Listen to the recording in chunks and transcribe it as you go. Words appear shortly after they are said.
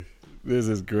This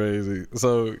is crazy.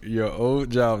 So your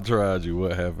old job tried you.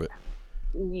 What happened?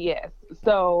 Yes.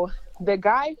 So the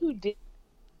guy who did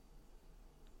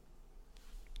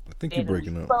I think you're it, and we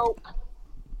breaking up. spoke,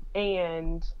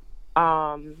 and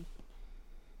um,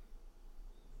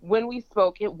 when we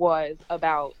spoke, it was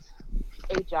about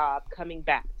a job coming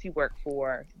back to work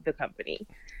for the company,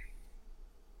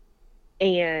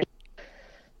 and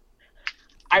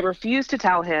I refused to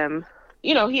tell him.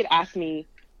 He had asked me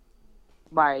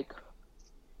like,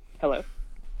 "Hello."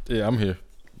 Yeah, I'm here.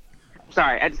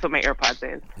 Sorry, I just put my AirPods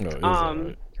in. No, it's all Um,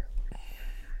 right.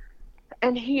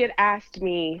 and he had asked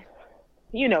me,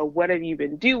 what have you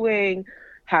been doing?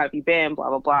 How have you been? Blah,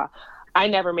 blah, blah. I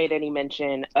never made any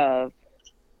mention of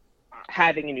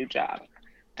having a new job.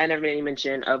 I never made any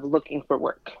mention of looking for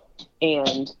work.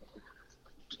 And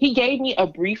he gave me a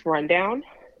brief rundown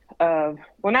of,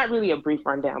 well, not really a brief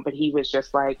rundown, but he was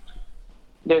just like,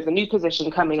 there's a new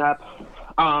position coming up.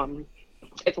 Um,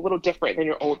 it's a little different than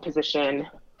your old position.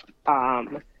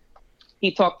 Um,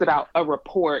 he talked about a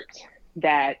report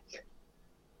that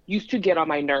used to get on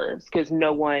my nerves because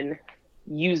no one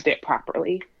used it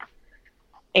properly.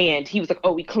 And he was like,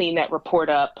 oh, we cleaned that report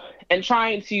up, and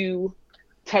trying to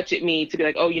touch at me to be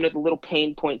like, oh, the little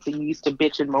pain points that you used to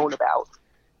bitch and moan about,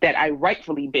 that I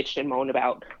rightfully bitched and moaned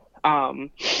about,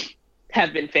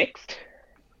 have been fixed.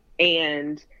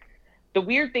 And the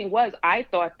weird thing was, I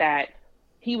thought that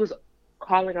he was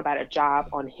calling about a job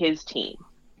on his team.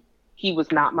 He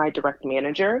was not my direct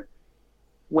manager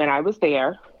when I was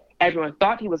there. Everyone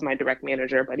thought he was my direct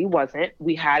manager, but he wasn't.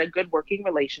 We had a good working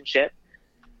relationship.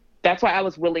 That's why I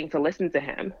was willing to listen to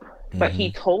him. But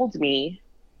he told me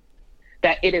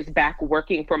that it is back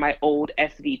working for my old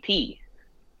SVP.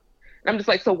 And I'm just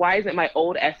like, so why isn't my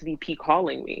old SVP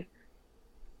calling me?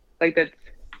 Like, that's,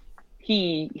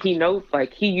 he knows,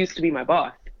 like, he used to be my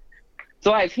boss.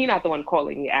 So why is he not the one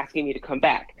calling me, asking me to come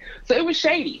back? So it was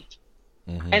shady.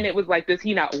 And it was like, does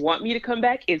he not want me to come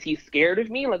back? Is he scared of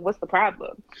me? Like, what's the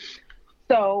problem?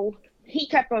 So he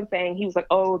kept on saying, he was like,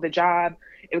 oh, the job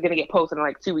is going to get posted in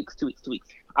like 2 weeks, 2 weeks, 2 weeks.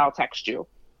 I'll text you.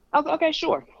 I was like, okay,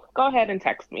 sure. Go ahead and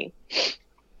text me.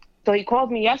 So he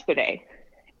called me yesterday,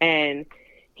 and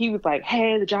he was like,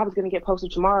 hey, the job is going to get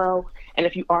posted tomorrow. And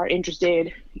if you are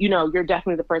interested, you're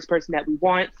definitely the first person that we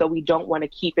want. So we don't want to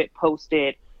keep it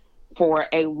posted for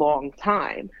a long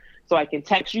time. So I can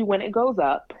text you when it goes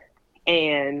up,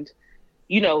 and,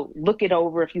 look it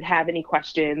over. If you have any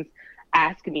questions,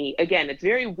 ask me. Again, it's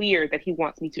very weird that he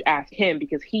wants me to ask him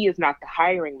because he is not the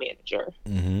hiring manager.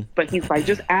 But he's like,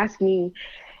 just ask me.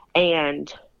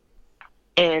 And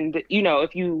if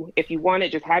you want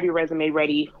it, just have your resume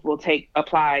ready. We'll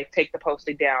apply, take the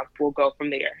posting down. We'll go from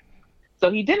there.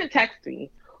 So he didn't text me,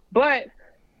 but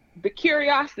the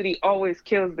curiosity always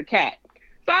kills the cat.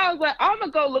 So I was like, I'm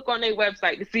going to go look on their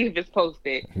website to see if it's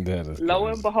posted. That is Lo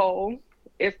crazy. and behold,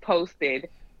 it's posted.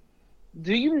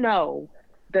 Do you know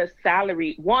the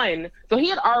salary? So he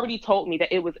had already told me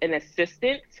that it was an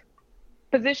assistant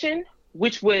position,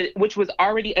 which was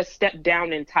already a step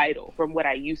down in title from what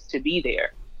I used to be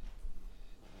there.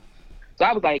 So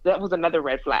I was like, that was another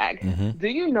red flag. Do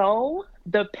you know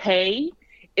the pay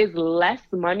is less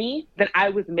money than I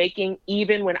was making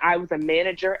even when I was a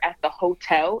manager at the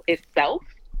hotel itself?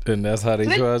 And that's how they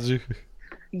tried you?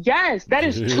 Yes, that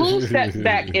is 2 steps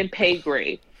back in pay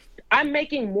grade. I'm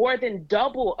making more than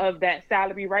double of that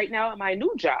salary right now at my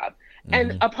new job.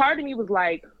 And a part of me was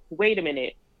like, wait a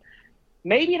minute.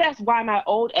 Maybe that's why my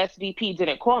old SVP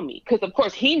didn't call me. Because, of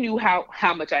course, he knew how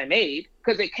much I made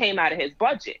because it came out of his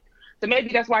budget. So maybe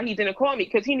that's why he didn't call me,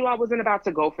 because he knew I wasn't about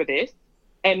to go for this.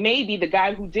 And maybe the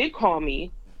guy who did call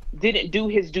me didn't do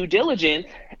his due diligence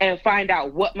and find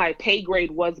out what my pay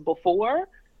grade was before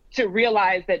to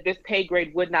realize that this pay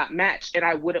grade would not match and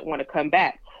I wouldn't want to come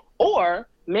back. Or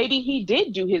maybe he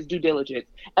did do his due diligence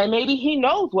and maybe he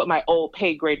knows what my old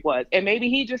pay grade was. And maybe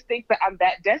he just thinks that I'm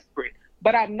that desperate,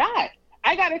 but I'm not.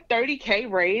 I got a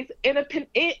 $30K raise in the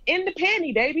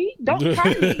panty, baby. Don't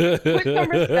try me. Put some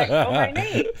respect on my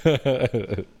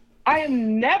name. I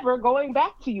am never going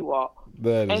back to you all.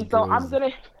 That is and so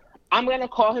crazy. I'm gonna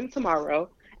call him tomorrow.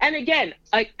 And again,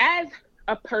 like, as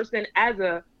a person, as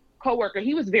a coworker,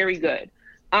 he was very good.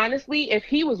 Honestly, if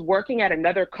he was working at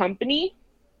another company,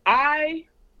 I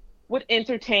would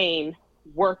entertain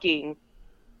working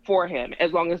for him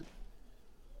as long as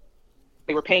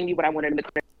they were paying me what I wanted in the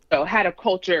company. So had a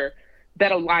culture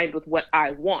that aligned with what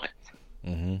I want.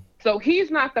 So he's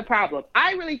not the problem.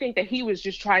 I really think that he was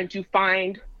just trying to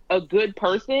find a good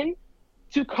person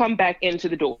to come back into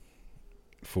the door.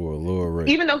 For a lower rate.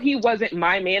 Even though he wasn't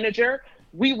my manager,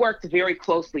 we worked very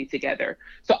closely together.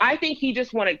 So I think he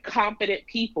just wanted competent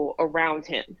people around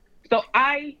him So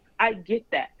I get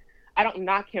that. I don't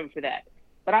knock him for that.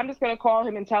 But I'm just gonna call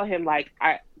him and tell him, like,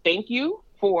 I thank you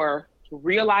for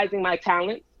realizing my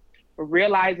talents,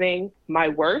 realizing my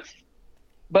worth.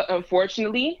 But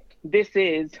unfortunately, this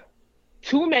is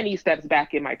too many steps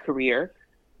back in my career.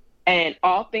 And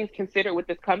all things considered with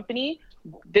this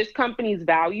company's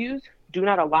values do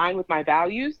not align with my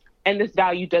values, and this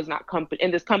company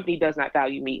does not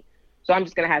value me. So I'm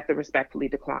just gonna have to respectfully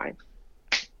decline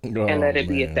and Oh let it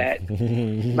be at man,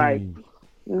 that. Like,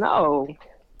 no.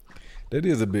 that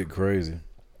is a bit crazy.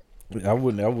 I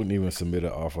wouldn't even submit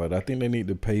an offer. I think they need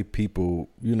to pay people,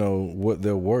 what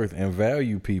they're worth and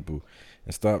value people,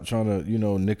 and stop trying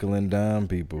to, nickel and dime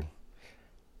people.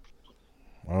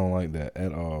 I don't like that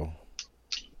at all.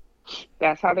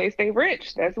 That's how they stay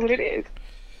rich. That's what it is.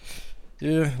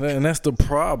 Yeah, and that's the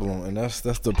problem, and that's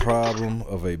the problem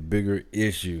of a bigger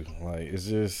issue. Like it's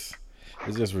just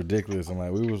ridiculous. And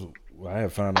like I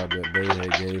had found out that they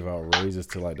had gave out raises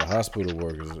to like the hospital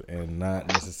workers and not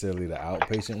necessarily the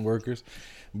outpatient workers.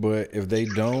 But if they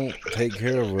don't take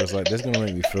care of us, like that's gonna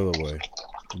make me feel away,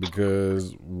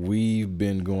 because we've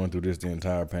been going through this the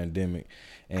entire pandemic,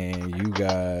 and you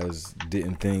guys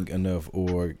didn't think enough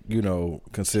or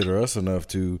consider us enough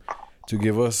to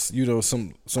give us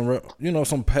some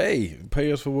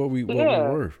pay us for what we're Yeah.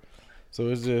 worth. So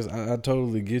it's just I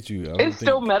totally get you. I don't It's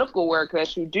still think medical work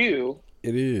that you do.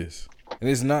 it is, and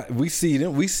it's not. We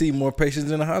see more patients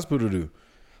than the hospital do.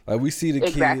 Like we see the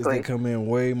kids Exactly. that come in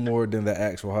way more than the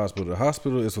actual hospital. The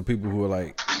hospital is for people who are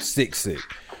like sick,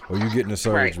 or you getting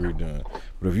the Right. surgery done.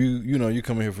 But if you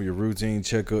come in here for your routine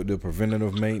checkup, the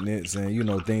preventative maintenance,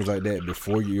 and things like that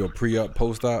before your pre-op,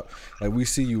 post-op, like we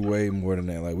see you way more than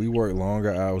that. Like we work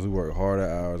longer hours, we work harder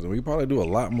hours, and we probably do a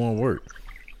lot more work.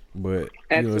 But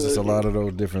it's just a Absolutely. lot of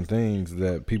those different things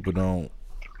that people don't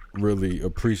really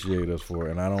appreciate us for,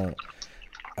 and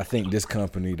I think this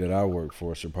company that I work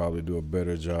for should probably do a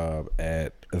better job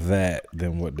at that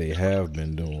than what they have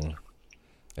been doing.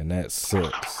 And that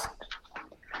sucks.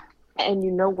 And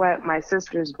you know what? My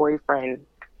sister's boyfriend,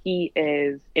 he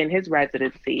is in his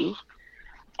residency,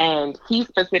 and he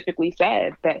specifically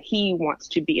said that he wants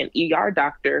to be an ER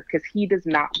doctor because he does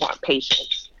not want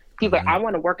patients. He's like, Hmm. I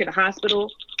want to work in a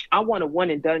hospital. I want to one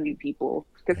and done you people.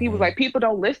 Because he was Hmm. like, people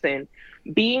don't listen.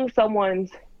 Being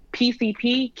someone's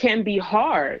PCP can be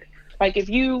hard. Like if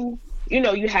you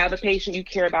have a patient, you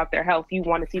care about their health, you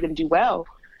want to see them do well,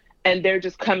 and they're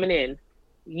just coming in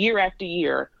year after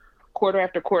year, quarter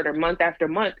after quarter, month after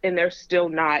month, and they're still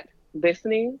not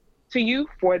listening to you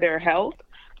for their health,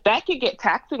 that could get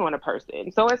taxing on a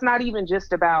person. So it's not even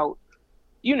just about,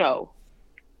 you know,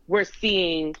 we're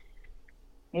seeing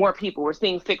more people, we're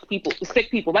seeing sick people.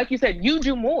 Like you said, you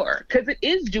do more because it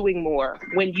is doing more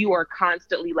when you are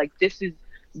constantly like, this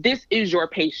is your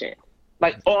patient,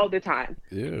 like all the time.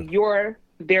 Yeah. You're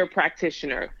their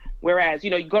practitioner. Whereas,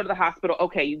 you go to the hospital,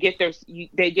 okay,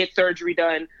 they get surgery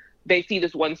done, they see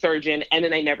this one surgeon, and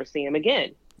then they never see him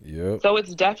again. Yep. So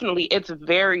it's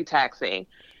very taxing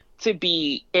to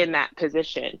be in that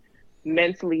position,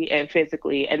 mentally and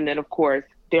physically. And then, of course,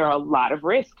 there are a lot of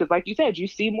risks because, like you said, you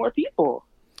see more people.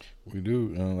 We do.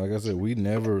 Like I said, we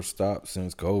never stopped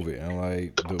since COVID. And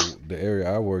like the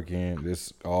area I work in,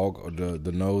 it's all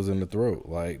the nose and the throat.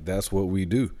 Like that's what we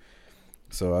do.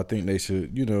 So I think they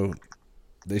should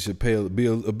be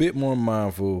a bit more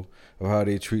mindful of how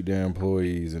they treat their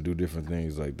employees and do different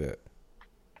things like that.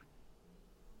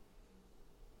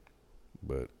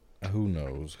 But who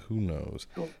knows? Who knows?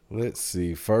 Let's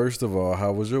see. First of all,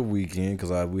 how was your weekend?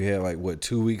 Because we had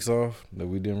 2 weeks off that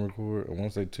we didn't record. I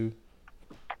want to say two.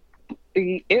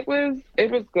 It was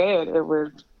good. It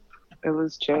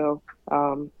was chill.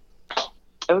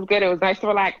 It was good. It was nice to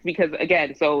relax because,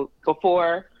 again, so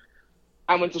before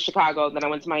I went to Chicago, then I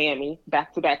went to Miami,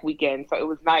 back-to-back weekend. So it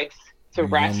was nice to You was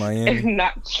in rest Miami? and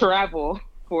not travel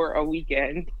for a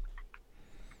weekend.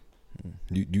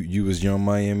 You was young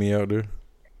Miami out there?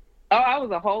 Oh, I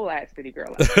was a whole ass city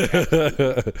girl.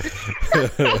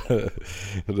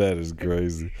 That is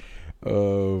crazy.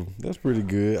 That's pretty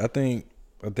good. I think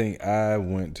I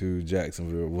went to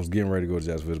Jacksonville. Was getting ready to go to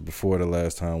Jacksonville before the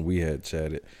last time we had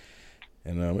chatted,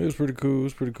 and it was pretty cool. It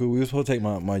was pretty cool. We were supposed to take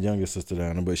my youngest sister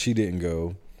down there, but she didn't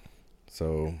go.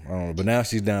 So I don't know. But now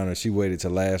she's down there. She waited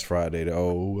till last Friday to I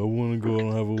want to go. I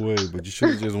don't have a way. But you should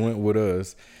have just went with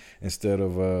us instead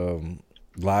of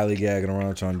lollygagging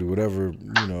around trying to do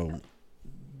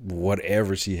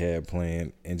whatever she had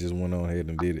planned, and just went on ahead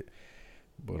and did it.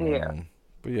 But Yeah.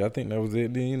 but yeah, I think that was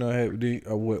it. Then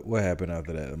what happened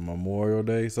after that? Memorial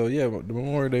Day. So yeah, the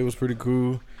Memorial Day was pretty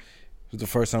cool. It was the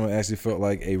first time it actually felt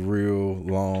like a real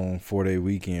long 4-day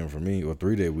weekend for me, or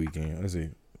 3-day weekend. Let's see,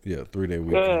 Yeah, 3-day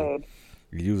weekend. Good.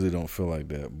 You usually don't feel like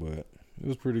that, but it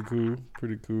was pretty cool.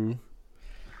 Pretty cool.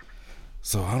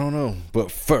 So I don't know.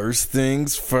 But first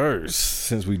things first,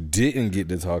 since we didn't get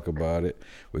to talk about it,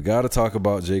 we got to talk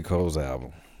about J. Cole's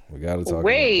album. We got to talk about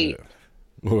that.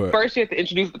 What? First, you have to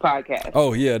introduce the podcast.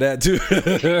 Oh, yeah, that too.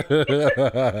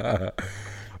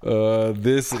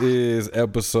 This is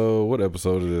episode, what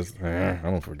episode is this? I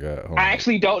don't forget. I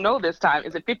actually don't know this time.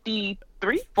 Is it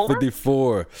 53?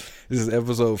 54. This is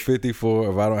episode 54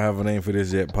 of I Don't Have a Name for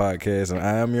This Yet podcast, and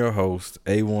I am your host,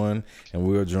 A1, and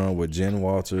we are joined with Jen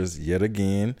Walters yet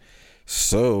again.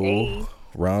 So, Hey.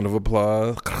 Round of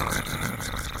applause.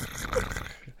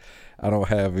 I don't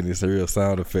have any real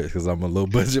sound effects because I'm a low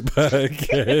budget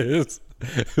podcast,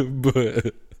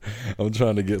 but I'm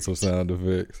trying to get some sound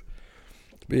effects.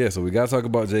 But yeah, so we got to talk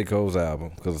about J. Cole's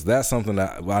album because that's something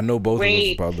that I know both of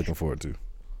us are probably looking forward to.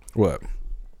 What?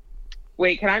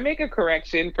 Wait, can I make a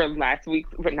correction from last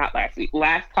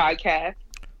podcast?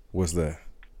 What's that?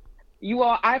 You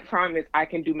all, I promise I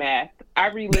can do math. I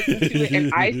re-listened to it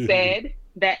and I said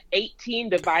that 18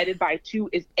 divided by 2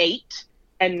 is 8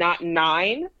 and not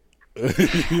 9. And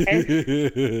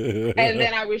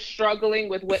then I was struggling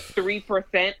with what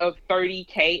 3% of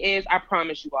 30K is. I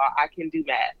promise you all, I can do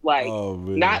math. Like,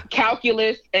 not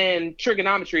calculus and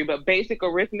trigonometry, but basic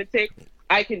arithmetic.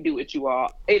 I can do it, you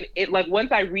all. It like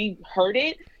once I reheard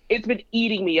it, it's been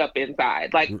eating me up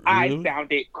inside. Like, really? I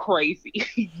found it crazy.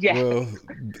 Yes. Well,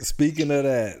 speaking of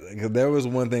that, because there was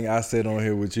one thing I said on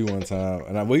here with you one time,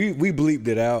 and we bleeped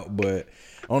it out, but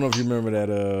I don't know if you remember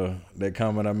that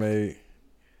comment I made.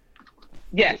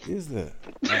 Yes. What is that?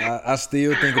 I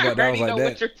still think about that. I was like, know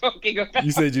what you're talking about.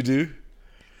 You said you do?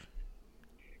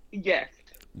 Yes.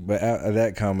 But at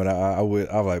that comment, I was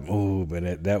like, oh,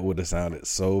 but that would have sounded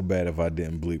so bad if I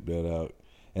didn't bleep that out.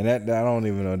 And that I don't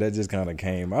even know. That just kind of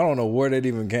came. I don't know where that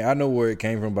even came. I know where it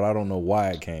came from, but I don't know why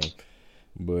it came.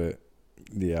 But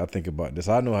yeah, I think about this.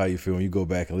 I know how you feel when you go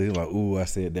back and listen, like, ooh, I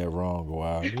said that wrong.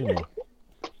 Wow, you know.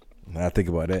 And I think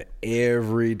about that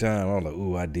every time. I'm like,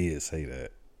 ooh, I did say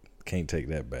that. Can't take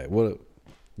that back. Well,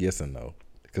 yes and no,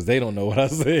 because they don't know what I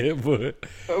said, but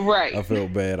right. I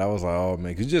felt bad. I was like, oh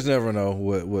man, because you just never know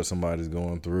what somebody's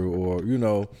going through, or you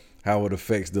know how it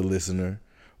affects the listener,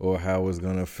 or how it's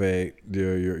gonna affect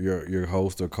your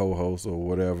host or co-host or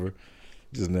whatever.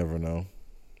 Just never know.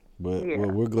 But well,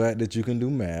 we're glad that you can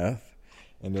do math,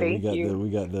 and then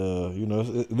we got the you know,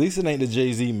 at least it ain't the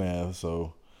Jay-Z math,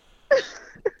 so.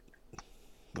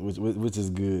 Which is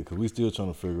good because we still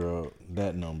trying to figure out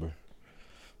that number.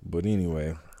 But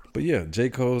anyway, but yeah, J.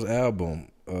 Cole's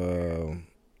album,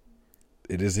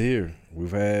 it is here.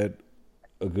 We've had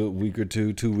a good week or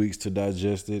 2 weeks to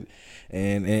digest it,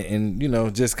 and you know,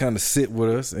 just kind of sit with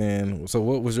us. And so,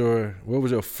 what was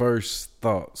your first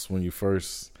thoughts when you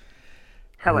first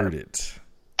heard it?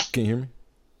 Can you hear me?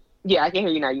 Yeah, I can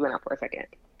hear you now. You went out for a second.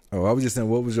 Oh, I was just saying,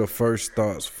 what was your first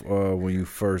thoughts when you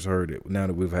first heard it, now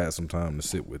that we've had some time to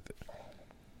sit with it?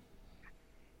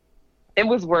 It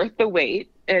was worth the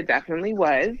wait. It definitely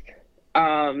was.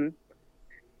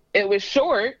 It was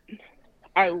short.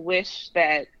 I wish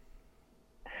that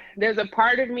there's a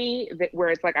part of me where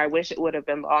it's like, I wish it would have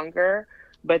been longer.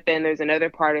 But then there's another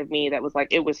part of me that was like,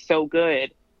 it was so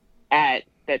good at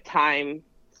the time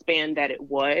span that it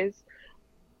was.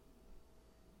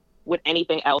 Would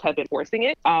anything else have been forcing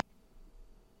it?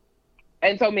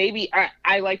 And so maybe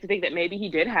I like to think that maybe he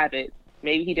did have it.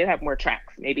 Maybe he did have more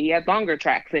tracks. Maybe he had longer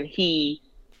tracks, and he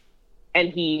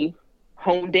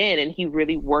honed in and he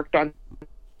really worked on.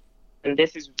 And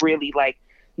this is really like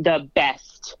the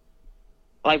best.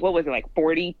 Like, what was it, like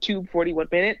 41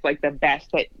 minutes? Like the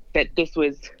best that this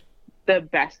was the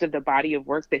best of the body of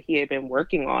work that he had been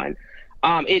working on.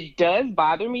 It does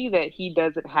bother me that he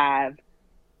doesn't have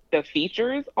the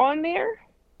features on there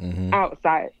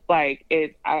outside. Like,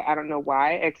 I don't know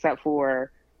why, except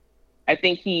for I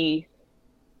think the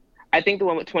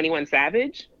one with 21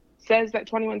 Savage says that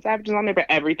 21 Savage is on there, but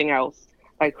everything else,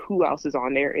 like who else is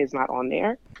on there, is not on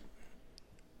there.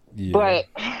 Yeah. But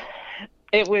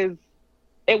it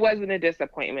wasn't a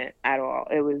disappointment at all.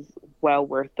 It was well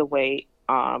worth the wait.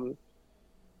 I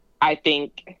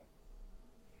think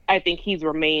he's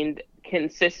remained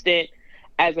consistent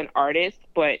as an artist,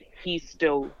 but he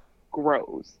still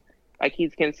grows. Like,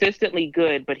 he's consistently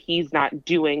good, but he's not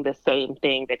doing the same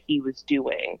thing that he was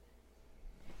doing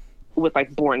with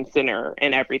like Born Sinner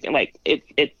and everything. Like,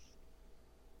 it's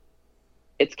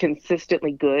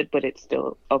consistently good, but it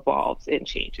still evolves and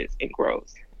changes and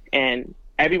grows. And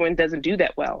everyone doesn't do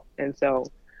that well. And so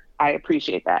I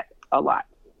appreciate that a lot.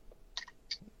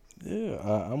 Yeah,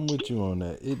 I'm with you on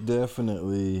that. It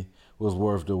definitely was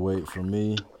worth the wait for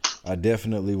me. I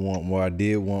definitely want more. I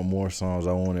did want more songs.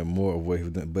 I wanted more of what he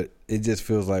was doing. But it just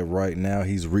feels like right now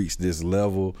he's reached this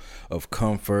level of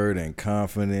comfort and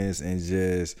confidence and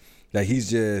just like he's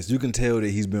just, you can tell that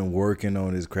he's been working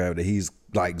on his craft, that he's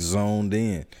like zoned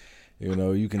in. You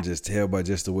know, you can just tell by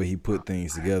just the way he put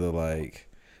things together. Like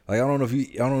I don't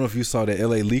know if you saw the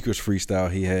LA Leakers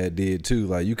freestyle he did too.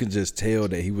 Like you can just tell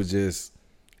that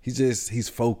he's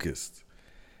focused.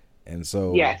 And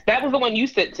so, yes, that was the one you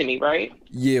sent to me, right?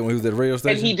 Yeah, when he was at the radio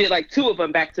station. And he did like 2 of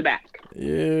them back to back.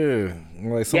 Yeah,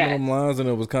 like some of them lines in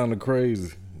it was kind of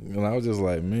crazy. And I was just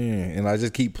like, man, and I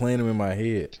just keep playing them in my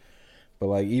head. But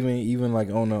like even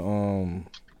like on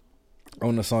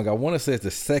the song, I want to say it's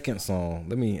the second song.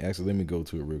 Let me go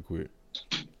to it real quick.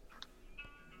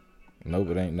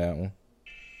 Nope, it ain't that one.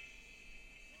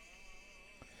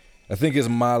 I think it's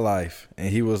My Life, and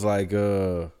he was like,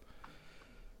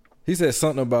 he said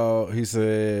something about, he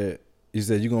said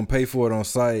you're gonna pay for it on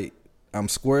site. I'm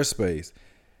Squarespace.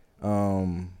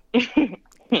 Not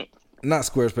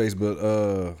Squarespace, but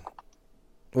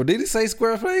or did he say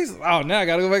Squarespace? Oh, now I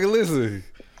gotta go back and listen.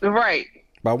 Right.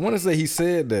 But I want to say he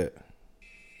said that.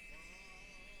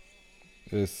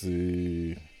 Let's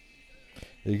see.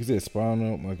 He said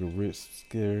spawn up like a rich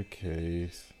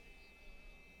staircase.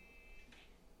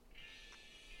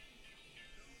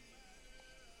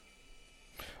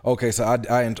 Okay, so I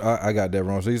got that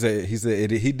wrong. So he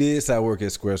said he did say work at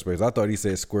Squarespace. I thought he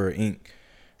said Square Inc.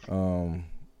 I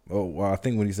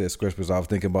think when he said Squarespace, I was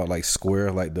thinking about like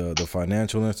Square, like the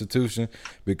financial institution,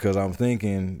 because I'm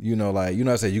thinking,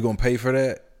 I said you're gonna pay for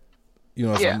that.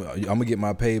 So I'm gonna get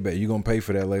my payback. You're gonna pay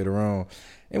for that later on.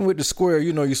 And with the Square,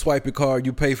 you swipe your card,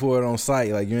 you pay for it on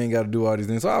site. Like you ain't got to do all these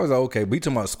things. So I was like, okay, but you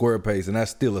talking about Squarespace, and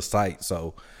that's still a site.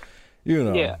 So,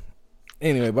 Yeah.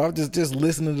 Anyway, but I was just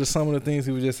listening to some of the things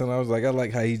he was just saying. I was like, I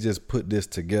like how he just put this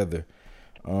together.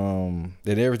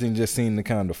 That everything just seemed to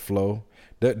kind of flow.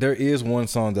 There is one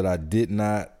song that I did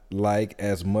not like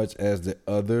as much as the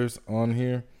others on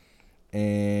here,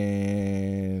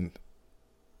 and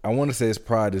I want to say it's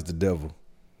Pride is the Devil.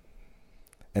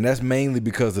 And that's mainly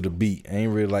because of the beat. I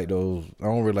don't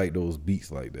really like those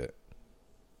beats like that.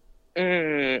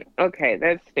 Okay,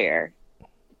 that's fair.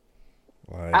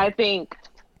 I think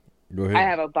go ahead. I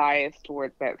have a bias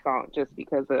towards that song just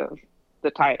because of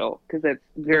the title, because it's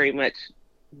very much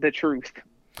the truth.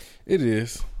 It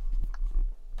is.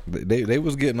 They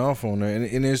was getting off on there,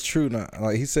 and it's true. Now,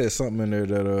 like he said something in there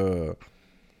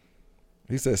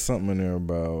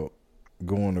about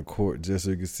going to court just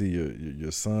so you can see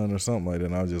your son or something like that.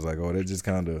 And I was just like, oh, that just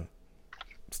kind of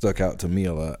stuck out to me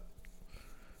a lot.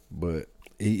 But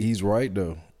he's right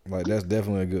though. Like that's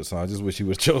definitely a good song. I just wish he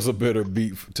would chose a better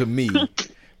beat to me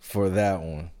for that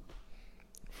one.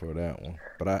 But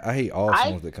I hate all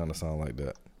songs that kind of sound like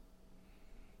that.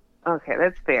 Okay,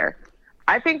 that's fair.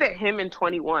 I think that him and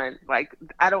 21, like,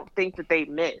 I don't think that they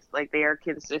miss. Like, they are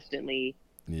consistently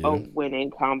a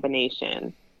winning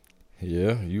combination.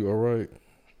 Yeah, you are right.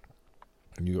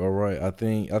 I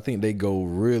think they go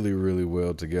really, really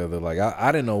well together. Like,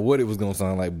 I didn't know what it was gonna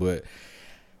sound like, but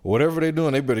whatever they're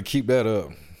doing, they better keep that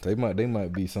up. They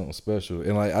might be something special.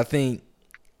 And like, I think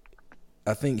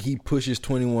he pushes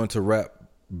 21 to rap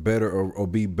better or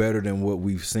be better than what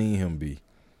we've seen him be,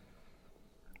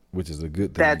 which is a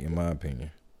good thing in my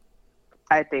opinion.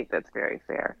 I think that's very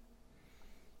fair.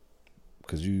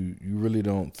 Because you really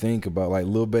don't think about, like,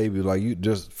 Lil Baby, like, you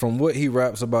just, from what he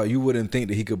raps about, you wouldn't think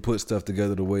that he could put stuff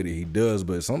together the way that he does,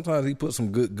 but sometimes he puts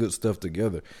some good stuff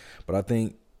together. But I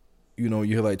think, you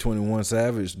hear like 21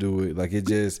 Savage do it, like,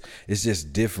 it's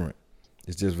just different.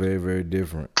 It's just very, very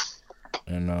different.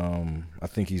 And I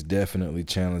think he's definitely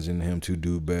challenging him to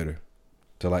do better,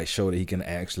 to like show that he can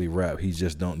actually rap. He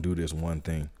just don't do this one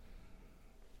thing.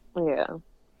 Yeah.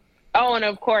 Oh, and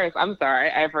of course, I'm sorry,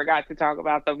 I forgot to talk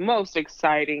about the most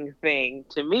exciting thing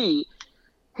to me.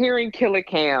 Hearing Killer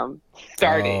Cam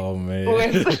started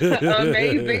was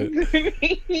amazing to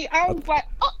me. I was like,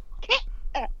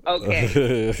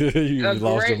 okay. A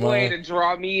great way to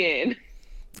draw me in.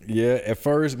 Yeah, at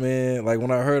first, man, like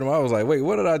when I heard him, I was like, wait,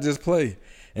 what did I just play?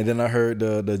 And then I heard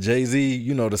the Jay-Z,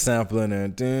 the sampling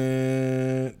and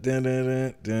dun, dun, dun,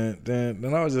 dun, dun, dun.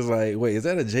 And I was just like, wait, is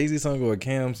that a Jay-Z song or a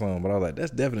Cam song? But I was like,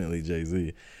 that's definitely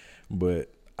Jay-Z. But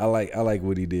I like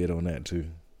what he did on that too.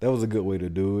 That was a good way to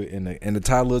do it. And the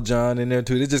Ty Lil Jon in there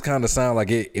too. It just kind of sounded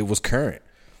like it was current.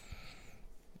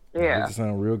 Yeah. It just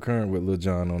sounded real current with Lil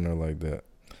Jon on there like that.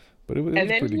 But it was and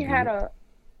then pretty good.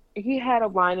 He had a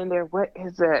line in there. What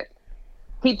is it?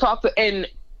 He talked and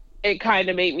it kind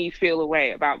of made me feel a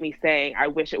way about me saying, I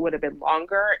wish it would have been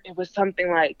longer. It was something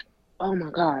like, oh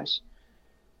my gosh.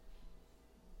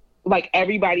 Like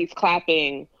everybody's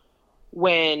clapping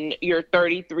when your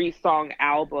 33 song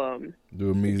album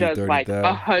Do a measly does thirty like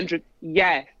a thousand. hundred.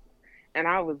 Yes. And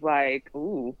I was like,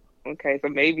 ooh, okay, so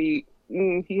maybe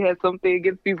he has something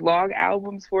against these long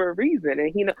albums for a reason.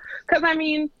 And because I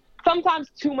mean, sometimes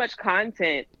too much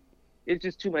content is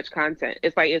just too much content.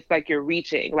 It's like you're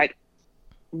reaching. Like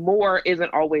more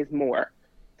isn't always more.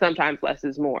 Sometimes less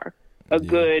is more. A Yeah.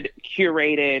 good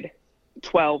curated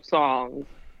 12 songs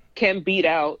can beat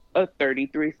out a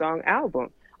 33 song album.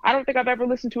 I don't think I've ever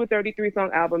listened to a 33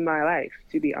 song album in my life,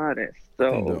 to be honest.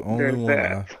 I think So there's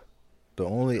that. the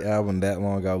only album that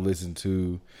long I listened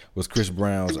to was Chris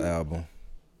Brown's album.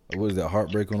 What is that?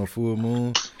 Heartbreak on a Full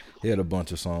Moon. He had a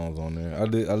bunch of songs on there. I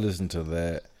listened to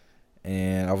that,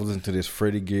 and I was listening to this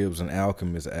Freddie Gibbs and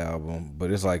Alchemist album,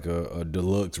 but it's like a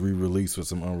deluxe re-release with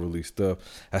some unreleased stuff.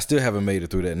 I still haven't made it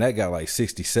through that, and that got like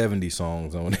 60, 70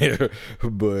 songs on there.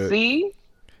 but See?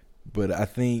 But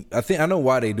I know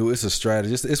why they do it. It's a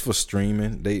strategy. It's for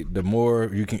streaming. The more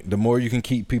you can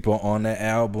keep people on that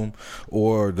album,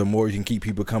 or the more you can keep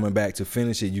people coming back to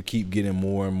finish it, you keep getting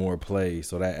more and more plays.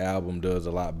 So that album does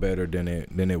a lot better than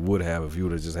it would have if you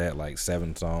would have just had like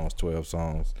 7 songs, 12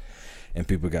 songs, and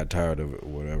people got tired of it or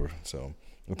whatever. So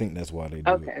I think that's why they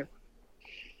do Okay. it.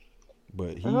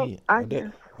 But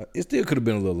it still could have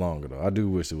been a little longer though. I do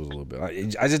wish it was a little bit.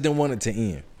 I just didn't want it to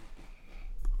end.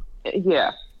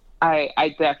 Yeah.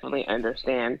 I definitely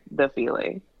understand the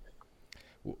feeling.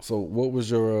 So what was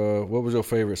your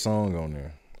favorite song on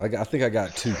there? I think I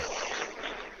got 2.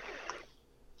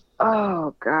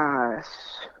 Oh gosh.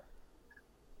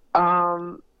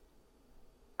 Um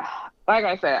like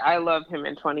I said, I love him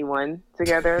and 21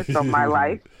 together, so My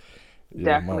Life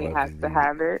Yeah, definitely My Life has is to good.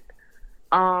 have it.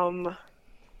 Um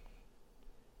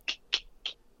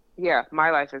yeah, My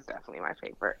Life is definitely my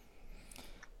favorite.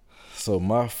 So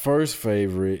my first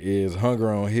favorite is Hunger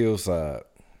on Hillside.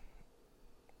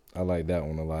 I like that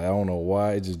one a lot. I don't know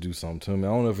why, it just do something to me.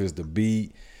 I don't know if it's the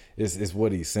beat, it's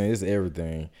what he's saying, it's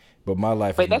everything. But My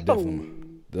Life is Wait, that's definitely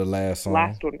the the last song.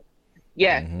 last one.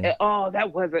 Yes. hmm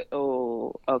That was it.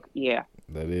 Oh, okay, yeah.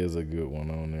 That is a good one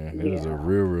on there. That is a Yeah.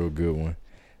 real good one.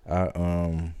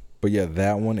 But yeah,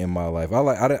 that one in My Life. I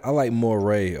like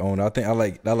Moray on. I think I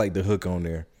like the hook on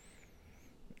there.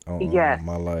 Yes.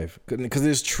 My Life, because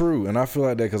it's true, and I feel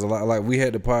like that because a lot, like we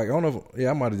had the podcast. I don't know.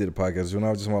 I might have did a podcast when I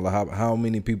was just about like how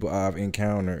many people I've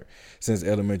encountered since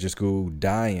elementary school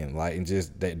dying, like, and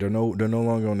just that they're no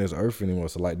longer on this earth anymore.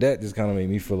 So like that just kind of made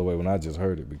me feel away when I just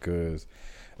heard it because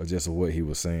of just what he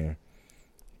was saying.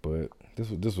 But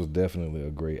this was definitely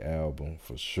a great album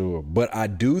for sure. But I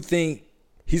do think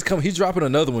he's dropping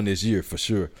another one this year for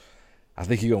sure. I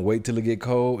think he's gonna wait till it get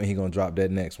cold and he's gonna drop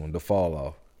that next one, The Fall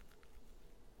Off.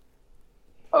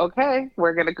 Okay,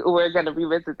 we're gonna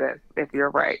revisit this if you're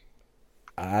right.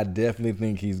 I definitely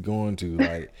think he's going to,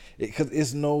 like, because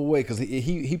it's no way, because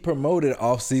he promoted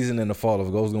Off Season in the fall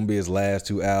of those going to be his last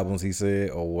 2 albums, he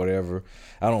said, or whatever.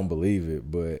 I don't believe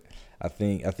it, but I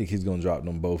think he's going to drop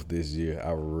them both this year.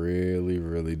 I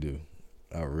really do.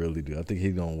 I really do. I think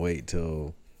he's going to wait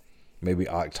till maybe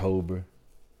October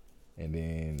and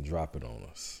then drop it on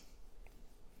us.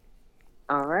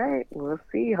 All right, we'll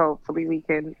see. Hopefully,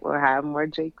 we'll have more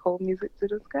J. Cole music to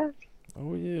discuss.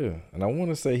 Oh yeah, and I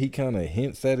want to say he kind of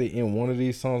hints at it in one of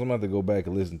these songs. I'm about to go back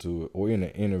and listen to it, or in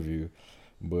an interview,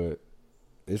 but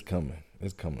it's coming.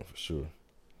 It's coming for sure.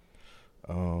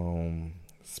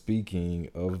 Speaking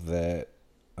of that,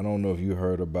 I don't know if you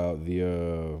heard about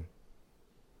the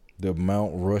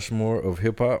Mount Rushmore of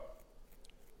hip hop.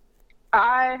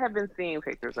 I have been seeing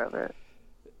pictures of it.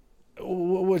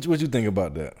 What you think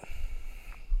about that?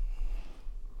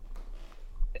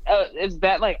 Is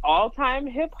that like all-time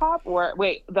hip hop, or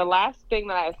wait? The last thing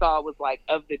that I saw was like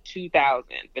of the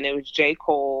 2000s, and it was J.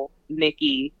 Cole,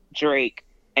 Nicki, Drake,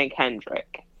 and Kendrick.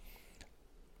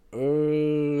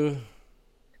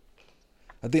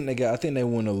 I think they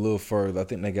went a little further. I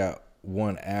think they got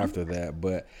one after that,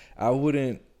 but I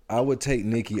would take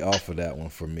Nicki off of that one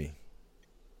for me.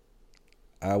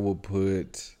 I would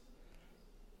probably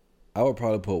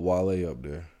put Wale up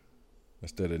there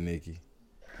instead of Nicki.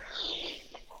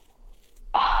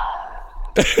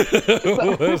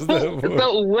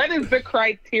 So what is the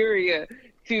criteria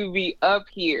to be up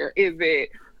here? Is it,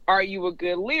 are you a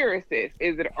good lyricist?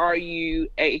 Is it, are you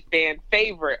a fan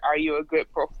favorite? Are you a good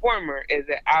performer? Is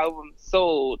it album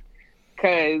sold?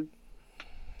 Because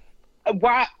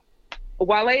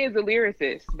Wale is a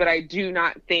lyricist, but I do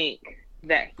not think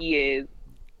that he is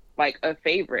like a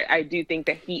favorite. I do think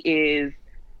that he is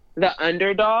the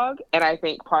underdog, and I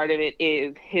think part of it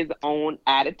is his own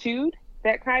attitude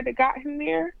that kind of got him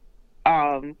there.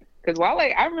 Because Wale,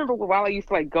 I remember when Wale used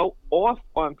to like go off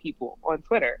on people on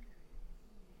Twitter,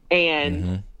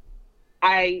 And Mm-hmm.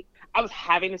 I was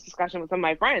having this discussion with some of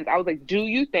my friends. I was like, do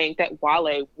you think that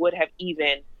Wale would have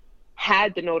even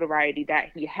had the notoriety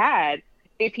that he had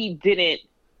if he didn't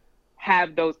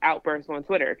have those outbursts on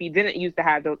Twitter, if he didn't used to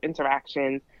have those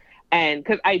interactions? And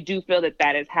because I do feel that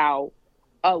that is how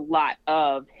a lot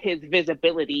of his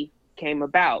visibility came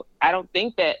about. I don't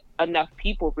think that enough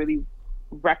people really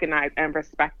recognized and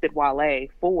respected Wale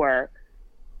for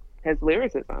his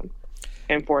lyricism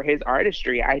and for his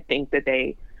artistry. I think that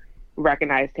they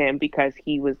recognized him because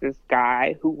he was this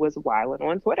guy who was wilding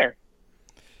on Twitter.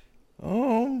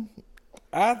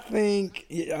 I think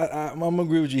I'm gonna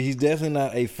agree with you. He's definitely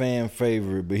not a fan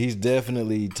favorite, but he's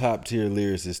definitely top tier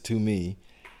lyricist to me.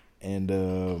 And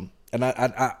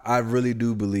I really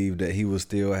do believe that he will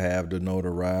still have the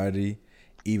notoriety,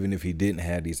 even if he didn't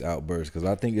have these outbursts. Because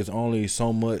I think it's only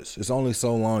so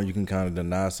long you can kind of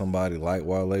deny somebody like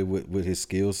Wale with his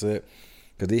skill set.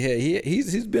 Because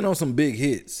he's been on some big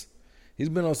hits. He's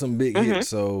been on some big hits,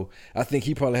 so I think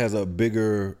he probably has a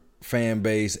bigger fan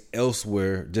base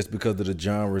elsewhere just because of the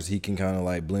genres he can kind of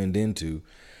like blend into.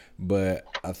 But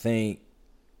I think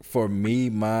for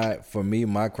me, my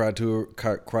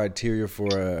criteria for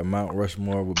a Mount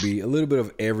Rushmore would be a little bit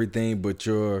of everything, but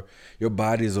your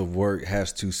bodies of work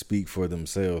has to speak for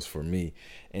themselves for me.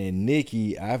 And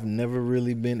Nicki, I've never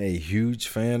really been a huge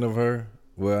fan of her.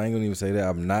 Well, I ain't gonna even say that.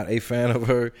 I'm not a fan of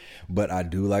her, but I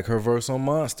do like her verse on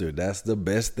Monster. That's the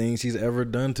best thing she's ever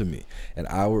done to me. And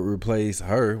I would replace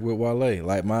her with Wale.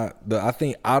 Like I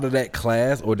think out of that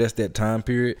class, or that's that time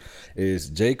period, is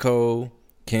J. Cole,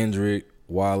 Kendrick,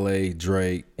 Wale,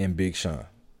 Drake, and Big Sean.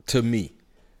 To me,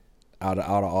 out of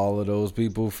all of those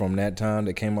people from that time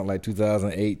that came out like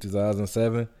 2008,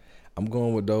 2007, I'm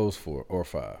going with those 4 or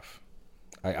 5.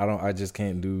 I just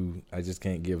can't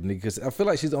give Nicki, because I feel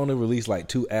like she's only released like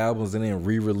 2 albums and then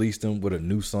re-released them with a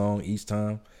new song each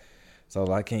time.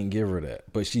 So I can't give her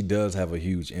that. But she does have a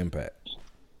huge impact.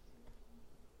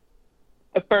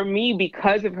 For me,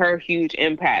 because of her huge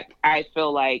impact, I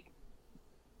feel like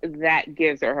that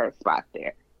gives her spot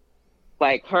there.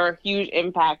 Like her huge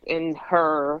impact and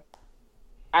I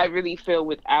really feel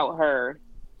without her,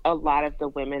 a lot of the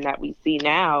women that we see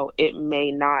now, I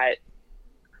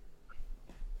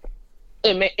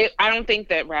don't think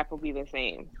that rap will be the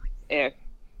same if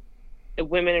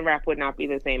women in rap would not be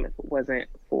the same if it wasn't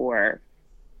for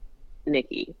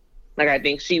Nicki. Like, I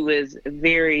think she was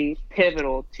very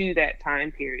pivotal to that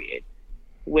time period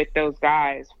with those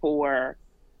guys for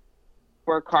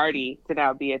Cardi to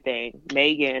now be a thing.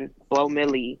 Megan, Flo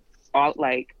Milli, all,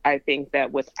 like, I think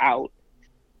that without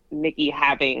Nicki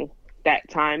having that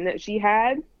time that she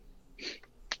had,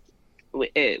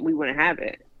 we wouldn't have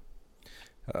it.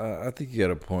 I think you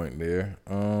got a point there.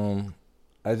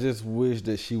 I just wish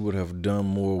that she would have done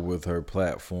more with her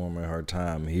platform and her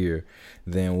time here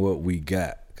than what we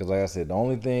got. Because like I said, the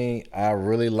only thing I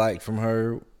really liked from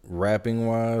her rapping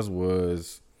wise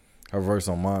was her verse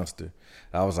on Monster.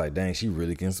 I was like, dang, she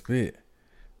really can spit.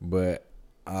 But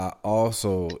I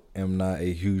also am not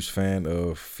a huge fan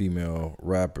of female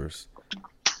rappers.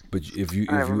 But if you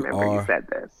said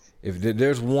this. If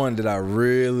there's one that I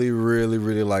really, really,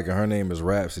 really like, and her name is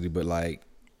Rhapsody, but like,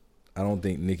 I don't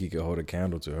think Nicki could hold a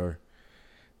candle to her.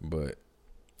 But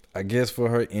I guess for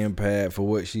her impact, for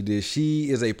what she did,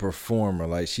 she is a performer.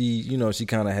 Like she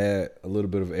kind of had a little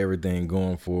bit of everything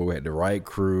going for her. Had the right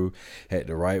crew, had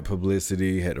the right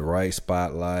publicity, had the right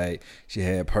spotlight. She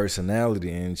had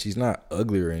personality, and she's not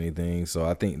ugly or anything. So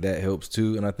I think that helps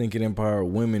too. And I think it empowered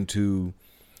women to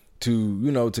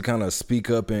kind of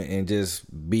speak up and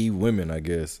just be women, I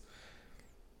guess.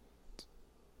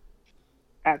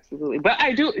 Absolutely. But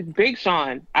I do, Big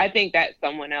Sean, I think that's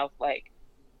someone else, like,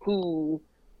 who,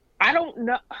 I don't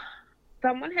know,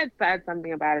 someone had said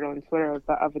something about it on Twitter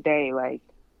the other day, like,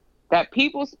 that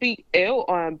people speak ill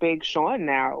on Big Sean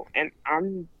now.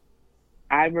 And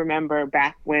I remember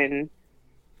back when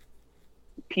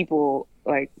people,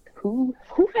 like, who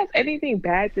has anything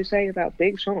bad to say about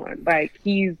Big Sean? Like,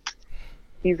 he's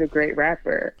a great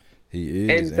rapper. He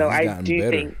is. And so I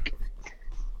do think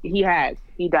he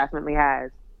definitely has.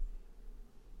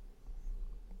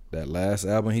 That last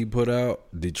album he put out,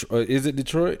 Detroit, is it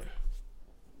Detroit?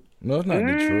 No, it's not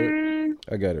Detroit.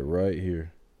 I got it right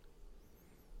here.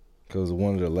 Because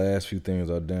one of the last few things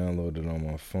I downloaded on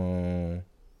my phone.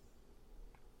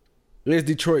 It's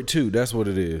Detroit 2. That's what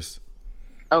it is.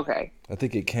 Okay. I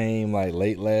think it came like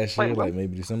late last year, like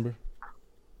maybe December.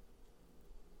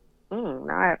 Now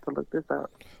I have to look this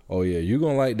up. Oh yeah, you're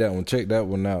gonna like that one. Check that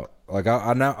one out. Like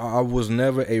I was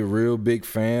never a real big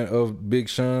fan of Big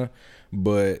Sean,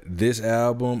 but this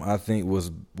album I think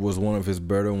was one of his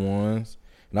better ones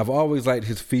And I've always liked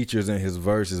his features and his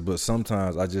verses, but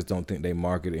sometimes I just don't think they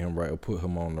marketed him right or put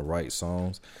him on the right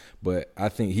songs. But I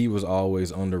think he was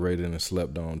always underrated and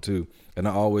slept on too. And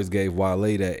I always gave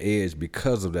Wale that edge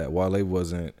because of that. Wale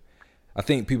wasn't. I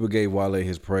think people gave Wale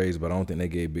his praise, but I don't think they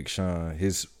gave Big Sean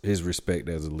his respect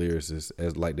as a lyricist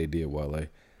as like they did Wale.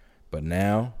 But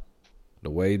now, the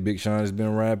way Big Sean has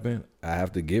been rapping, I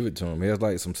have to give it to him. He has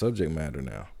like some subject matter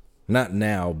now. Not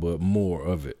now, but more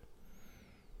of it.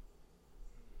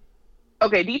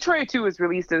 Okay, Detroit 2 was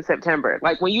released in September.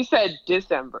 Like when you said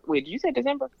December. Wait, did you say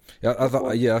December?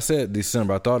 Yeah, I said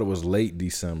December. I thought it was late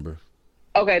December.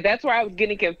 Okay, that's where I was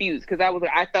getting confused because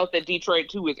I felt that Detroit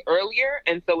 2 was earlier,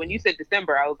 and so when you said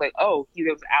December, I was like, oh,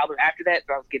 there was an album after that,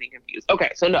 so I was getting confused.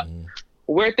 Okay, so no,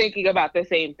 we're thinking about the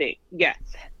same thing. Yes,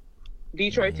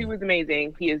 Detroit 2 was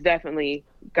amazing. He has definitely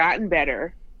gotten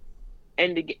better,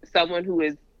 and to get someone who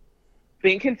has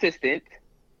been consistent,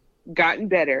 gotten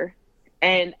better,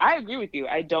 and I agree with you.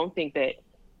 I don't think that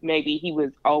maybe he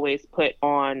was always put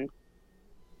on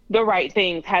the right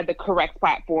things, had the correct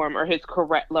platform, or his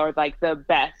correct, or like the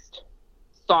best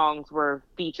songs were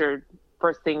featured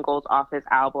for singles off his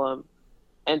album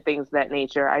and things of that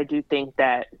nature. I do think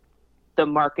that the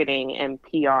marketing and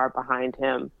PR behind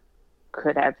him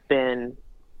could have been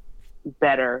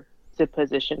better to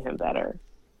position him better.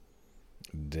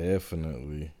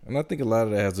 Definitely. And I think a lot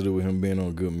of that has to do with him being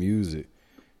on good music.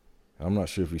 I'm not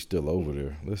sure if he's still over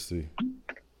there. Let's see.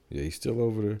 Yeah, he's still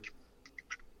over there.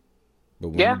 But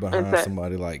when you're behind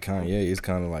somebody like Kanye, it's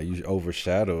kind of like you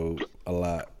overshadowed a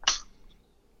lot.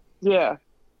 Yeah.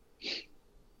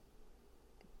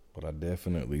 But I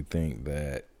definitely think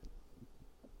that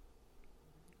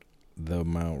the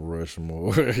Mount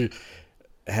Rushmore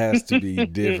has to be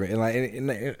different. And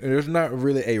there's not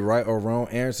really a right or wrong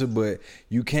answer, but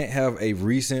you can't have a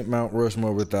recent Mount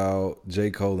Rushmore without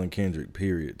J. Cole and Kendrick,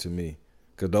 period, to me.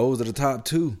 Because those are the top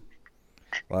two.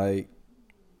 Like,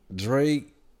 Drake,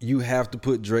 you have to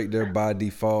put Drake there by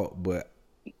default, but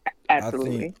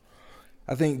absolutely,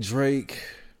 I think Drake,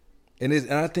 and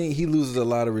I think he loses a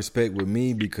lot of respect with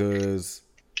me because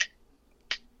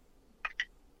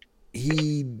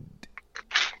I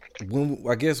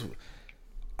guess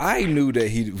I knew that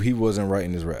he wasn't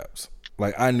writing his raps.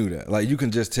 Like I knew that. Like you can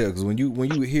just tell because when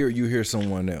you hear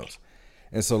someone else.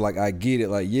 And so, like, I get it.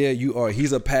 Like, yeah,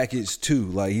 he's a package too.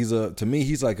 Like, to me,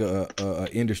 he's like a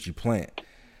industry plant.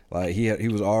 Like, he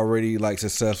was already, like,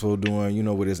 successful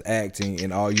doing, with his acting,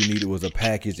 and all you needed was a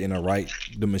package and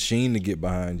the machine to get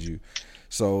behind you.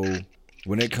 So,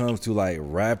 when it comes to, like,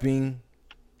 rapping,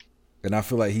 and I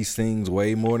feel like he sings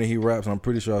way more than he raps. I'm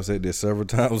pretty sure I've said this several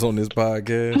times on this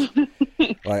podcast.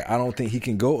 Like, I don't think he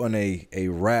can go on a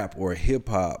rap or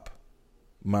hip-hop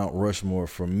Mount Rushmore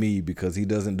for me because he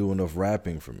doesn't do enough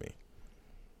rapping for me.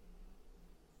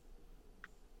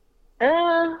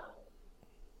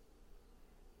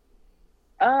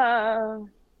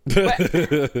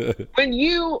 When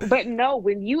you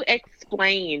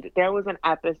explained, there was an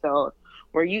episode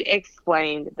where you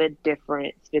explained the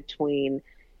difference between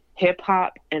hip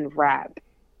hop and rap.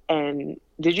 And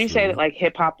did you say that like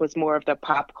hip hop was more of the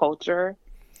pop culture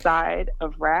side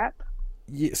of rap?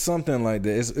 Yeah, something like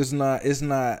that. It's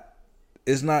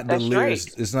not the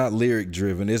lyrics. It's not lyric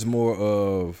driven. It's more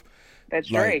of that's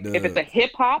Drake. If it's a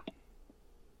hip hop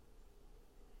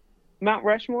Mount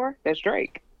Rushmore, that's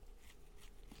Drake.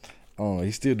 Oh,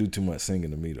 he still do too much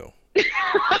singing to me though.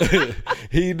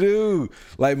 He do.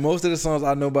 Like most of the songs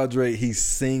I know about Drake, he's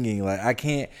singing. Like I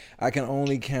can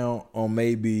only count on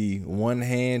maybe one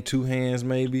hand, two hands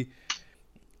maybe.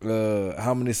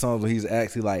 How many songs where he's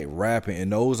actually like rapping,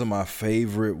 and those are my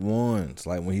favorite ones.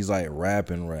 Like when he's like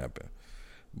rapping.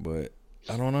 But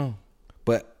I don't know.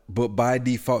 But by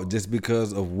default, just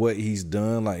because of what he's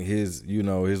done, like his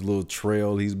little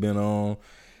trail he's been on,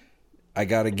 I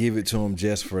gotta give it to him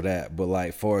just for that. But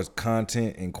like far as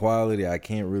content and quality, I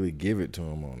can't really give it to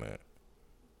him on that.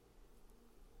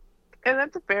 And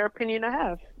that's a fair opinion to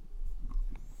have.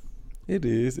 It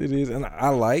is, and I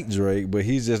like Drake, but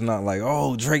he's just not like,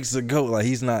 oh, Drake's a GOAT. Like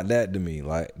he's not that to me.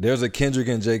 Like there's a Kendrick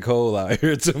and J. Cole out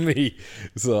here to me,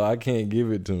 so I can't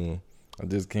give it to him. I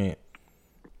just can't.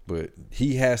 But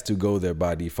he has to go there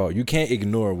by default. You can't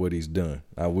ignore what he's done.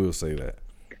 I will say that.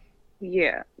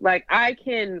 Yeah, like I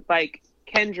can like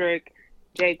Kendrick,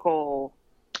 J. Cole,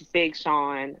 Big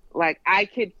Sean. Like I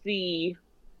could see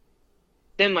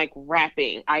them like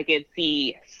rapping. I could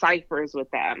see ciphers with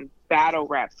them, battle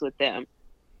raps with them.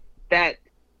 That,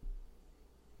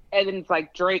 and then it's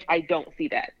like Drake. I don't see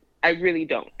that. I really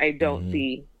don't. I don't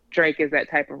see Drake as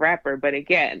that type of rapper. But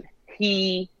again,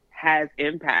 he has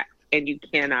impact, and you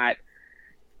can't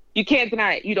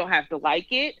deny it. You don't have to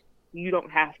like it, You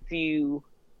don't have to.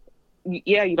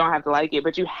 Yeah, you don't have to like it,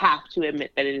 but you have to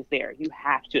admit that it is there. You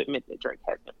have to admit that Drake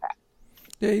has impact.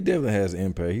 Yeah, he definitely has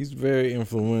impact. He's very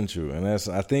influential, and I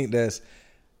think that's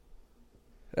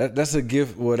a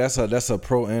gift. Well, that's a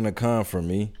pro and a con for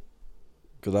me,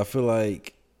 because I feel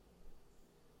like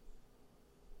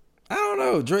I don't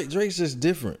know. Drake's just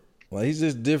different. Like he's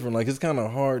just different. Like it's kind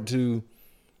of hard to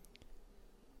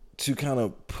kind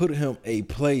of put him a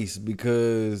place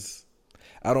because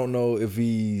I don't know if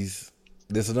he's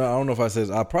this. I don't know if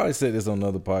I probably said this on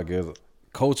another podcast.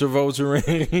 Culture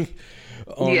vulturing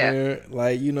on there,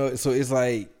 like So it's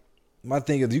like my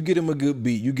thing is, you get him a good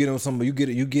beat, you get him somebody,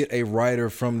 you get a writer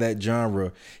from that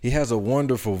genre. He has a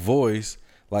wonderful voice.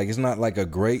 Like it's not like a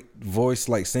great voice,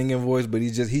 like singing voice, but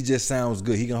he just sounds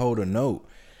good. He can hold a note,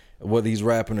 whether he's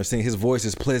rapping or singing. His voice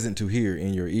is pleasant to hear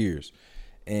in your ears,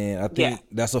 and I think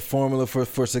that's a formula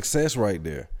for success right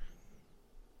there.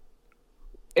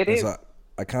 It is. So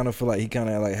I kind of feel like he kind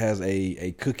of like has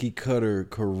a cookie cutter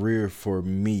career for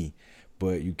me,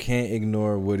 but you can't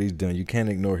ignore what he's done. You can't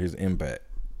ignore his impact.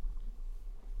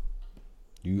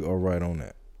 You are right on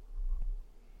that.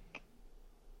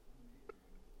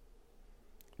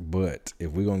 But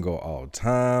if we're gonna go all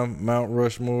time Mount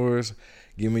Rushmores,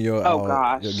 give me your all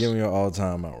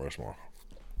time Mount Rushmore.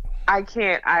 I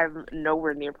can't. I'm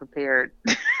nowhere near prepared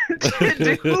to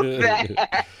do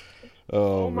that.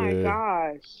 Oh my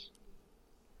gosh.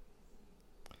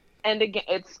 And again,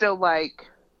 it's still like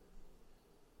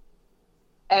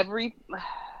every.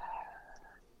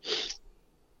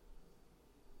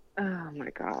 Oh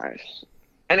my gosh.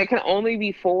 And it can only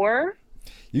be 4.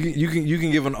 You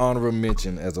can give an honorable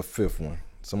mention as a 5th one.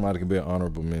 Somebody can be an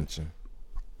honorable mention.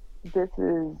 This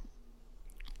is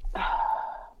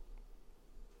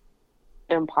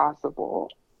impossible.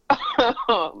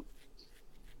 Oh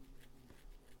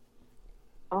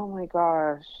my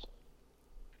gosh.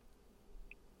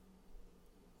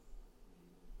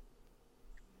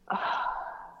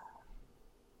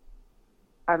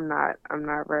 I'm not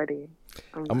ready.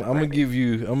 I'm gonna give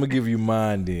you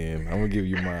mine then. I'm gonna give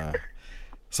you mine.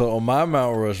 So on my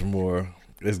Mount Rushmore,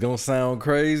 it's gonna sound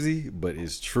crazy, but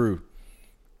it's true.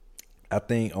 I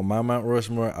think on my Mount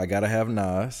Rushmore, I gotta have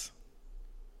Nas.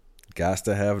 Gots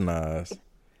to have Nas.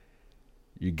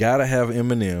 You gotta have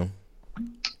Eminem.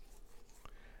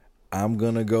 I'm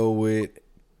gonna go with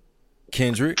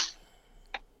Kendrick.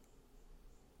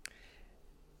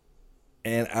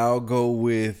 And I'll go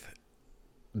with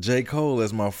J. Cole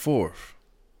as my 4th.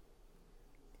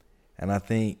 And I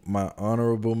think my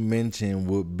honorable mention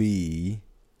would be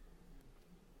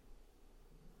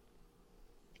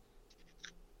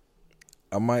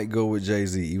I might go with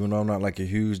Jay-Z. Even though I'm not like a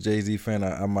huge Jay-Z fan,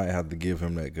 I might have to give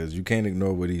him that because you can't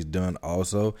ignore what he's done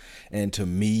also. And to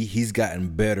me, he's gotten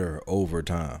better over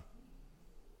time.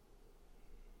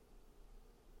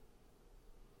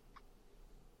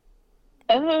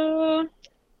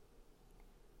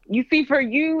 You see, for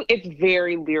you, it's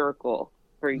very lyrical.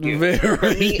 For you, very. For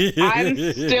me, I'm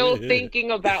still thinking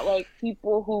about like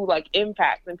people who like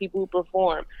impact and people who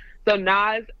perform. So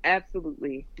Nas,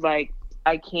 absolutely. Like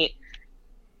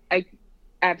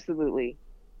absolutely.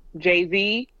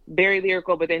 Jay-Z, very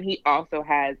lyrical, but then he also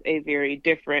has a very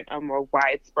different, more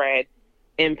widespread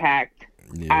impact.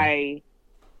 Yeah.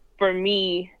 For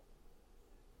me,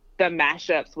 the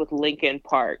mashups with Linkin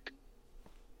Park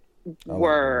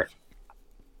were,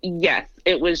 yes,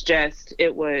 it was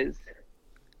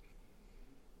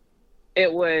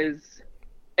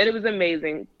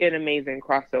amazing, an amazing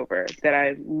crossover that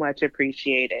I much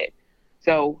appreciated.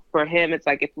 So for him, it's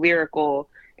like it's lyrical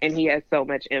and he has so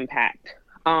much impact.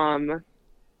 I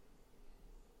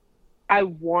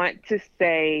want to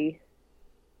say,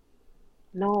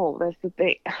 no, that's the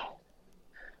thing.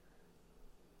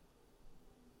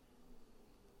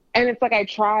 And it's like I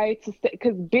try to say,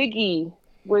 because Biggie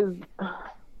was,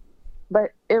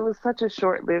 but it was such a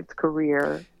short-lived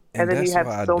career. And then you have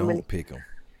why so I don't many. Pick him.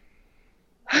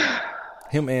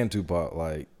 Him and Tupac,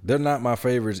 like they're not my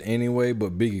favorites anyway.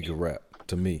 But Biggie could rap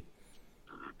to me.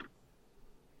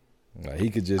 Like, he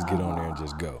could just get on there and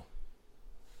just go.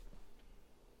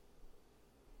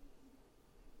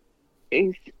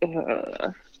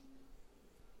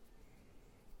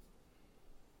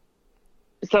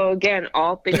 So again,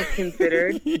 all things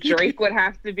considered, Drake would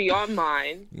have to be on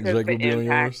mine. Drake would be on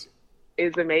yours.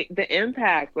 Is the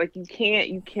impact, like you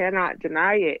cannot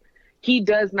deny it. He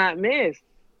does not miss,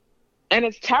 and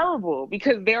it's terrible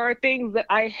because there are things that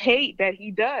I hate that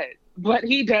he does, but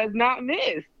he does not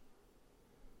miss.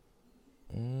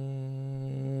 I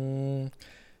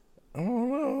don't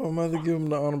know. I'm about to give him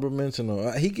the honorable mention.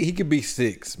 He could be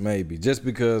 6 maybe just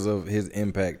because of his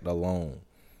impact alone.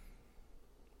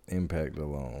 impact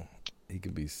alone, he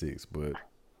could be 6. But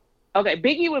Okay,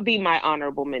 Biggie would be my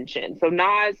honorable mention. So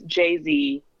Nas,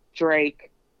 Jay-Z,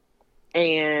 Drake,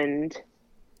 and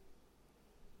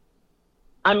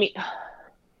I mean,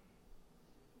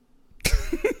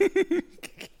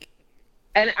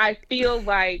 and I feel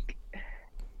like,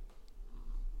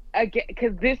 again,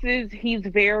 because he's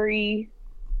very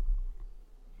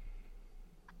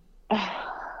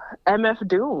MF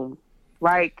Doom.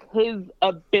 Like, his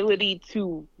ability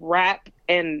to rap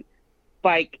and,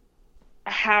 like,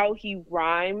 how he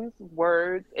rhymes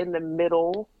words in the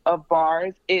middle of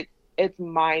bars, it's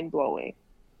mind-blowing.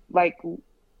 Like,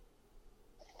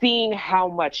 seeing how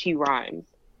much he rhymes.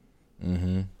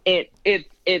 mm-hmm.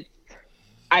 It's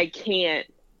I can't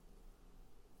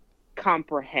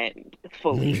comprehend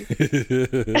fully.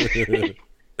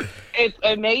 It's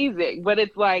amazing, but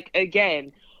it's like,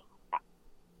 again,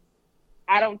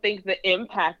 I don't think the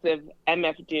impact of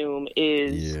MF Doom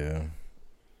is. Yeah.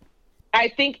 I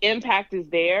think impact is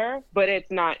there, but it's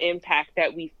not impact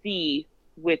that we see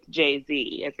with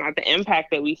Jay-Z. It's not the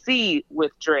impact that we see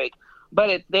with Drake, but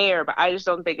it's there. But I just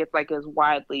don't think it's like as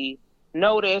widely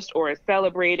noticed or as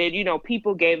celebrated. You know,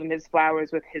 people gave him his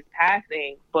flowers with his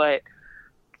passing, but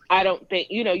I don't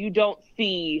think, you don't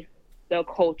see the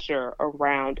culture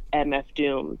around MF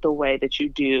Doom the way that you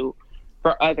do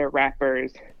for other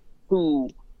rappers who,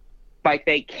 like,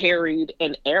 they carried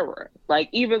an era. Like,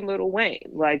 even Lil Wayne,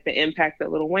 like, the impact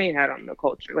that Lil Wayne had on the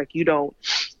culture. Like,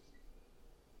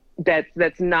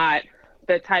 that's not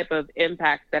the type of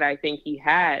impact that I think he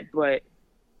had, but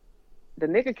the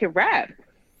nigga can rap.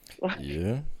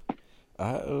 Yeah.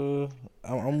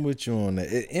 I'm with you on that.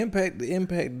 The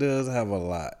impact does have a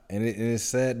lot, and it's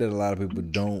sad that a lot of people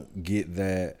don't get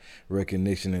that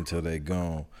recognition until they're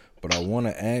gone. But I want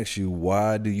to ask you,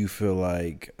 why do you feel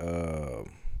like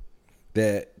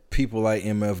that people like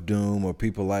MF Doom or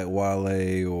people like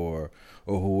Wale or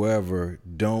whoever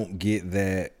don't get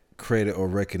that credit or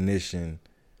recognition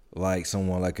like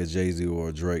someone like a Jay-Z or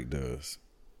a Drake does?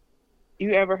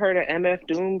 You ever heard an MF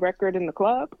Doom record in the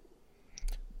club?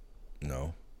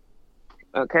 No.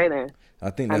 Okay, then.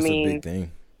 I think that's a big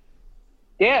thing.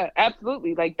 Yeah,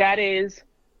 absolutely. Like, it's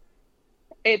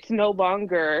no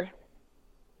longer,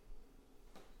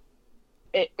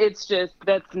 it's just,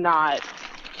 that's not,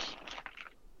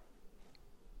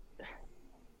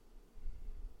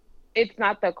 it's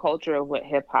not the culture of what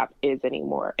hip hop is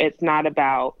anymore. It's not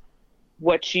about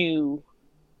what you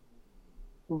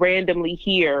randomly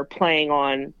hear playing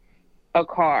on a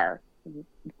car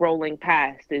rolling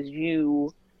past as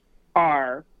you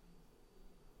are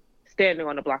standing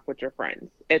on the block with your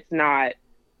friends. It's not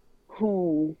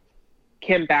who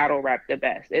can battle rap the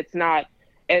best. It's not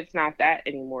that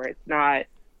anymore. It's not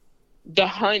the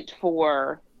hunt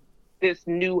for this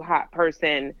new hot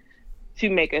person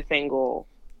to make a single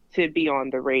to be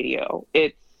on the radio.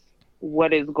 It's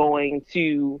what is going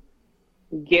to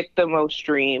get the most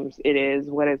streams. It is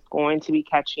what is going to be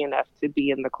catchy enough to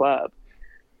be in the club.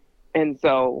 And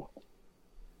so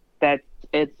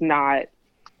it's not,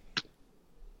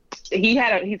 he's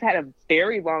had a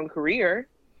very long career,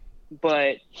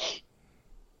 but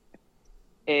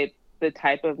the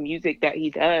type of music that he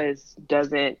does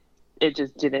just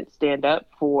didn't stand up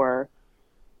for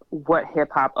what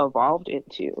hip hop evolved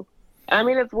into. I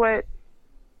mean, it's what,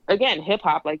 again, hip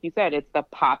hop, like you said, it's the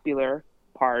popular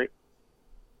part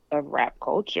of rap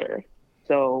culture.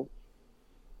 So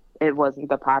it wasn't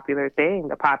the popular thing.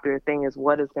 The popular thing is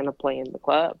what is going to play in the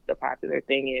club. The popular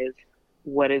thing is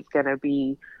what is going to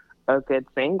be a good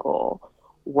single.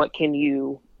 What can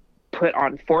you put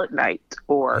on Fortnite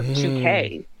or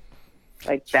 2K?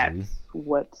 Like, that's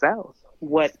what sells.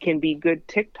 What can be good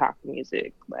TikTok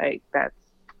music? Like, that's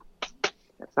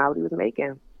not what he was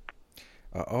making.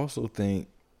 I also think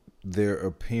their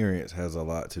appearance has a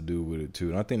lot to do with it too,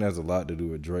 and I think that's a lot to do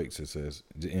with Drake's success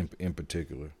in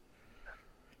particular.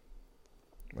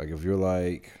 Like, if you're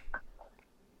like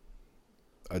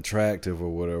attractive or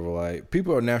whatever, like,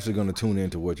 people are naturally going to tune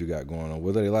into what you got going on,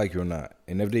 whether they like you or not.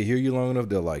 And if they hear you long enough,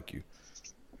 they'll like you.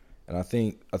 And I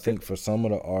think for some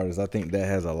of the artists, I think that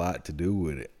has a lot to do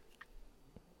with it.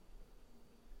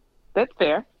 That's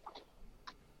fair.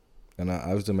 And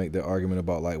I used to make that argument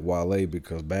about, like, Wale,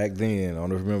 because back then, I don't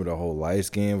know if you remember the whole light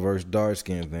skin versus dark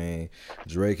skin thing.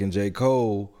 Drake and J.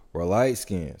 Cole were light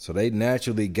skinned, so they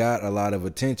naturally got a lot of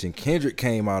attention. Kendrick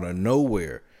came out of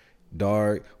nowhere,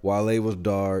 dark. Wale was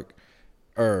dark,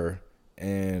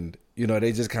 and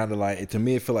they just kind of, like, to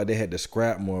me, it felt like they had to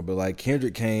scrap more. But, like,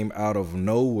 Kendrick came out of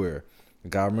nowhere,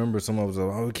 Like, I remember someone was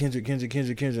like, "Oh, Kendrick,"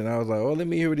 and I was like, "Oh, let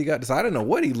me hear what he got to say." I didn't know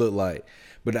what he looked like,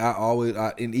 but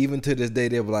and even to this day,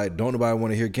 they were like, "Don't nobody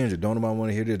want to hear Kendrick? Don't nobody want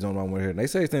to hear this? Don't nobody want to hear?" And they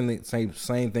say the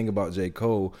same thing about J.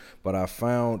 Cole, but I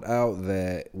found out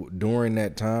that during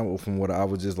that time, from what I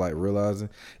was just like realizing,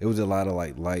 it was a lot of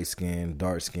like light skin,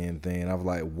 dark skin thing. I was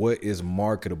like, "What is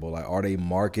marketable? Like, are they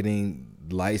marketing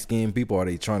light skinned people? Are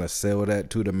they trying to sell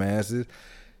that to the masses?"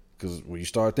 Because when you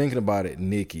start thinking about it,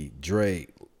 Nicki,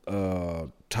 Drake,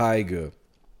 Tyga,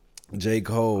 J.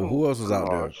 Cole, who else was out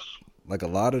there? Like a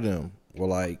lot of them were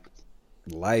like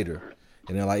lighter,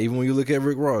 and then like even when you look at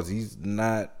Rick Ross, he's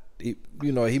not, he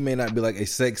may not be like a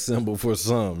sex symbol for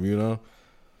some,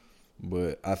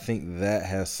 but I think that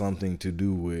has something to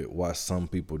do with why some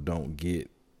people don't get,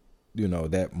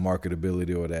 that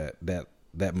marketability or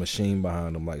that machine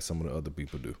behind them like some of the other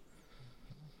people do.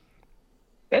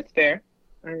 That's fair.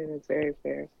 I think that's very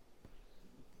fair.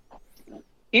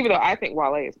 Even though I think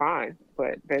Wale is fine,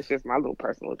 but that's just my little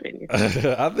personal opinion.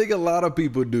 I think a lot of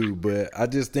people do, but I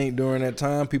just think during that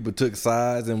time, people took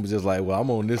sides and was just like, well,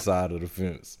 I'm on this side of the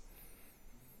fence.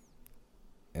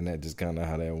 And that just kind of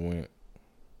how that went.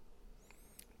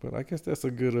 But I guess that's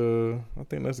a good, I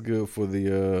think that's good for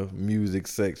the music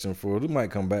section. We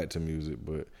might come back to music,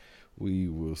 but we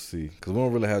will see. Because we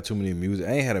don't really have too many music.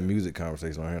 I ain't had a music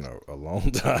conversation on here in a long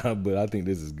time, but I think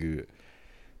this is good.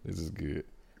 This is good.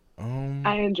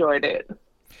 I enjoyed it.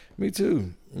 Me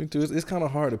too. It's kind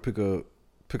of hard to pick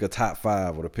a top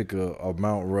 5 or to pick a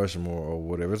Mount Rushmore or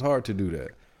whatever. It's hard to do that.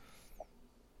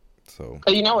 So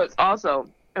it's also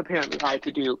apparently hard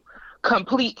to do.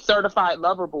 Complete Certified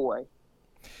Lover Boy.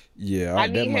 Yeah, I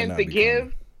need him to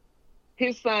give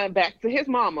his son back to his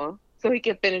mama so he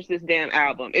can finish this damn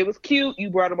album. It was cute. You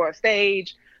brought him on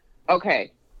stage.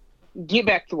 Okay, get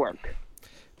back to work.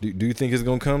 Do you think it's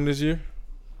gonna come this year?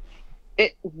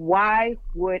 Why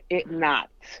would it not?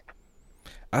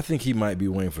 I think he might be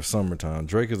waiting for summertime.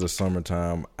 Drake is a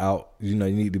summertime out. You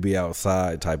need to be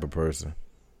outside type of person.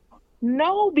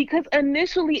 No, because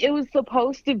initially it was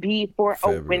supposed to be for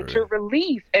February. A winter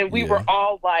release, and we were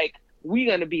all like, "We're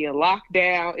gonna be in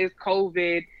lockdown. It's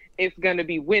COVID. It's gonna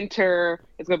be winter.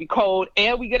 It's gonna be cold,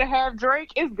 and we're gonna have Drake.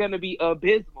 It's gonna be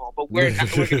abysmal." But we're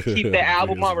gonna keep the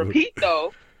album on repeat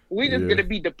though. We're just going to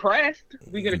be depressed.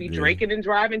 We're going to be drinking and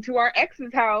driving to our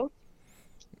ex's house.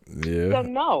 Yeah. So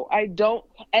no, I don't.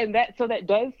 And that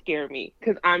does scare me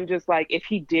because I'm just like, if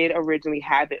he did originally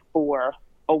have it for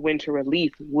a winter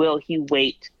release, will he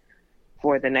wait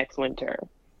for the next winter?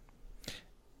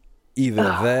 Either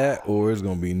that or it's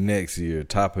going to be next year,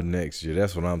 top of next year.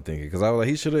 That's what I'm thinking. Because I was like,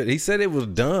 he said it was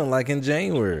done like in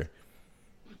January.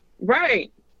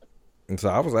 Right. And so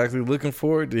I was actually looking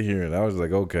forward to hearing it. I was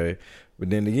like, okay. But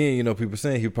then again, people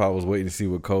saying he probably was waiting to see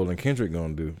what Cole and Kendrick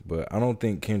going to do. But I don't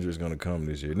think Kendrick's going to come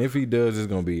this year. And if he does, it's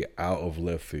going to be out of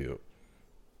left field.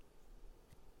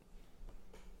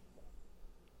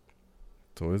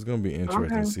 So it's going to be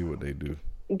interesting to see what they do.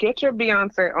 Get your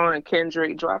Beyonce on,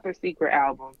 Kendrick. Drop a secret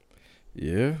album.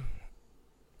 Yeah.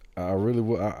 I really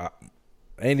will. I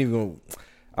ain't even going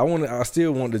to. I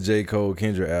still want the J. Cole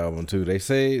Kendrick album too. They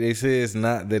say it's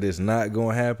not going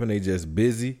to happen. They just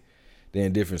busy. They're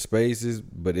in different spaces,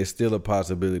 but it's still a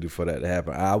possibility for that to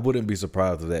happen. I wouldn't be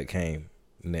surprised if that came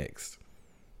next.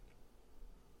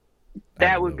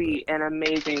 That would be an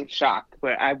amazing shock,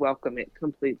 but I welcome it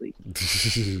completely.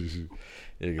 Yeah,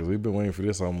 because we've been waiting for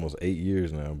this almost 8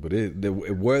 years now. But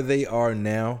where they are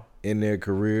now in their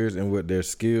careers and with their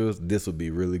skills, this will be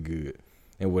really good.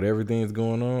 And with everything that's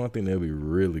going on, I think they'll be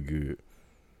really good.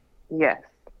 Yes.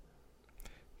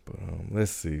 But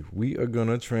let's see. We are going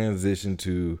to transition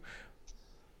to...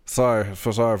 Sorry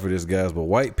for this, guys, but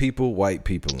white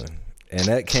peopling. And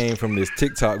that came from this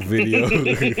TikTok video.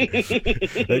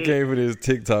 That came from this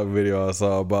TikTok video I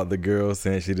saw about the girl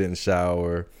saying she didn't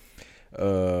shower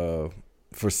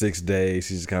for 6 days.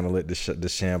 She just kind of let the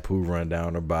shampoo run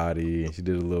down her body, and she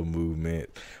did a little movement.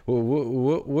 Well,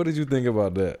 what did you think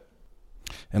about that?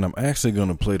 And I'm actually going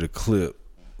to play the clip,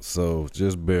 so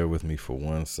just bear with me for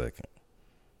 1 second.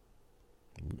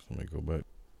 Oops, let me go back.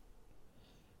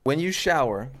 When you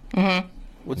shower,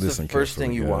 what's the first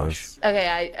thing you wash?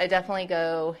 Okay, I definitely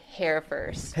go hair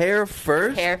first. Hair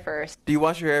first? Hair first. Do you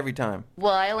wash your hair every time?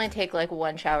 Well, I only take like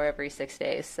one shower every 6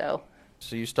 days, so.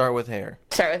 So you start with hair?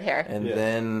 Start with hair. And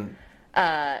then?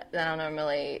 Then I'll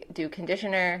normally do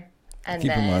conditioner, and Keep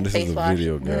then in mind, this face is a wash.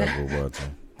 video, guys, we're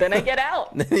watching. Then I get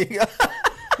out.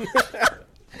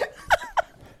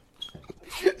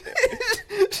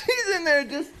 She's in there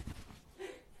just...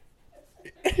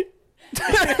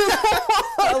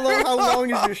 How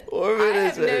long is your orbit? I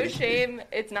have no shame.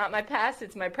 It's not my past.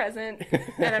 It's my present,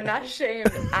 and I'm not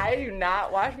ashamed. I do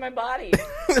not wash my body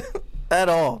at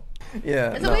all.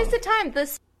 Yeah, it's a waste of time.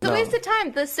 A waste of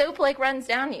time. The soap like runs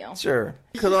down you. Sure.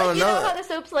 Because like, you know how the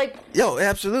soap's like. Yo,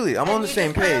 absolutely. I'm on the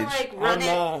same page. Like,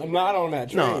 I'm not on that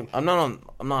train. No,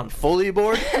 I'm not fully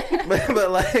bored, but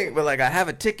I have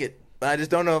a ticket. I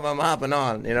just don't know if I'm hopping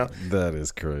on. You know. That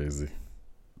is crazy.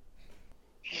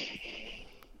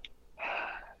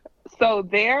 So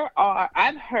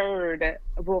I've heard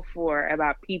before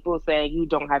about people saying you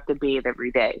don't have to bathe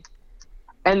every day.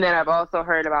 And then I've also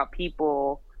heard about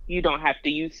people, you don't have to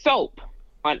use soap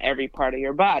on every part of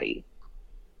your body.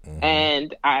 Mm-hmm.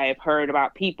 And I've heard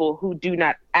about people who do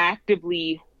not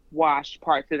actively wash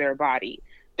parts of their body.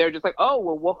 They're just like, oh,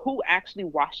 well, who actually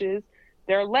washes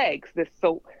their legs? The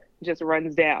soap just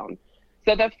runs down.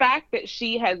 So the fact that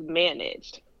she has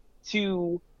managed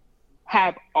to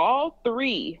have all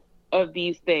three of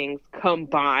these things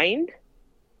combined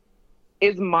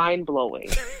is mind-blowing.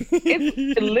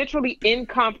 It's literally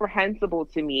incomprehensible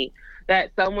to me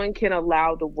that someone can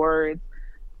allow the words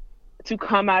to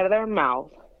come out of their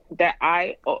mouth that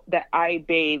I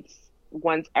bathe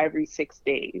once every 6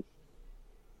 days.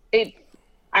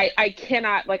 I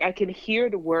cannot, like, I can hear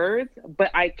the words,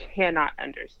 but I cannot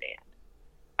understand.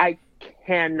 I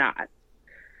cannot.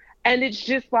 And it's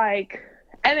just like,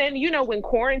 and then, you know, when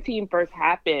quarantine first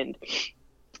happened,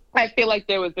 I feel like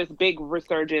there was this big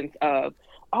resurgence of,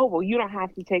 oh, well, you don't have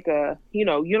to you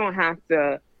don't have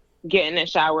to get in the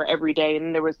shower every day.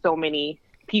 And there were so many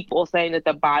people saying that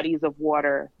the bodies of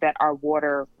water that our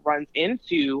water runs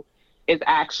into is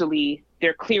actually,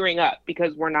 they're clearing up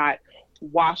because we're not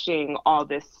washing all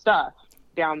this stuff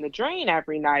down the drain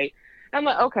every night. And I'm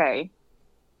like, okay,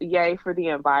 yay for the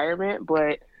environment,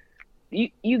 but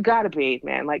you gotta bathe,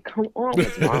 man. Like, come on,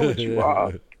 what's wrong with you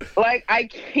all? Like, I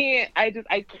can't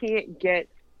get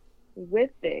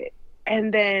with it.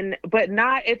 And then, but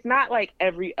it's not like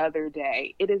every other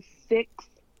day. It is 6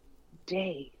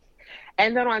 days.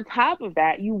 And then on top of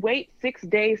that, you wait 6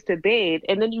 days to bathe,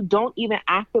 and then you don't even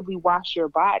actively wash your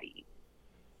body.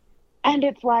 And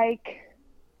it's like,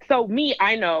 so me,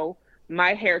 I know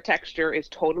my hair texture is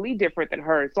totally different than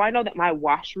hers. So I know that my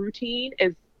wash routine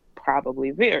is probably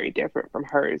very different from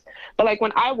hers. But like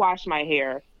when I wash my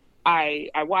hair, I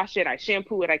wash it, I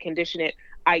shampoo it, I condition it,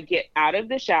 I get out of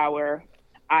the shower,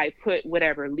 I put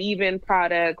whatever leave-in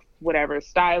products, whatever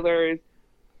stylers,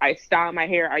 I style my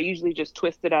hair. I usually just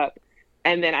twist it up,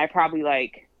 and then I probably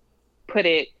like put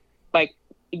it, like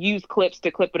use clips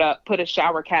to clip it up, put a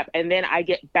shower cap, and then I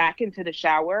get back into the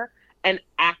shower and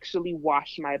actually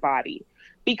wash my body.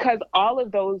 Because all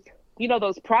of those, you know,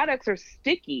 those products are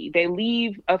sticky. They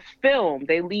leave a film.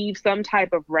 They leave some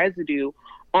type of residue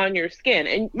on your skin.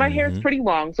 And my hair is pretty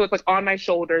long, so it's like on my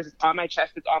shoulders, it's on my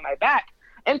chest, it's on my back.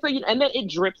 And so, and then it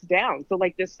drips down. So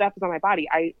like this stuff is on my body.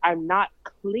 I'm not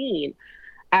clean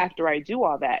after I do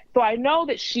all that. So I know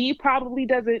that she probably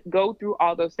doesn't go through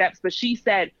all those steps, but she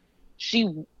said she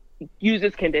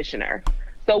uses conditioner.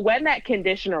 So when that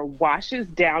conditioner washes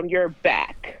down your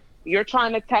back, you're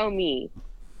trying to tell me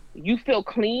you feel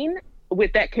clean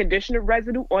with that conditioner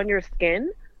residue on your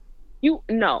skin?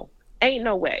 No, ain't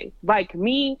no way. Like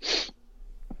me,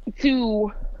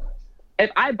 if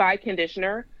I buy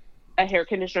conditioner, a hair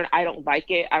conditioner, I don't like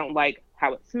it. I don't like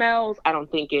how it smells. I don't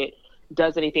think it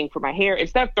does anything for my hair.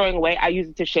 Instead of throwing away, I use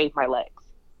it to shave my legs.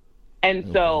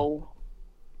 And so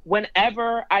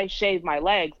whenever I shave my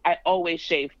legs, I always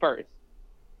shave first.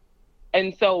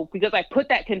 And so because I put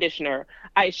that conditioner,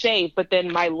 I shave, but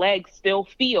then my leg still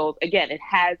feels, again, it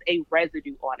has a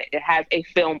residue on it. It has a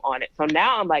film on it. So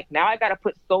now I'm like, now I got to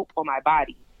put soap on my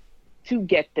body to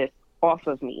get this off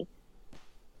of me.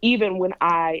 Even when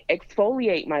I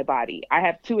exfoliate my body, I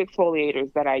have 2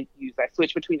 exfoliators that I use. I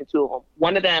switch between the 2 of them.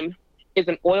 One of them is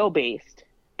an oil-based.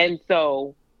 And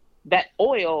so that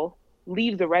oil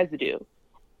leaves a residue.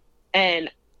 And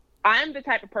I'm the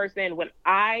type of person, when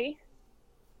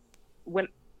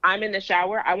I'm in the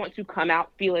shower, I want to come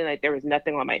out feeling like there is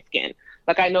nothing on my skin.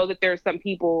 Like, I know that there are some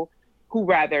people who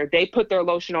rather they put their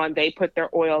lotion on, they put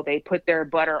their oil, they put their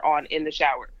butter on in the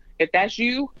shower. If that's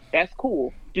you, that's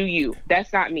cool. Do you?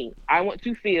 That's not me. I want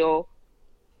to feel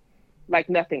like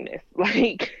nothingness.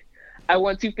 Like, I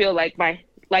want to feel like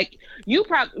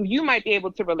you might be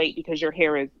able to relate because your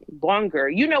hair is longer.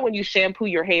 You know, when you shampoo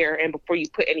your hair and before you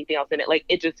put anything else in it, like,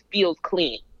 it just feels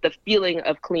clean. The feeling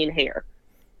of clean hair.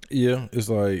 Yeah, it's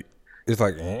like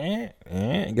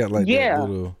got like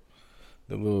that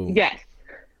little Yes.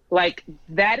 Like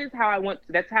that's how I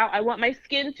want my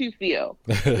skin to feel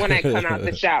when I come out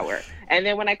the shower. And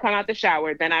then when I come out the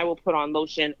shower, then I will put on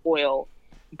lotion, oil,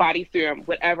 body serum,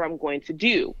 whatever I'm going to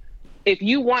do. If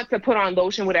you want to put on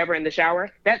lotion, whatever in the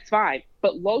shower, that's fine.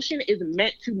 But lotion is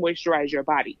meant to moisturize your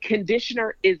body.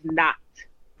 Conditioner is not.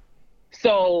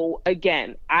 So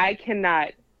again, I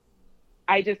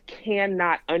just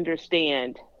cannot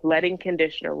understand letting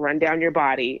conditioner run down your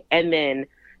body and then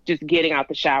just getting out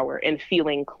the shower and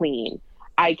feeling clean.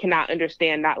 I cannot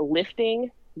understand not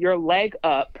lifting your leg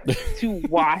up to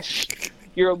wash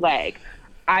your leg.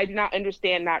 I do not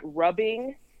understand not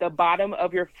rubbing the bottom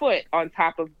of your foot on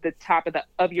top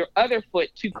of your other foot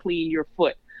to clean your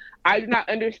foot. I do not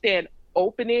understand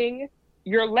opening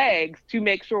your legs to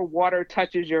make sure water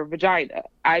touches your vagina.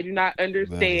 I do not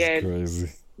understand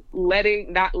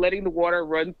not letting the water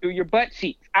run through your butt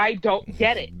cheeks. I don't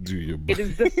get it. It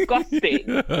is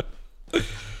disgusting.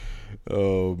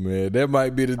 Oh man, that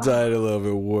might be the title of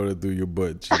it, water through your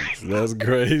butt cheeks. That's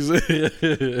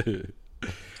crazy.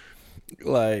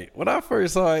 Like when I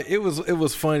first saw it, it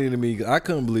was funny to me. I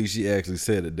couldn't believe she actually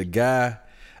said it. The guy,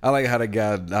 I like how the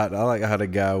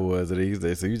guy was. That he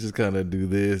said, so you just kind of do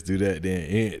this, do that,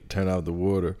 then turn off the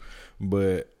water.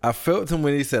 But I felt him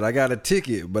when he said, I got a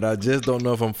ticket, but I just don't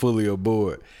know if I'm fully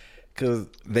aboard. Because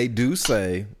they do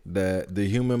say that the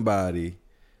human body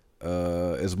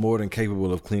is more than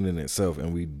capable of cleaning itself,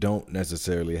 and we don't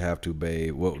necessarily have to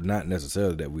bathe. Well, not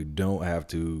necessarily that we don't have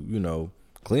to,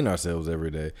 clean ourselves every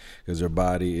day, because your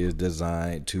body is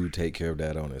designed to take care of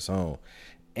that on its own.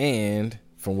 And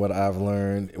from what I've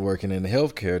learned working in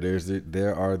healthcare,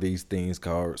 there are these things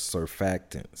called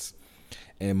surfactants.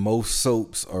 And most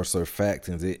soaps are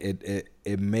surfactants.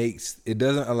 It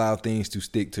doesn't allow things to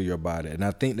stick to your body, and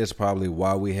I think that's probably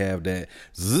why we have that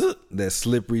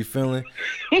slippery feeling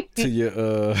to your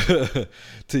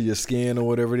to your skin or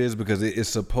whatever it is, because it's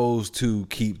supposed to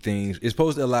keep things. It's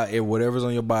supposed to allow whatever's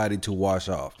on your body to wash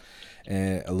off.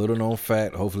 And a little known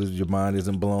fact, hopefully your mind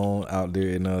isn't blown out there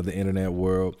in the internet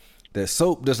world, that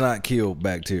soap does not kill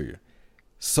bacteria.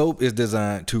 Soap is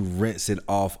designed to rinse it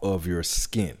off of your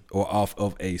skin or off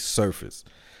of a surface.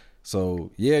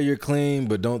 So, yeah, you're clean,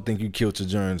 but don't think you killed your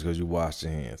germs because you washed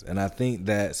your hands. And I think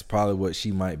that's probably what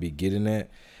she might be getting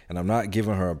at. And I'm not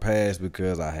giving her a pass,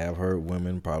 because I have heard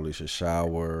women probably should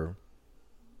shower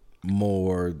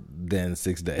more than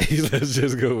 6 days. Let's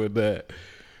just go with that.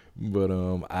 But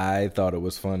I thought it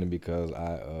was funny because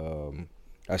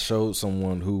I showed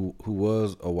someone who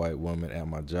was a white woman at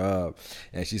my job,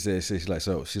 and she's like,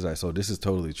 so this is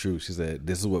totally true. She said,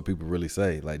 this is what people really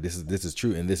say. Like, this is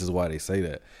true, and this is why they say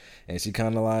that. And she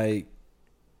kind of like,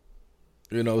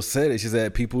 said it. She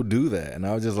said, people do that. And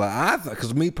I was just like,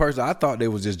 because me personally, I thought they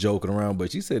was just joking around,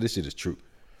 but she said this shit is true.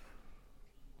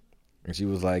 And she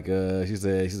was like, she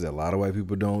said a lot of white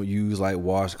people don't use like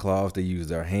washcloths. They use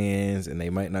their hands, and they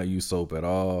might not use soap at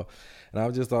all. And I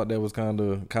just thought that was kind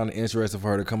of interesting for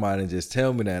her to come out and just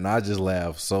tell me that. And I just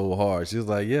laughed so hard. She was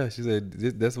like, yeah, she said,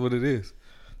 that's what it is.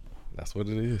 That's what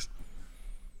it is.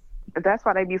 That's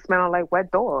why they be smelling like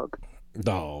wet dog.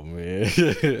 Oh, man.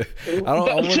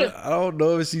 I don't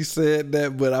know if she said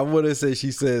that, but I want to say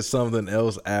she said something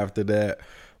else after that.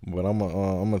 But I'm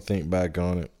gonna think back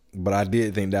on it. But I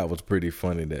did think that was pretty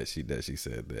funny that she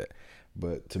said that.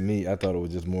 But to me, I thought it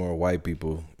was just more white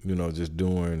people, just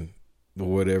doing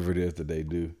whatever it is that they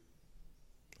do.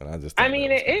 And I just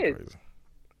it is.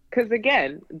 Because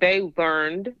again, they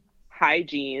learned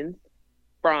hygiene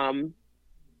from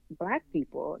Black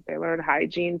people. They learned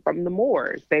hygiene from the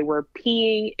Moors. They were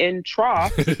peeing in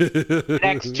troughs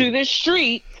next to the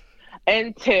street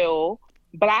until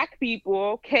Black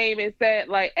people came and said,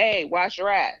 like, hey, wash your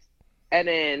ass. And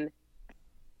then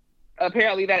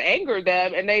apparently that angered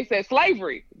them, and they said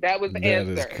slavery. That was the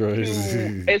answer. That is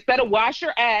crazy. Instead of wash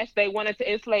your ass, they wanted to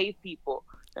enslave people.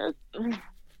 That's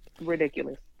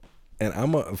ridiculous.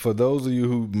 And for those of you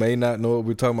who may not know what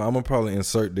we're talking about, I'm going to probably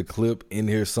insert the clip in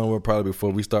here somewhere probably before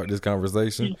we start this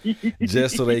conversation,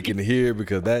 just so they can hear it,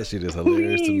 because that shit is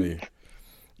hilarious to me.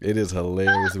 It is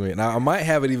hilarious to me. Now, I might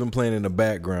have it even playing in the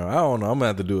background. I don't know. I'm going to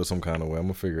have to do it some kind of way. I'm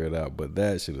going to figure it out. But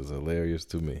that shit is hilarious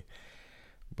to me.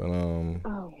 But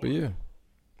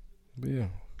yeah.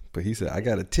 But he said, I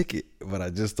got a ticket, but I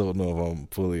just don't know if I'm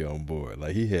fully on board.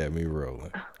 Like, he had me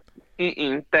rolling.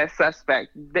 That's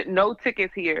suspect. No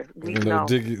tickets here.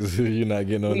 Tickets. You're not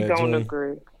getting on that train? We don't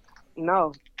agree.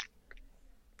 No.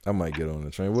 I might get on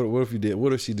the train. What if you did?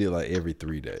 What if she did like every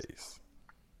 3 days?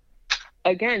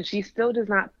 Again, she still does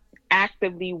not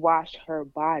actively wash her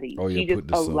body. Oh, yeah, she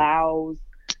just allows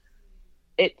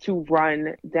it to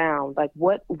run down. Like,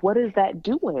 what is that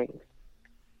doing?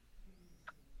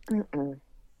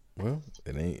 Well,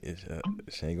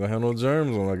 she ain't gonna have no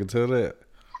germs on. I can tell that.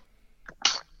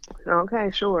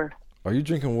 Okay, sure. Are you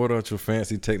drinking water out your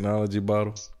fancy technology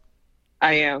bottle?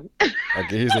 I am. I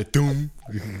can hear that doom.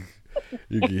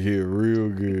 You can hear it real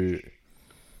good.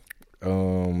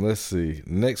 Let's see.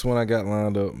 Next one I got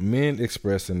lined up: men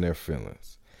expressing their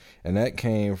feelings, and that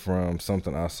came from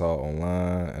something I saw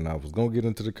online. And I was gonna get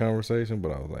into the conversation,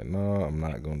 but I was like, no, I'm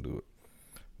not gonna do it.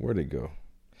 Where'd it go?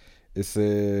 It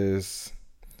says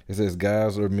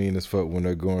guys are mean as fuck when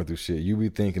they're going through shit. You be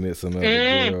thinking it's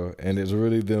another girl, and it's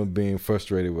really them being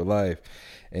frustrated with life.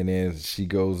 And then she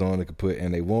goes on and put,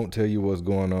 and they won't tell you what's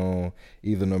going on,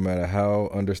 either, no matter how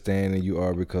understanding you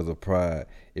are, because of pride.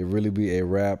 It really be a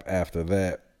wrap after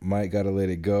that. Mike gotta let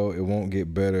it go. It won't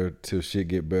get better till shit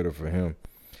get better for him.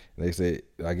 They say,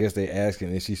 I guess they asking,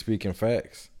 is she speaking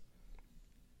facts?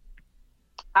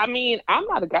 I mean, I'm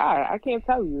not a guy. I can't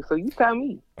tell you, so you tell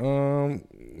me.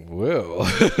 Well,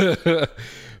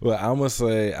 well, I'm gonna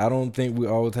say I don't think we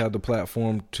always have the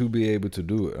platform to be able to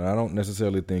do it. And I don't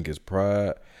necessarily think it's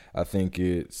pride. I think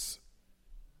it's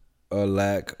a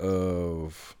lack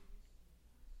of.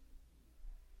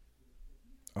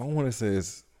 I don't want to say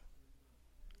it's.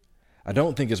 I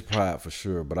don't think it's pride for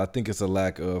sure, but I think it's a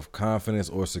lack of confidence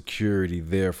or security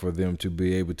there for them to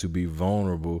be able to be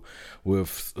vulnerable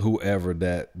with whoever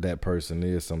that person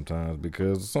is sometimes.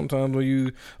 Because sometimes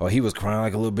when he was crying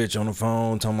like a little bitch on the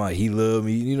phone, talking about he loved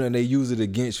me, and they use it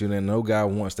against you, and no guy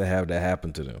wants to have that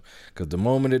happen to them. Because the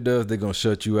moment it does, they're going to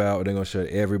shut you out, they're going to shut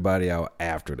everybody out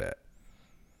after that.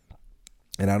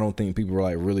 And I don't think people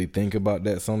really think about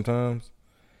that sometimes.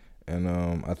 And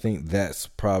I think that's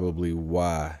probably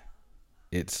why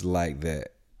it's like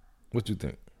that. What you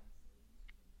think?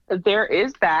 There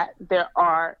is that. There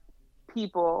are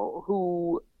people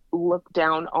who look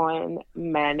down on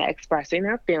men expressing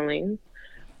their feelings,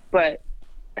 but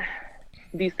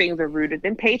these things are rooted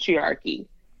in patriarchy.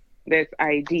 This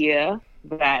idea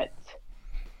that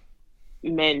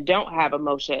men don't have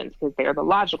emotions because they're the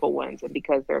logical ones, and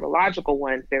because they're the logical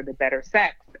ones, they're the better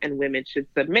sex, and women should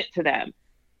submit to them.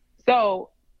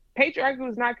 So patriarchy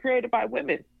was not created by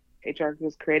women. Patriarchy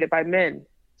was created by men.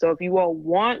 So if you all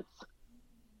want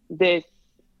this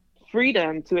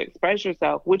freedom to express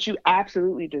yourself, which you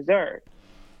absolutely deserve,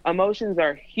 emotions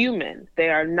are human. They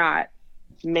are not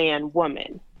man,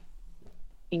 woman.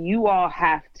 You all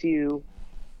have to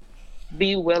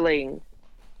be willing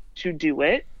to do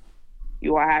it.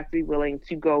 You all have to be willing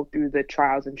to go through the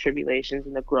trials and tribulations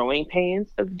and the growing pains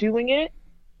of doing it.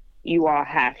 You all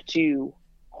have to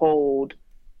hold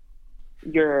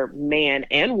your man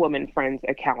and woman friends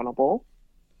accountable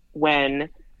when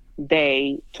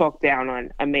they talk down on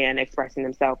a man expressing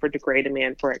himself or degrade a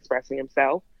man for expressing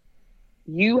himself.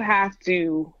 You have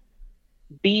to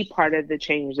be part of the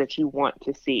change that you want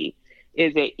to see.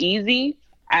 Is it easy?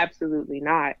 Absolutely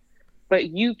not. But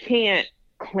you can't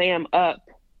clam up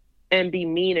and be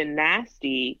mean and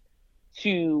nasty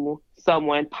to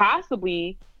someone,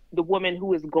 possibly the woman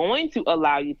who is going to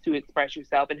allow you to express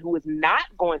yourself and who is not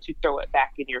going to throw it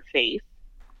back in your face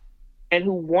and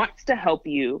who wants to help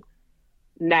you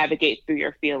navigate through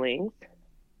your feelings,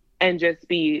 and just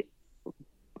be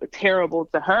terrible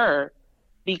to her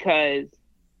because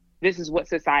this is what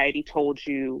society told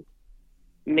you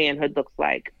manhood looks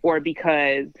like, or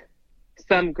because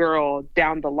some girl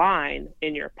down the line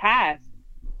in your past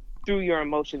threw your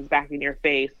emotions back in your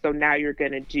face. So now you're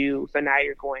going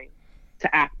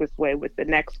to act this way with the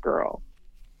next girl.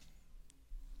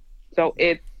 So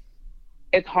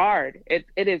it's hard. It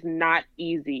is not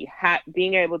easy.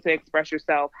 Being able to express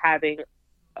yourself, having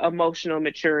emotional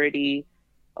maturity,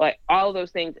 like all of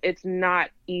those things, it's not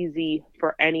easy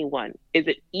for anyone. Is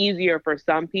it easier for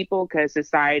some people because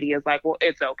society is like, well,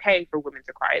 it's okay for women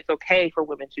to cry. It's okay for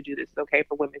women to do this. It's okay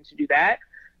for women to do that.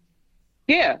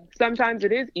 Yeah, sometimes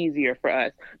it is easier for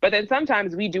us. But then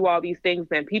sometimes we do all these things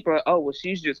and people are, oh, well,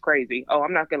 she's just crazy. Oh,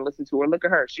 I'm not going to listen to her. Look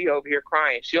at her. She over here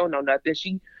crying. She don't know nothing.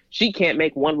 She can't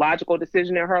make one logical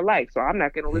decision in her life. So I'm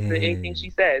not going to listen to anything she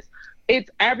says.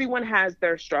 Everyone has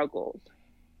their struggles.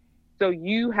 So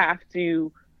you have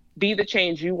to be the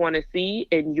change you want to see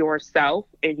in yourself,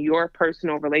 in your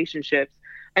personal relationships.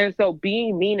 And so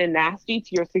being mean and nasty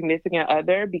to your significant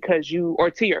other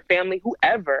or to your family,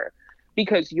 whoever,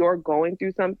 because you're going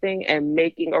through something and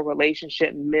making a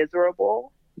relationship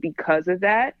miserable because of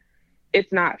that,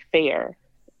 it's not fair.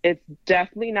 It's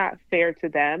definitely not fair to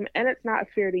them, and it's not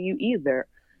fair to you either,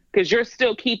 because you're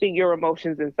still keeping your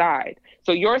emotions inside.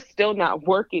 So you're still not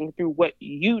working through what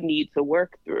you need to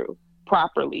work through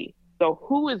properly. So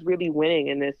who is really winning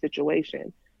in this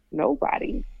situation?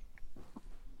 Nobody.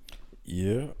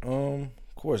 Yeah.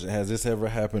 Question: has this ever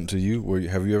happened to you?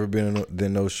 Have you ever been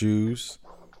in those shoes?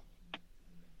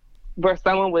 Where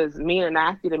someone was mean or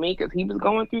nasty to me because he was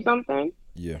going through something?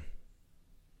 Yeah.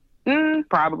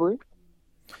 Probably.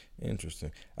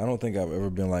 Interesting. I don't think I've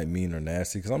ever been like mean or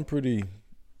nasty because I'm pretty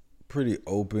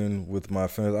open with my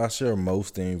friends. I share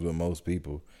most things with most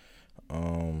people.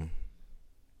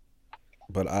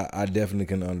 But I definitely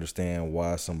can understand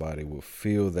why somebody would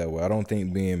feel that way. I don't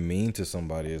think being mean to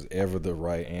somebody is ever the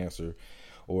right answer,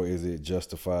 or is it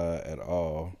justified at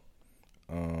all.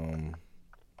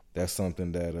 That's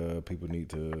something that people need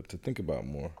to think about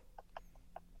more.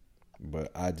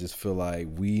 But I just feel like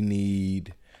we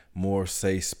need more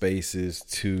safe spaces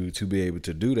to be able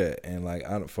to do that. And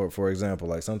like, for example,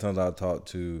 like sometimes I'll talk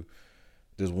to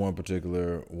this one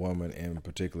particular woman in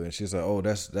particular, and she's like, "Oh,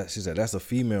 she said that's a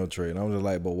female trait," and I'm just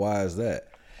like, "But why is that?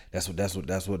 That's what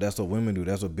women do.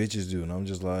 That's what bitches do." And I'm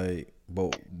just like,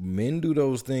 "But men do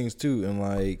those things too." And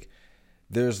like,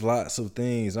 there's lots of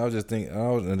things. I was just thinking,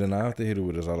 and then I have to hit it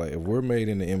with this. I like, if we're made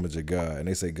in the image of God, and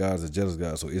they say God's a jealous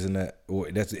God, so isn't that? Or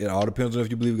it all depends on if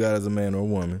you believe God is a man or a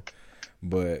woman.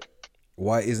 But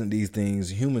why isn't these things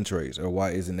human traits, or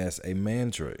why isn't that a man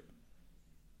trait?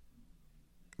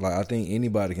 Like, I think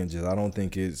anybody can I don't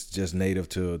think it's just native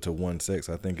to one sex.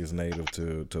 I think it's native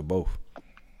to both.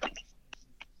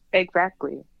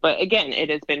 Exactly. But again,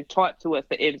 it has been taught to us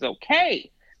that it's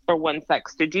okay for one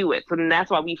sex to do it. So then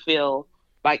that's why we feel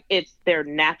like it's their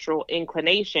natural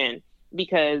inclination,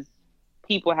 because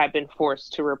people have been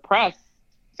forced to repress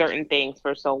certain things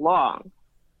for so long.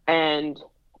 And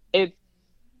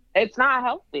it's not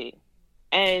healthy.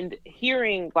 And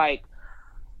hearing, like,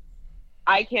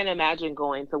 I can't imagine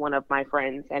going to one of my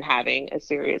friends and having a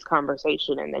serious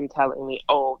conversation and them telling me,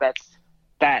 "Oh,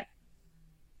 that,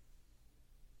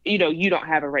 you don't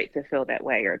have a right to feel that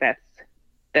way," or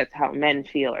that's how men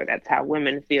feel, or that's how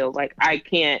women feel. Like, I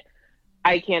can't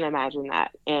imagine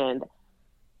that. And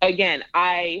again,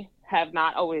 I have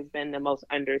not always been the most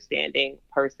understanding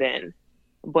person,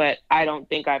 but I don't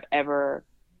think I've ever,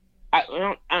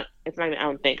 I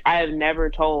have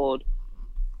never told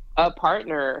a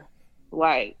partner,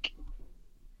 like,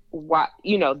 why,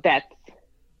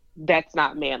 that's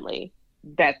not manly.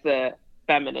 That's a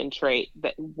feminine trait.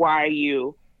 Why are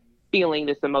you feeling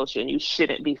this emotion? You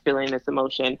shouldn't be feeling this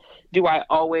emotion. Do I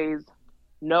always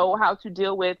know how to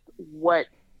deal with what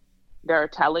they're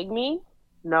telling me?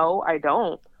 No, I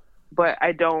don't. But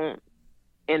I don't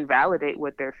invalidate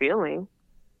what they're feeling,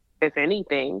 if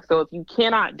anything. So if you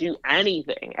cannot do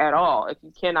anything at all, if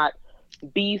you cannot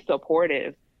be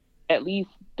supportive, at least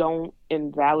don't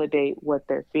invalidate what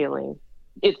they're feeling.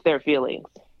 It's their feelings.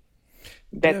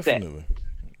 That's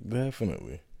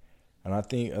Definitely. And I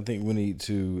think we need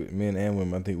to, men and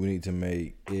women, I think we need to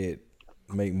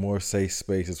make more safe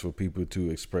spaces for people to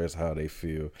express how they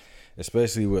feel,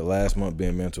 especially with last month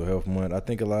being Mental Health Month. I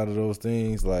think a lot of those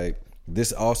things, like,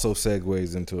 this also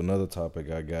segues into another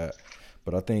topic I got,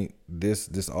 but I think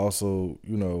this also,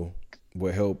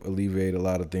 will help alleviate a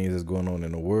lot of things that's going on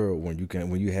in the world when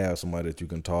you have somebody that you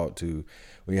can talk to,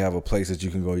 when you have a place that you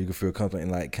can go, you can feel comfortable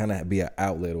and like kind of be an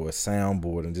outlet or a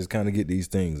soundboard and just kind of get these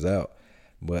things out.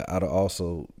 But I'd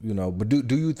also, but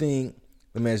do you think,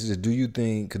 let me ask you this, do you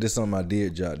think, because this is something I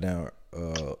did jot down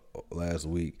last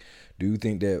week, do you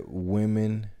think that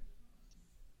women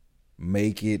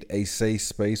make it a safe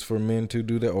space for men to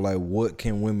do that? Or like, what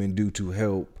can women do to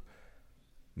help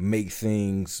make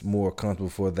things more comfortable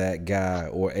for that guy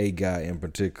or a guy in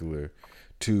particular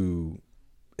to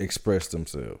express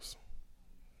themselves?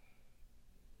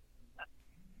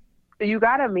 You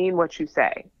gotta mean what you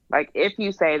say. Like, if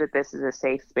you say that this is a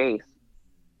safe space,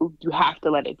 you have to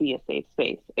let it be a safe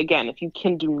space. Again, if you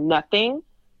can do nothing,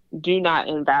 do not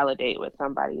invalidate what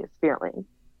somebody is feeling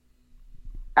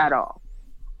at all.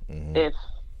 Mm-hmm.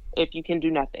 If you can do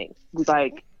nothing,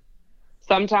 like,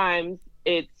 sometimes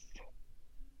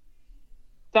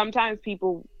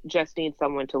people just need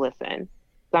someone to listen.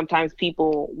 Sometimes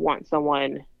people want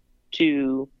someone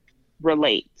to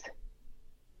relate.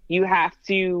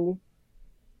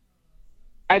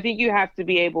 I think you have to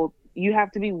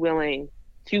be willing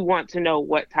to want to know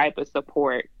what type of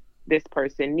support this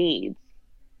person needs.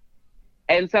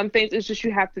 And some things, it's just,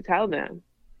 you have to tell them,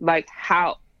 like,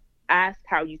 ask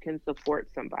how you can support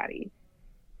somebody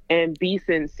and be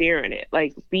sincere in it.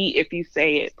 Like, if you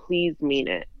say it, please mean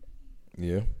it.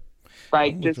 Yeah.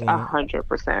 Like, just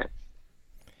 100%.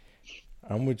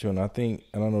 I'm with you, and I think,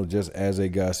 and I know, just as a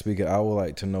guy speaking, I would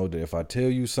like to know that if I tell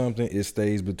you something, it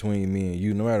stays between me and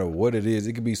you, no matter what it is.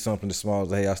 It could be something as small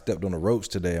as, hey, I stepped on the ropes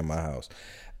today in my house.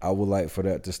 I would like for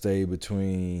that to stay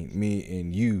between me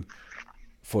and you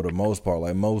for the most part,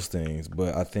 like most things.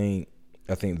 But I think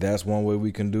that's one way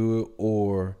we can do it,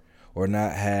 or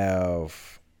not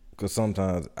have, because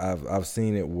sometimes I've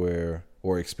seen it where,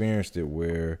 or experienced it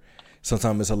where,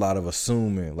 sometimes it's a lot of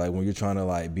assuming, like when you're trying to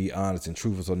like be honest and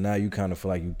truthful. So now you kind of feel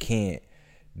like you can't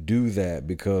do that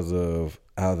because of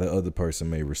how the other person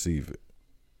may receive it.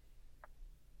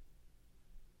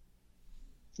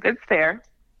 It's fair.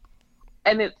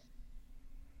 And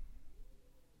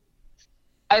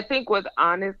I think with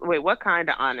what kind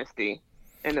of honesty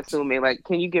and assuming? Like,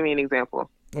 can you give me an example?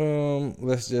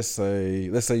 Let's say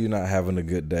you're not having a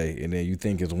good day, and then you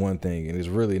think it's one thing, and it's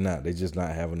really not. They're just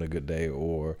not having a good day,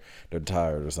 or they're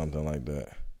tired, or something like that.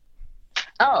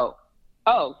 Oh,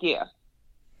 yeah.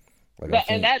 Like Go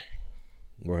ahead.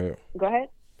 Go ahead. Go ahead.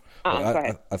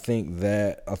 I think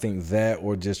that,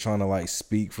 or just trying to like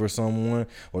speak for someone,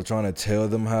 or trying to tell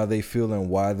them how they feel and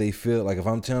why they feel. Like if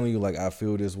I'm telling you, like I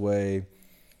feel this way.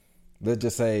 Let's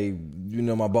just say,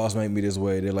 my boss made me this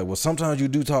way. They're like, well, sometimes you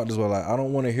do talk this way. Like, I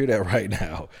don't want to hear that right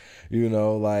now.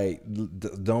 Like,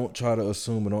 don't try to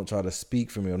assume, or don't try to speak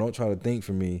for me, or don't try to think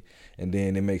for me. And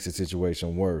then it makes the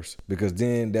situation worse, because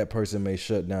then that person may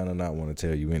shut down and not want to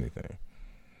tell you anything.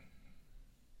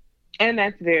 And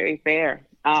that's very fair.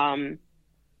 And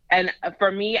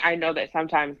for me, I know that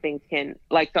sometimes things can,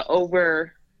 like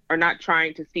or not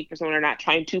trying to speak for someone, or not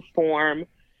trying to form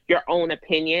your own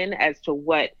opinion as to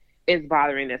what is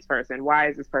bothering this person. Why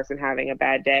is this person having a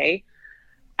bad day?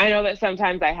 I know that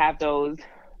sometimes I have those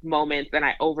moments and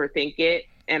I overthink it,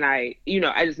 and I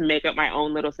just make up my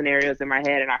own little scenarios in my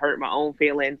head, and I hurt my own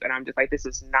feelings, and I'm just like, this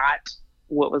is not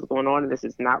what was going on, and this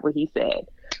is not what he said.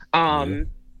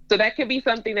 So that could be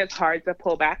something that's hard to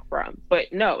pull back from.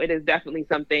 But no, it is definitely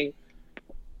something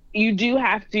you do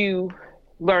have to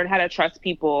learn how to trust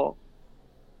people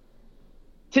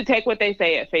to take what they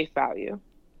say at face value.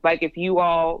 Like if you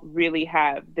all really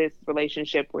have this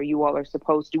relationship where you all are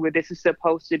where this is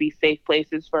supposed to be safe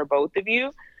places for both of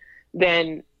you,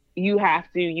 then you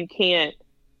can't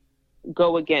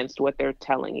go against what they're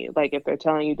telling you. Like if they're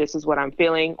telling you this is what I'm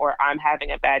feeling, or I'm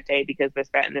having a bad day because this,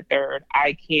 that, and the third,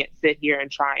 I can't sit here and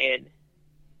try and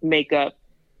make up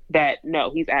that,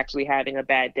 no, he's actually having a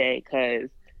bad day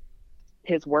because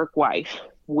his work wife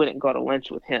wouldn't go to lunch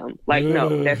with him. Like,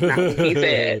 no, that's not what he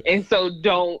said. And so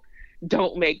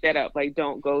don't make that up. Like,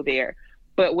 don't go there.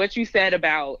 But what you said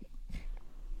about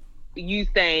you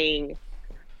saying,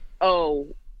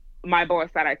 oh, my boss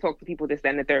said I talk to people this, that,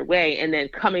 and the third way, and then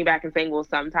coming back and saying, well,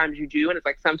 sometimes you do, and it's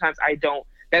like, sometimes I don't.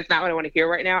 That's not what I want to hear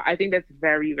right now. I think that's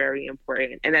very, very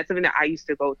important. And that's something that I used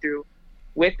to go through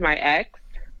with my ex,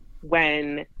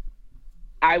 when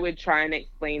I would try and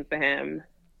explain to him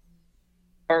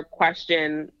or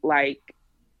question, like,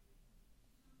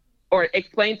 or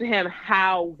explain to him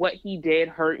how what he did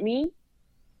hurt me.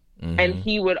 Mm-hmm. And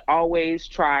he would always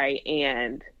try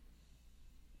and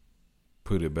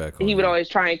put it back on. He would always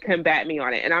try and combat me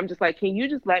on it. And I'm just like, can you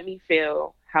just let me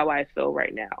feel how I feel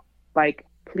right now? Like,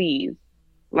 please.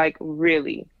 Like,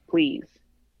 really, please.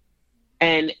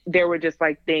 And there were just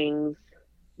like things.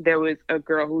 There was a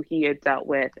girl who he had dealt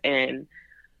with, and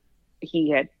he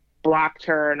had blocked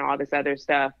her and all this other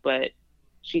stuff, but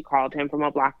she called him from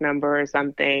a block number or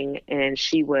something, and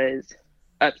she was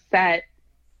upset.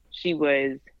 He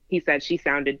said she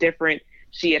sounded different.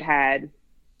 She had had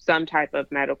some type of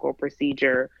medical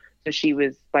procedure, so she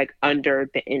was like under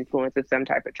the influence of some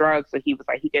type of drug. So he was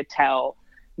like, he could tell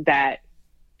that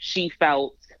she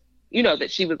felt,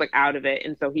 that she was like out of it.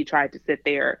 And so he tried to sit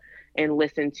there and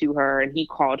listen to her, and he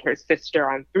called her sister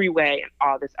on three-way and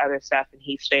all this other stuff. And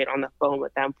he stayed on the phone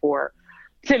with them for,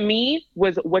 to me,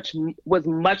 was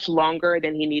much longer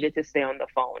than he needed to stay on the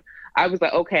phone. I was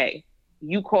like, okay,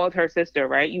 you called her sister,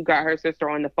 right? You got her sister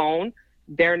on the phone.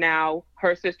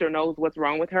 Her sister knows what's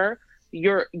wrong with her.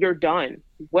 You're done.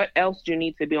 What else do you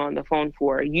need to be on the phone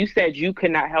for? You said you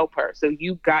could not help her. So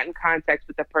you got in contact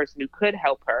with the person who could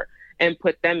help her and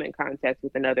put them in contact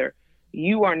with another.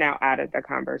 You are now out of the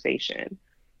conversation.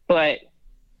 But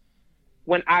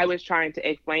when I was trying to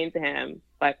explain to him,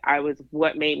 like,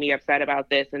 what made me upset about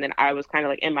this, and then I was kind of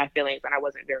like in my feelings, and I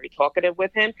wasn't very talkative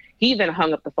with him, he then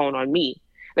hung up the phone on me.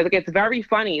 Like, it's very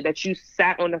funny that you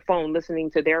sat on the phone listening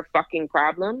to their fucking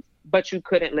problems, but you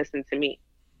couldn't listen to me.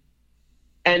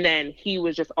 And then he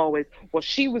was just always, well,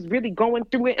 she was really going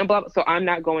through it and blah, blah, so I'm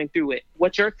not going through it.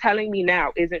 What you're telling me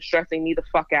now isn't stressing me the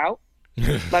fuck out.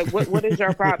 Like, what is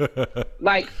your problem?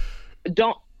 Like,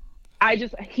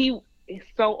 he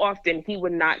so often, he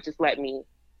would not just let me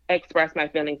express my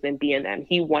feelings and be in them.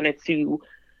 He wanted to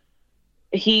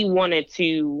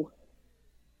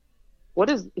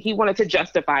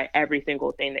justify every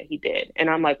single thing that he did. And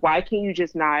I'm like, why can you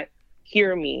just not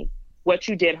hear me? What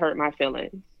you did hurt my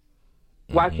feelings.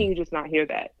 Why can't you just not hear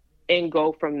that and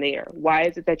go from there? Why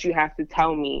is it that you have to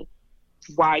tell me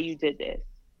why you did this?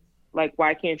 Like,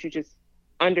 why can't you just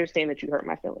understand that you hurt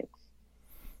my feelings?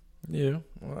 Yeah,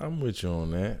 well, I'm with you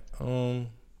on that.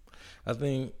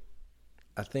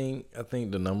 I think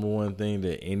the number one thing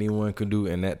that anyone can do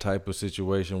in that type of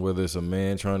situation, whether it's a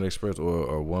man trying to express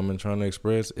or a woman trying to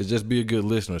express, is just be a good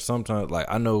listener. Sometimes, like,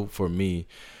 I know for me,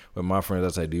 with my friends,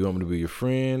 I say, "Do you want me to be your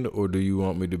friend, or do you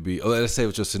want me to be?" Oh, let's say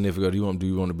with your significant other, do you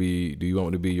want me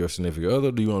to be your significant other,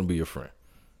 or do you want to be your friend?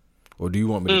 Or do you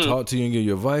want me to talk to you and give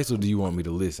you advice, or do you want me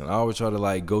to listen? I always try to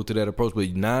like go to that approach, but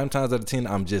 9 times out of 10,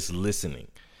 I'm just listening.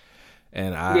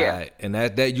 And and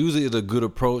that usually is a good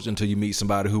approach until you meet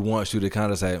somebody who wants you to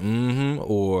kind of say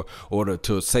or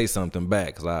to say something back.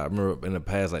 Because I remember in the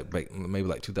past,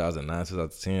 maybe 2009,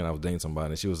 2010, I was dating somebody,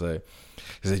 and she said,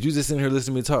 "You just sitting here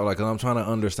listening to me talk, like, 'cause I'm trying to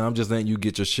understand. I'm just letting you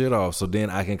get your shit off, so then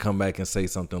I can come back and say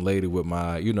something later with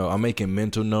my, I'm making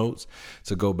mental notes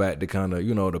to go back to kind of,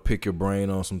 to pick your brain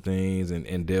on some things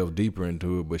and delve deeper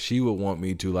into it." But she would want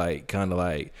me to like kind of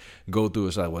like go through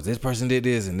it. She's like, "Well, this person did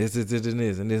this and this and this and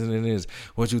this and this and this.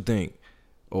 What you think?"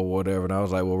 Or whatever. And I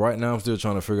was like, well, right now I'm still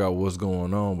trying to figure out what's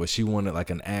going on. But she wanted like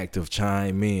an active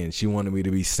chime in. She wanted me to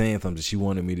be saying something. She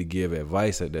wanted me to give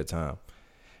advice at that time.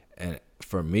 And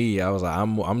for me, I was like,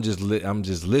 I'm just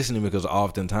listening, because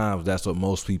oftentimes that's what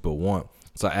most people want.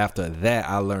 So after that,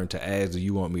 I learned to ask, do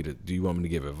you want me to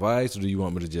give advice, or do you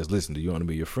want me to just listen? Do you want to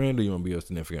be your friend, or do you want to be your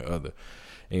significant other?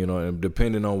 And, and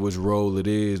depending on which role it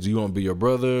is, do you want to be your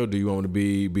brother, or do you want to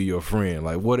be your friend?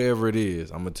 Like, whatever it is,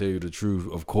 I'm going to tell you the truth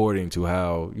according to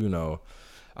how,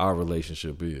 our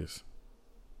relationship is.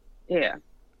 Yeah.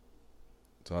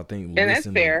 So I think that's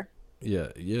fair. Yeah,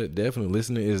 definitely.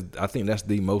 Listening is, I think that's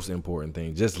the most important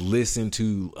thing. Just listen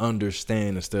to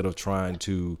understand instead of trying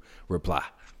to reply.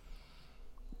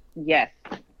 Yes.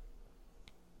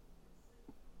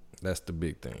 That's the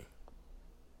big thing.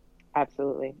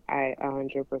 Absolutely. I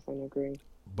 100% agree.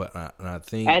 But I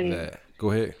think that,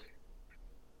 go ahead.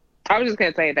 I was just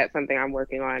going to say that's something I'm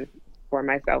working on for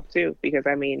myself too, because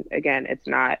I mean, again, it's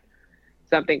not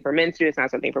something for men to do. It's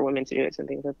not something for women to do. It's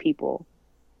something for people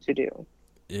to do.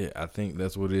 Yeah, I think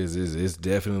that's what it is. It's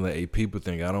definitely a people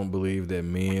thing. I don't believe that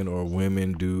men or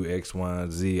women do X, Y, and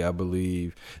Z. I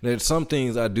believe that some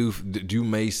things I do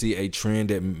may see a trend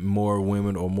that more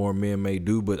women or more men may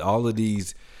do, but all of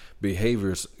these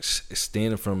behaviors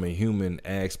stem from a human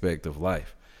aspect of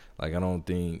life. Like, I don't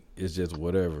think it's just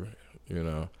whatever,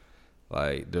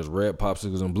 Like, there's red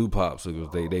popsicles and blue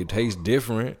popsicles. They taste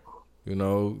different.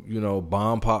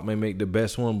 Bomb pop may make the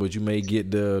best one, but you may get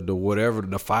the whatever,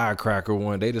 the firecracker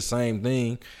one. They the same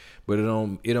thing, but it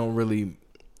don't really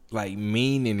like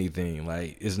mean anything.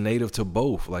 Like, it's native to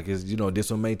both. Like, it's,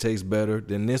 this one may taste better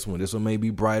than this one. This one may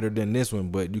be brighter than this one,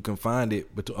 but you can find it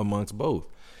amongst both.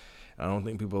 I don't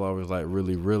think people always like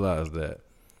really realize that.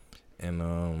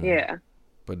 And yeah.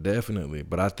 But definitely.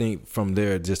 But I think from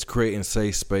there, just creating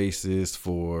safe spaces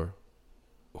for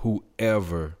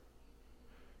whoever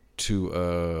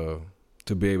to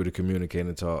be able to communicate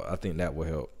and talk, I think that would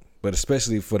help. But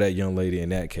especially for that young lady in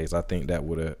that case, I think that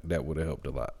would have helped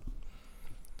a lot.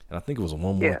 And I think it was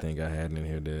one more thing I had in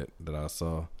here that I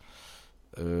saw.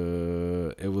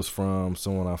 It was from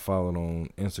someone I followed on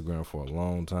Instagram for a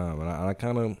long time, and I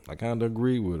kind of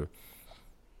agree with her.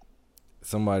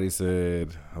 Somebody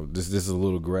said, this is a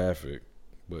little graphic,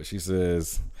 but she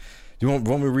says, "You want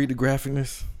me to read the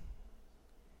graphicness?"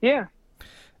 Yeah.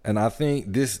 And I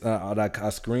think this, I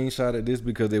screenshotted this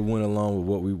because it went along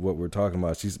with what we're talking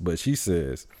about. She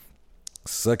says,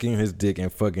 "Sucking his dick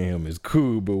and fucking him is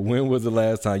cool, but when was the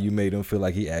last time you made him feel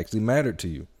like he actually mattered to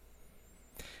you?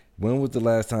 When was the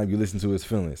last time you listened to his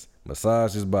feelings,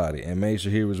 massaged his body, and made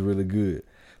sure he was really good?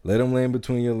 Let him lay in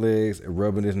between your legs and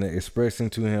rubbing his neck,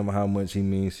 expressing to him how much he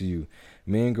means to you.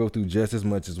 Men go through just as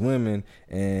much as women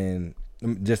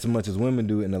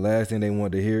do, and the last thing they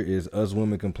want to hear is us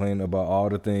women complaining about all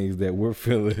the things that we're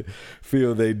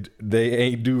feel they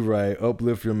ain't do right.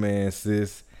 Uplift your man,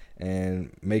 sis, and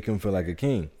make him feel like a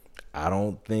king." I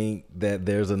don't think that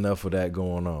there's enough of that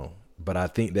going on, but I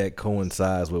think that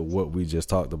coincides with what we just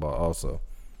talked about also.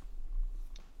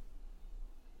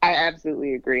 I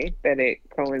absolutely agree that it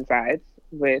coincides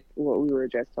with what we were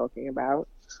just talking about.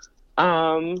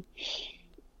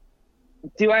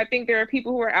 Do I think there are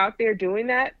people who are out there doing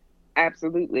that?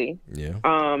 Absolutely. Yeah.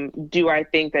 Do I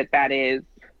think that is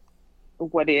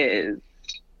what is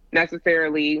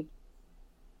necessarily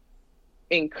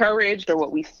encouraged or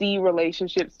what we see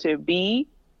relationships to be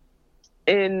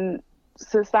in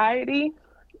society?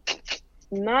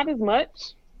 Not as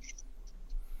much.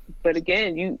 But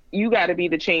again, you got to be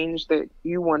the change that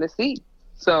you want to see.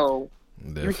 So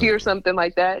You hear something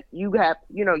like that, you have,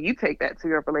 you take that to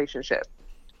your relationship.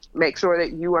 Make sure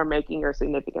that you are making your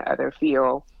significant other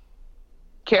feel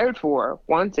cared for,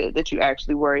 wanted, that you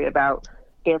actually worry about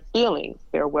their feelings,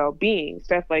 their well-being,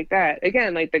 stuff like that.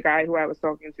 Again, like the guy who I was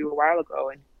talking to a while ago,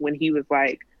 and when he was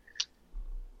like,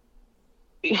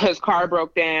 his car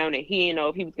broke down and he didn't know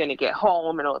if he was going to get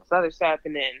home and all this other stuff,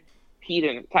 and then he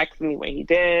didn't text me when he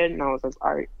did, and I was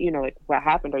like, like, what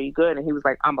happened? Are you good? And he was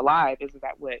like, I'm alive. Isn't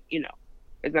that what,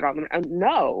 is that all?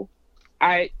 No,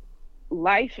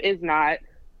 life is not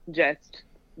just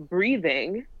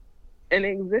breathing and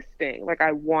existing. Like,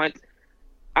 I want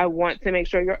to make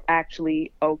sure you're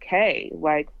actually okay.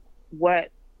 Like, what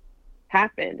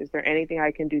happened? Is there anything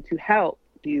I can do to help?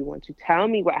 Do you want to tell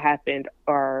me what happened?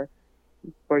 Or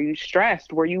were you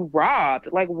stressed? Were you robbed?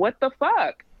 Like, what the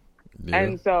fuck? Yeah.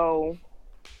 And so,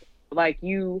 like,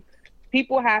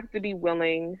 people have to be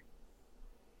willing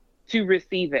to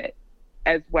receive it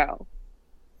as well.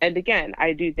 And again,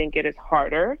 I do think it is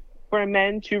harder for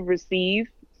men to receive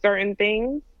certain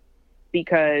things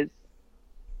because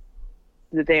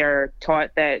they're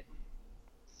taught that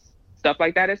stuff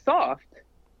like that is soft.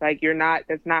 Like,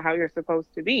 that's not how you're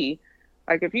supposed to be.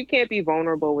 Like, if you can't be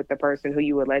vulnerable with the person who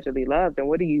you allegedly love, then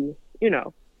what do you,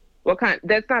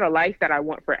 that's not a life that I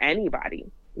want for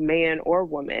anybody, man or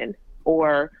woman,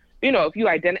 or, if you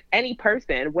any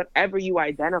person, whatever you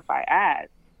identify as.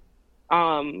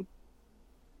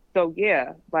 So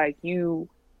yeah, like you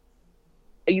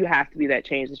have to be that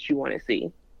change that you want to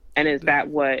see. And is that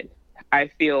what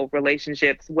I feel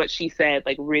relationships, what she said,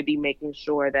 like really making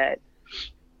sure that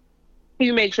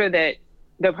you make sure that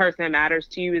the person that matters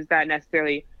to you is not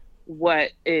necessarily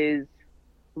what is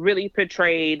really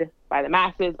portrayed by the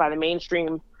masses, by the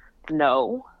mainstream.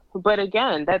 No. But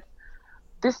again,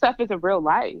 this stuff is a real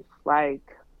life. Like,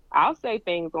 I'll say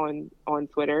things on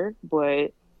Twitter,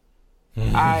 but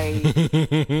that's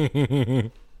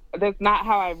not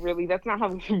how I'm really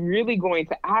going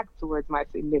to act towards my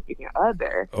significant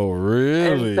other. Oh,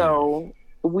 really? And so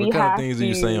what kind of things do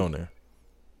you say on there?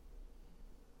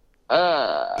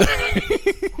 I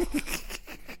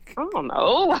don't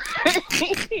know.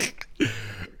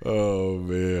 Oh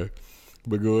man.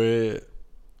 But go ahead.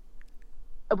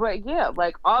 But yeah,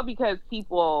 like, all because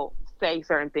people say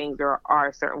certain things or are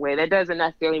a certain way, that doesn't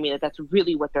necessarily mean that that's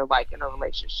really what they're like in a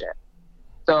relationship.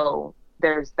 So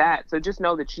there's that. So just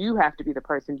know that you have to be the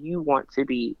person you want to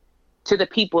be to the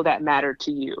people that matter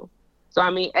to you. So, I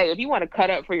mean, hey, if you want to cut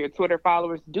up for your Twitter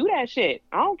followers, do that shit.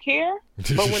 I don't care.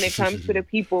 But when it comes to the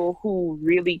people who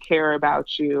really care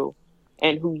about you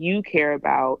and who you care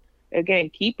about, again,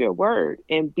 keep your word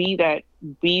and be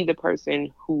the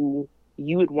person who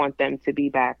you would want them to be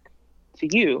back to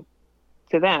you,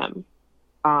 to them.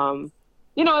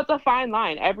 It's a fine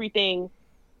line. Everything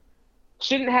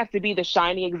shouldn't have to be the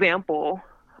shiny example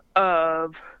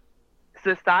of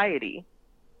society.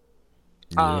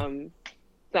 Yeah.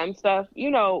 Some stuff,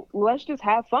 let's just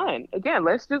have fun. Again,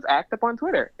 let's just act up on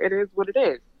Twitter. It is what it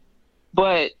is.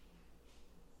 But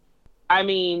I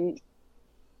mean,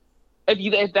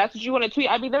 if that's what you want to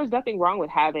tweet, I mean, there's nothing wrong with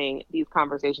having these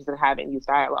conversations and having these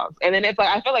dialogues. And then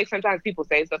I feel like sometimes people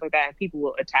say stuff like that and people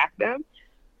will attack them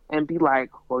and be like,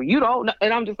 well, you don't know.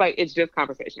 And I'm just like, it's just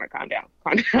conversation. Like, calm down.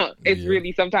 It's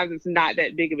really, sometimes it's not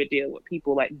that big of a deal what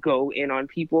people like go in on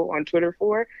people on Twitter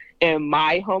for, in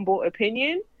my humble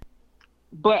opinion.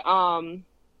 But,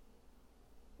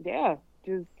 yeah,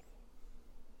 just,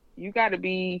 you gotta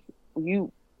be,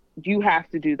 you have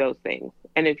to do those things.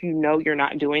 And if you know you're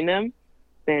not doing them,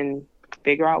 then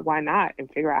figure out why not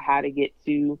and figure out how to get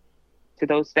to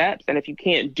those steps. And if you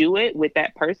can't do it with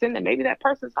that person, then maybe that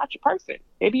person's not your person.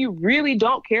 Maybe you really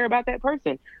don't care about that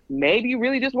person. Maybe you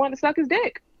really just want to suck his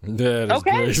dick. That is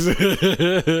okay. Crazy.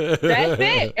 That's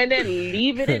it. And then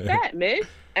leave it at that, miss.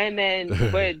 And then,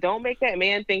 but don't make that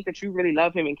man think that you really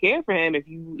love him and care for him if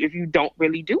you don't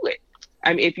really do it.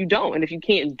 I mean, if you don't, and if you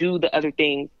can't do the other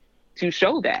things to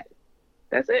show that,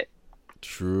 that's it.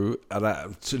 True.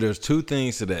 So there's two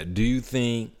things to that. Do you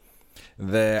think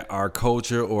that our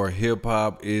culture or hip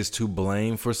hop is to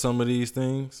blame for some of these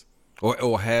things,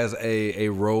 or has a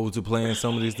role to play in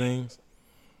some of these things?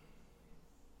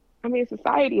 I mean,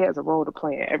 society has a role to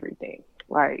play in everything.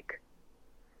 Like,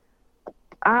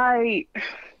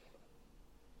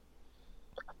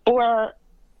 or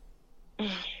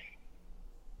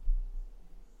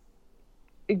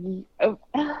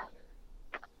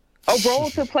a role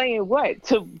to play in what?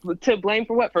 To blame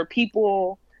for what? For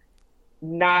people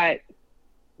not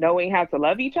knowing how to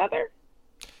love each other?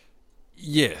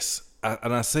 Yes.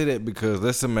 And I say that because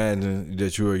let's imagine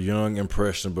that you're a young,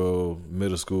 impressionable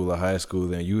middle school or high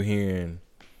school, and you hearing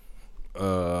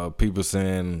people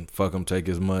saying fuck him, take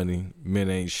his money, men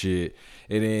ain't shit,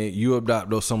 and then you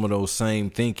adopt some of those same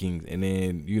thinkings, and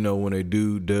then when a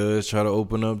dude does try to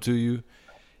open up to you,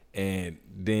 and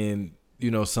then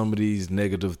some of these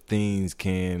negative things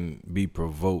can be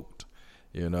provoked.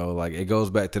 Like it goes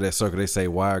back to that circle. They say,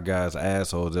 why are guys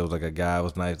assholes? There was like a guy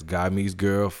was nice. Guy meets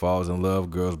girl, falls in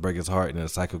love, girls break his heart, and then the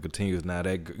cycle continues. Now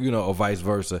that, or vice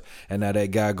versa. And now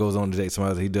that guy goes on to date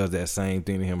somebody else, he does that same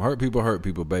thing to him. Hurt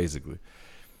people, basically.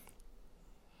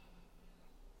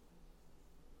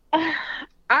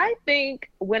 I think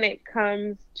when it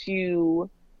comes to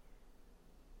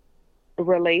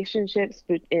relationships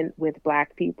with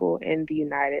Black people in the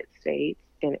United States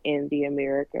and in the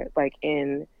America, like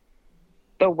in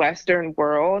the Western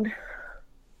world,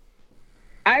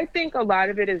 I think a lot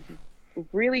of it is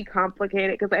really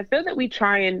complicated because I feel that we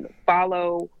try and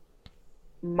follow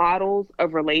models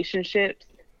of relationships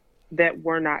that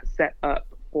were not set up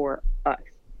for us.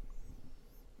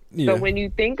 Yeah. So when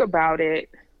you think about it,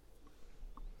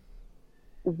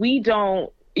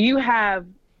 you have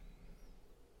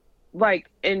like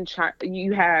in China,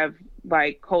 you have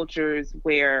like cultures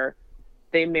where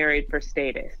they married for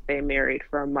status, they married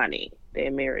for money, they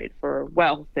married for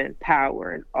wealth and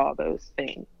power and all those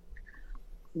things.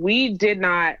 We do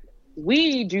not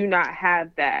have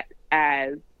that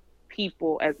as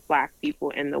people, as Black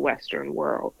people in the Western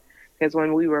world. Because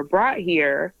when we were brought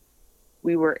here,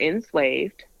 we were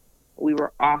enslaved. We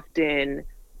were often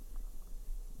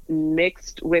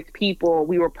mixed with people.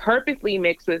 We were purposely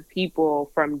mixed with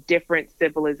people from different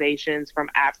civilizations from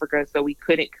Africa. So we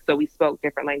spoke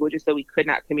different languages, so we could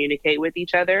not communicate with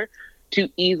each other to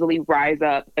easily rise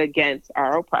up against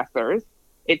our oppressors.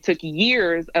 It took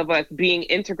years of us being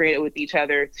integrated with each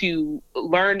other to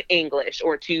learn English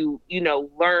or to,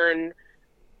 learn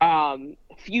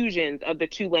fusions of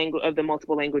the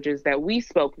multiple languages that we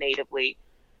spoke natively.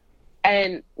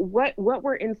 And what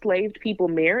were enslaved people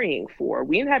marrying for?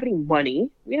 We didn't have any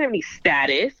money. We didn't have any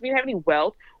status. We didn't have any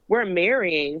wealth. We're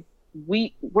marrying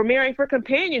for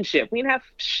companionship. We didn't have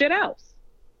shit else.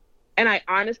 And I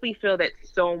honestly feel that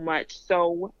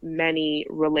so many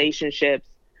relationships,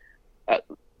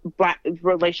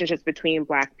 relationships between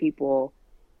Black people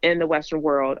in the Western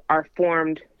world are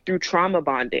formed through trauma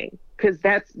bonding. Because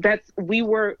we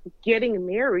were getting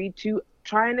married to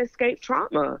try and escape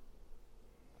trauma.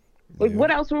 Like,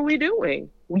 what else were we doing?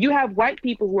 You have white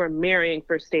people who are marrying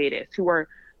for status,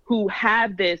 who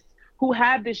have this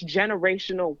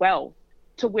generational wealth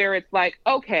to where it's like,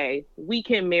 okay, we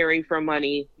can marry for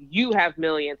money. You have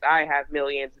millions, I have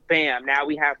millions. Bam, now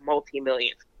we have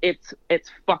multi-millions. It's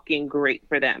fucking great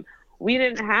for them. We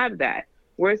didn't have that.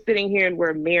 We're sitting here and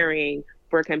we're marrying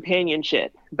for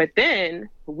companionship. But then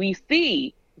we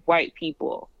see white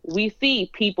people. We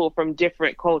see people from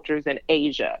different cultures in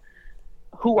Asia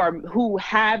who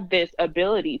have this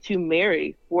ability to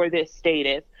marry for this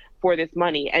status, for this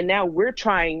money. And now we're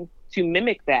trying to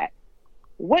mimic that.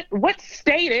 What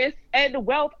status and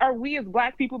wealth are we as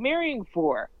Black people marrying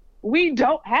for? We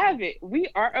don't have it. We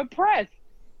are oppressed.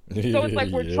 So it's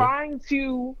like we're trying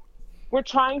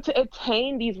to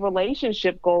attain these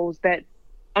relationship goals that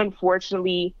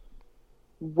unfortunately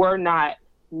were not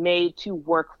made to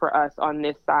work for us on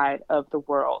this side of the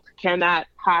world. Cannot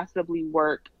possibly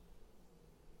work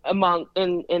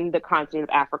in the continent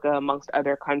of Africa amongst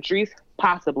other countries.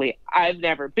 Possibly. I've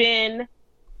never been,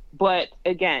 but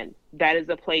again, that is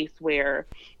a place where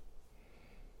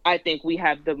I think we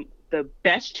have the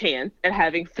best chance at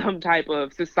having some type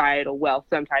of societal wealth,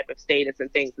 some type of status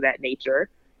and things of that nature.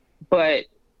 But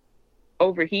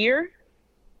over here,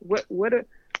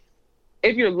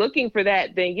 if you're looking for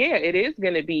that, then yeah, it is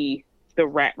going to be the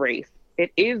rat race.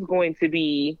 It is going to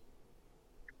be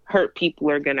hurt people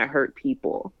are going to hurt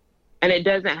people. And it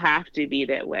doesn't have to be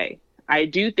that way. I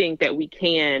do think that we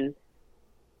can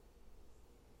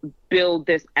build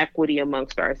this equity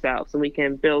amongst ourselves, and we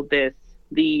can build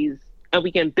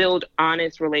we can build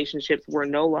honest relationships. We're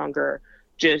no longer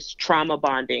just trauma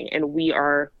bonding, and we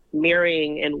are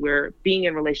marrying and we're being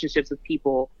in relationships with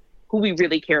people who we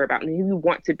really care about and who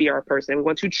want to be our person. We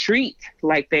want to treat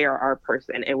like they are our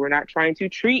person, and we're not trying to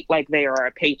treat like they are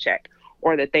a paycheck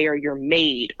or that they are your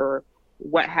maid or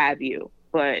what have you.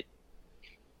 But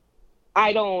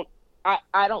I don't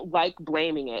like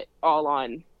blaming it all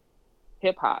on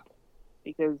hip hop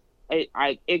because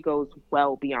it goes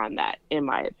well beyond that, in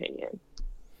my opinion.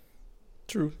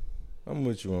 True. I'm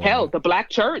with you on Hell, that. The Black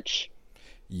church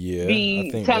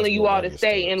be telling you all to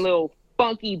stay in little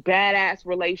funky badass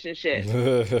relationships.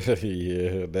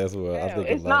 Yeah, that's what I think.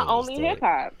 It's not only hip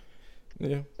hop.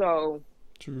 Yeah. So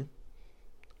True.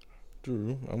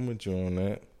 I'm with you on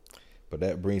that. But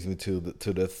that brings me to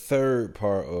the third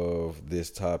part of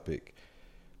this topic,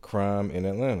 crime in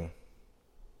Atlanta.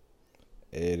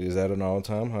 It is at an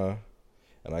all-time high,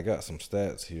 and I got some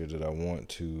stats here that I want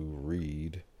to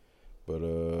read. But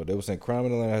they were saying crime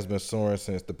in Atlanta has been soaring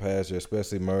since the past year,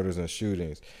 especially murders and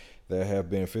shootings. There have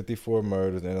been 54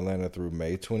 murders in Atlanta through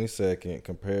May 22nd,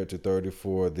 compared to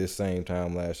 34 this same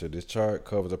time last year. This chart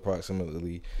covers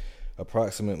approximately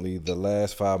the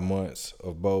last 5 months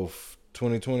of both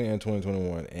 2020 and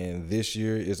 2021, and this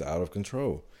year is out of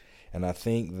control. And I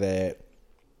think that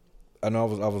I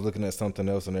was looking at something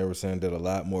else, and they were saying that a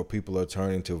lot more people are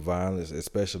turning to violence,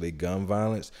 especially gun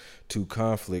violence, to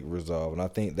conflict resolve. And I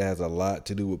think that has a lot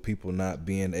to do with people not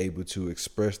being able to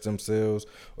express themselves,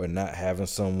 or not having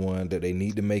someone that they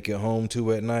need to make it home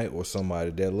to at night, or somebody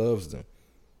that loves them.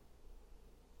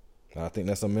 And I think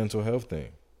that's a mental health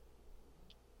thing.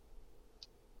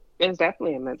 It's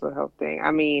definitely a mental health thing. I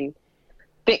mean,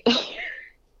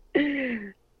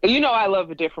 I love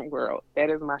A Different World.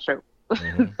 That is my show.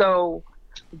 Mm-hmm. So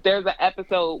there's an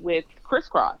episode with Criss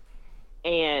Cross,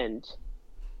 and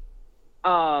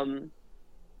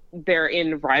they're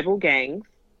in rival gangs.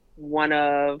 One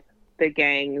of the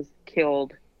gangs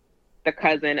killed the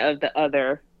cousin of the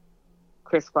other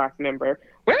Criss Cross member.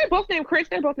 Were they both named Chris?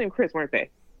 They're both named Chris, weren't they?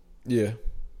 Yeah.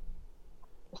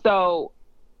 So,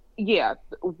 yeah,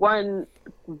 one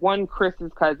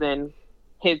Chris's cousin,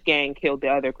 his gang killed the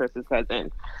other Chris's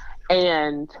cousin,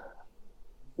 and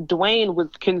Dwayne was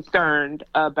concerned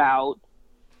about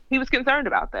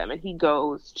them, and he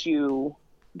goes to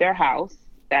their house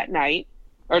that night,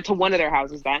 or to one of their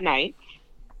houses that night,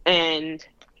 and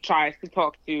tries to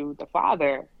talk to the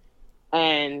father,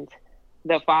 and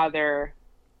the father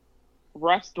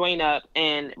roughed Dwayne up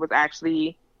and was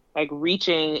actually like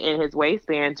reaching in his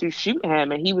waistband to shoot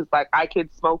him, and he was like, "I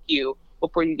could smoke you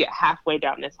before you get halfway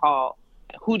down this hall.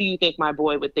 Who do you think my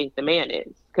boy would think the man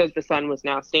is?" Because the son was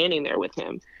now standing there with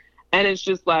him. And it's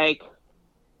just like,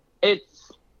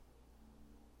 it's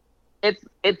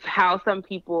how some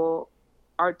people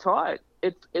are taught.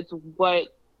 It's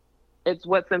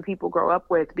what some people grow up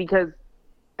with, because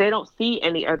they don't see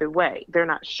any other way. They're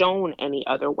not shown any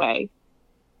other way.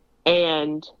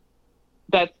 And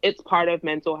it's part of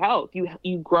mental health.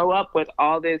 You grow up with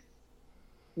all this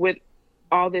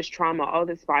trauma, all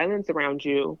this violence around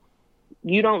you.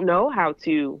 You don't know how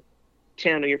to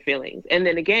channel your feelings. And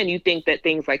then again, you think that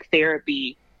things like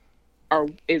therapy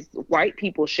is white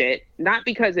people shit, not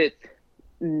because it's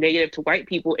negative to white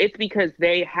people. It's because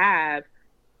they have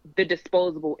the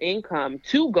disposable income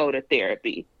to go to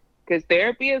therapy, because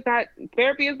therapy is not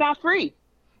free.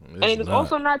 It's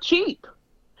also not cheap.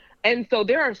 And so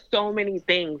there are so many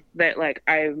things that, like,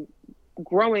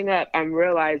 growing up, I'm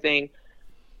realizing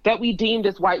that we deemed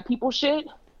as white people shit,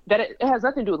 that it has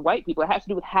nothing to do with white people. It has to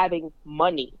do with having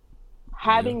money,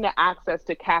 having the access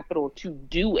to capital to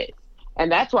do it.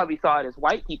 And that's why we saw it as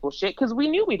white people shit, because we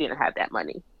knew we didn't have that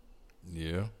money.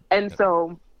 Yeah. And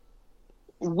so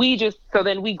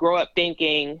then we grow up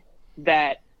thinking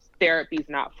that therapy is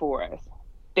not for us.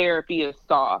 Therapy is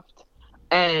soft.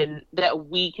 And that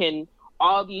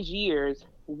all these years,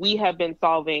 we have been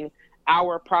solving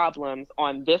our problems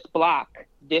on this block,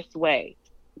 this way.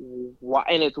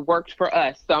 And it's worked for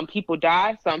us. Some people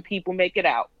die, some people make it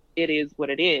out. It is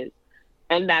what it is.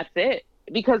 And that's it,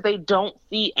 because they don't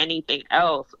see anything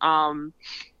else. And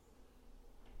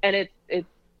it's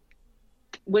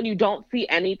when you don't see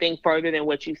anything further than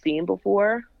what you've seen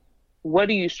before, what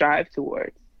do you strive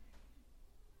towards?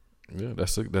 Yeah,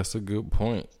 that's a good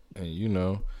point.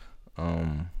 And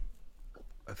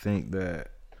I think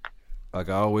that, like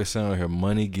I always say on here,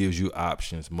 money gives you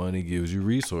options, money gives you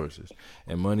resources,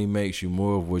 and money makes you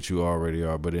more of what you already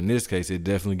are. But in this case, it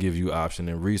definitely gives you option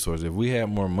and resources. If we had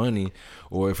more money,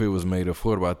 or if it was made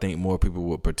affordable, I think more people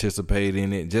would participate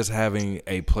in it. Just having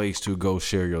a place to go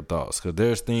share your thoughts, because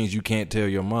there's things you can't tell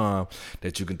your mom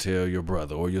that you can tell your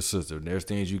brother or your sister. There's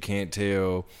things you can't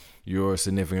tell your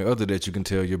significant other that you can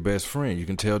tell your best friend. You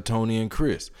can tell Tony and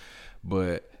Chris.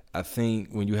 But I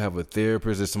think when you have a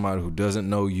therapist or somebody who doesn't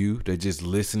know you, they're just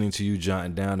listening to you,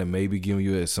 jotting down, and maybe giving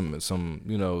you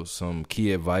some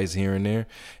key advice here and there,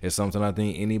 is something I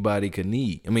think anybody could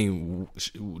needs.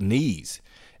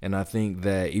 And I think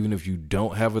that even if you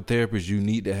don't have a therapist, you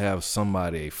need to have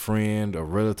somebody, a friend, a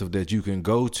relative that you can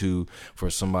go to, for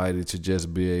somebody to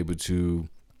just be able to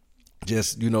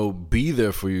just, be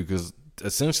there for you. Because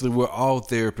essentially we're all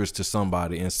therapists to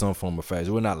somebody in some form or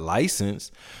fashion. We're not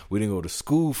licensed. We didn't go to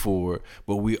school for it,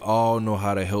 but we all know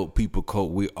how to help people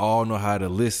cope. We all know how to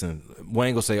listen. We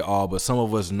ain't gonna say all, but some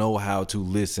of us know how to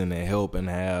listen and help and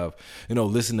have,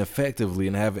 listen effectively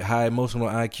and have high emotional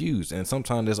IQs. And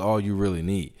sometimes that's all you really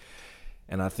need.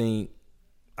 And I think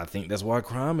that's why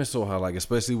crime is so high, like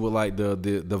especially with like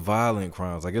the violent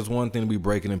crimes. Like it's one thing to be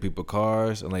breaking in people's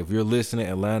cars, and like if you're listening,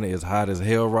 Atlanta is hot as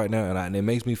hell right now, and it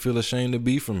makes me feel ashamed to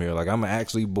be from here. Like I'm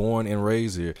actually born and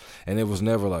raised here, and it was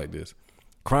never like this.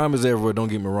 Crime is everywhere. Don't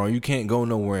get me wrong. You can't go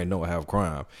nowhere and not have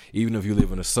crime, even if you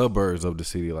live in the suburbs of the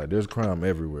city. Like there's crime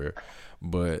everywhere,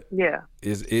 but yeah,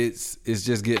 it's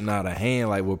just getting out of hand.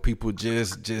 Like where people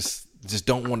just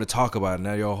don't want to talk about it.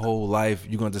 Now your whole life,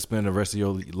 you're going to spend the rest of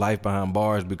your life behind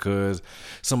bars because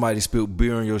somebody spilled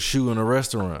beer on your shoe in a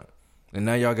restaurant. And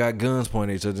now y'all got guns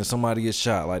pointed at each other and somebody gets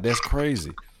shot. Like, that's crazy.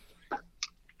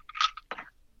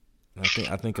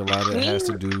 I think a lot of it has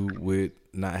to do with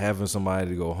not having somebody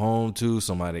to go home to,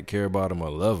 somebody that care about them or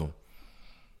love them.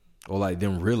 Or like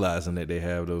them realizing that they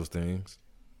have those things.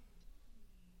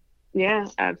 Yeah,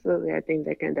 absolutely. I think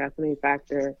that can definitely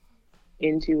factor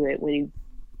into it when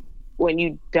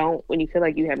you feel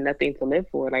like you have nothing to live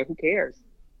for. Like, who cares?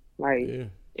 Like, yeah.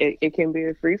 It can be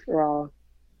a free for all.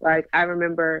 Like, I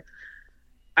remember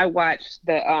I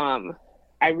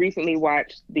recently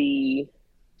watched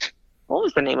what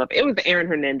was the name of it? It was the Aaron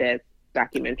Hernandez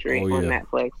documentary on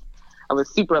Netflix. I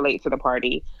was super late to the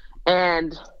party,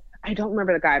 and I don't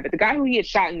remember the guy, but the guy who he had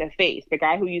shot in the face, the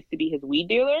guy who used to be his weed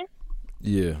dealer.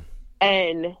 Yeah.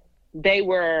 And they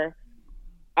were,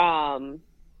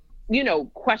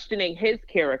 questioning his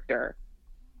character.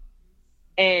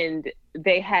 And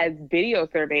they had video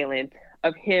surveillance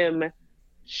of him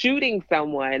shooting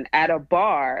someone at a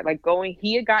bar,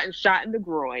 he had gotten shot in the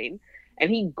groin, and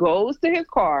he goes to his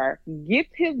car, gets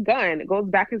his gun, goes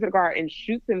back into the car and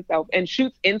shoots himself and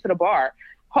shoots into the bar.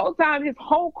 Whole time his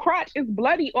whole crotch is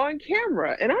bloody on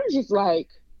camera. And I was just like,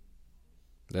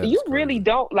 that's you crazy. Really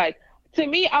don't to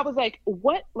me, I was like,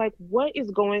 what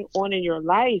is going on in your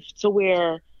life to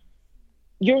where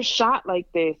you're shot like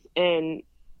this and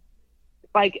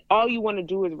all you want to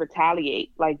do is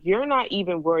retaliate. Like, you're not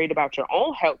even worried about your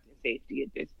own health and safety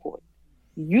at this point.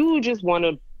 You just want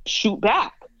to shoot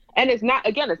back. And it's not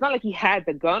like he had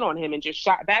the gun on him and just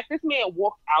shot back. This man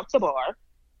walked out the bar,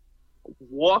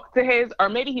 walked to or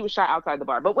maybe he was shot outside the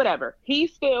bar, but whatever.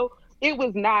 It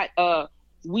was not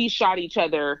we shot each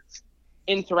other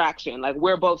interaction. Like,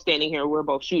 we're both standing here, we're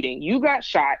both shooting. You got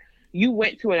shot. You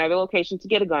went to another location to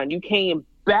get a gun. You came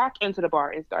back into the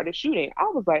bar and started shooting. I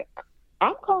was like,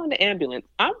 I'm calling the ambulance.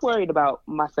 I'm worried about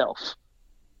myself.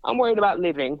 I'm worried about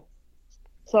living.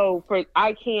 So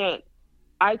I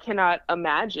cannot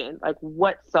imagine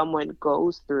what someone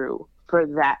goes through for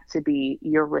that to be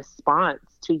your response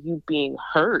to you being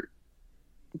hurt.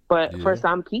 But for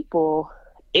some people,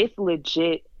 it's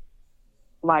legit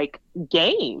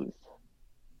games.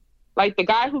 Like the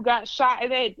guy who got shot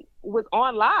and then was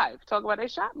on live talking about they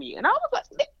shot me. And I was like,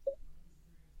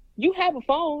 you have a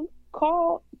phone,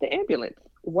 call the ambulance.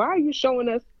 Why are you showing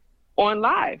us on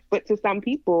live? But to some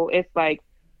people, it's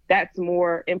that's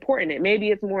more important. Maybe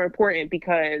it's more important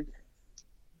because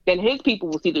then his people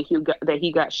will see that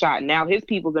he got shot. And now his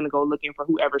people are going to go looking for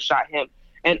whoever shot him.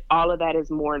 And all of that is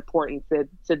more important to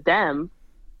them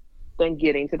than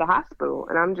getting to the hospital.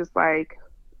 And I'm just like,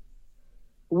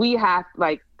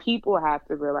 people have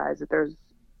to realize that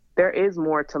there is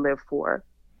more to live for,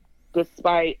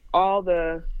 despite all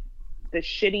the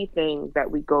shitty things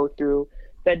that we go through,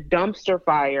 the dumpster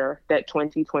fire that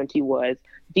 2020 was,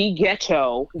 the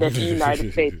ghetto that the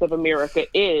United States of America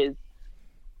is.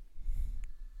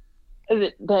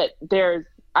 I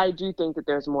do think that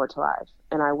there's more to life,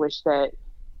 and I wish that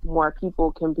more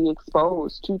people can be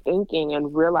exposed to thinking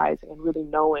and realizing and really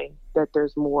knowing that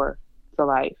there's more to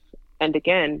life. And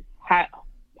again,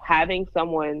 having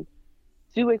someone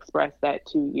to express that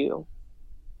to you,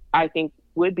 I think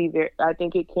I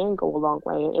think it can go a long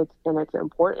way. It's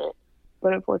important,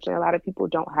 but unfortunately, a lot of people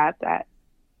don't have that,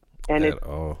 and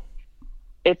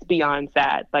it's beyond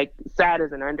sad. Sad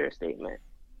is an understatement.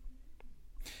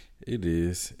 It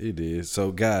is.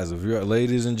 So, guys, if you're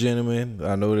ladies and gentlemen,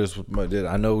 I know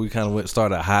we kind of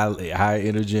started high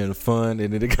energy and fun,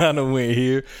 and then it kind of went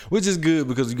here, which is good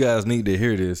because you guys need to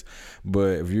hear this.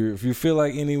 But if you feel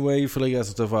like you feel like you got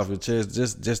some stuff off your chest,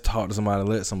 just talk to somebody,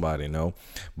 let somebody know.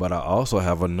 But I also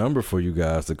have a number for you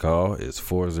guys to call. It's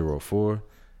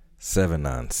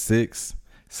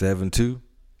 404-796-7282.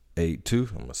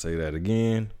 I'm gonna say that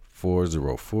again: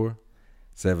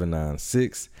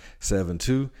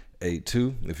 404-796-7282.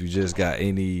 82. If you just got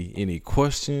any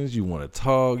questions, you want to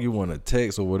talk, you want to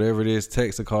text or whatever it is,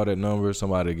 text or call that number.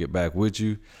 Somebody will get back with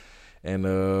you, and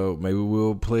maybe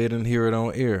we'll play it and hear it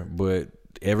on air. But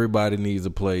everybody needs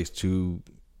a place to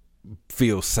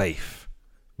feel safe.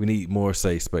 We need more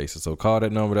safe spaces. So call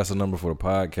that number. That's the number for the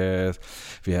podcast.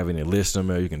 If you have any listener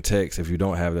mail, you can text. If you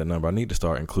don't have that number, I need to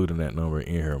start including that number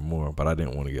in here more. But I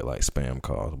didn't want to get like spam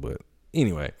calls. But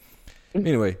anyway,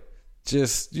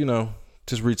 just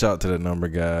reach out to that number,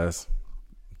 guys.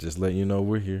 Just let you know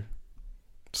we're here.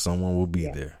 Someone will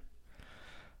be there.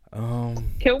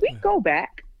 Can we go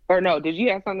back? Or no, did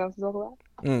you have something else to talk about?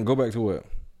 Go back to what?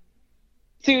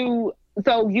 So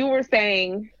you were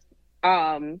saying,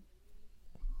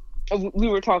 we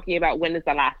were talking about when is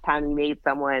the last time you made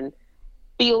someone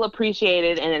feel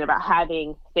appreciated, and then about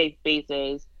having safe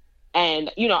spaces. And,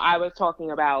 I was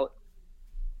talking about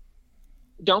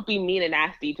don't be mean and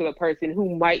nasty to the person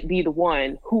who might be the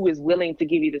one who is willing to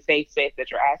give you the safe space that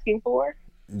you're asking for.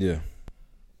 Yeah.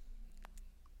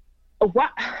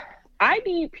 I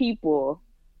need people,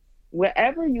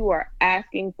 whatever you are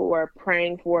asking for,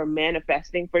 praying for,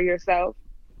 manifesting for yourself,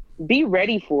 be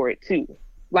ready for it too.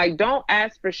 Like, don't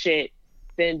ask for shit,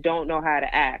 then don't know how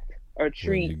to act or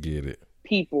treat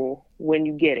people when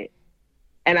you get it.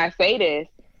 And I say this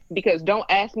because don't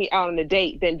ask me out on a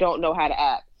date, then don't know how to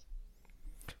act.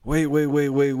 Wait.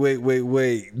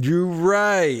 You're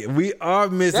right. We are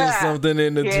missing something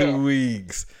in the 2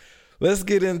 weeks. Let's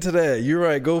get into that. You're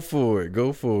right. Go for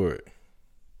it.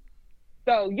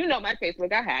 So, my Facebook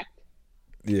got hacked.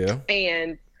 Yeah.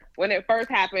 And when it first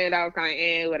happened, I was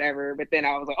kind of whatever. But then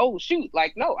I was like, oh, shoot.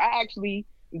 Like, no, I actually,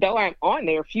 though I'm on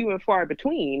there few and far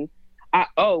between.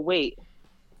 Wait.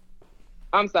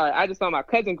 I'm sorry. I just saw my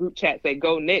cousin group chat say,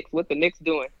 go Knicks. What the Knicks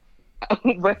doing?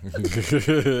 Probably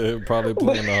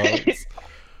playing the Hawks.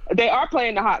 They are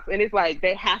playing the Hawks. And it's like,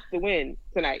 they have to win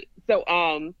tonight. So,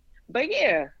 but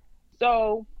yeah.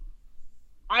 So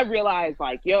I realized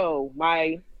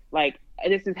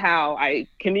this is how I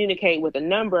communicate with a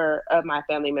number of my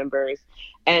family members.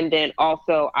 And then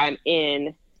also I'm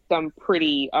in some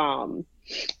pretty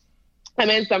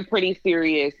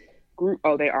serious group.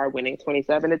 Oh, they are winning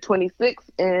 27-26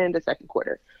 in the second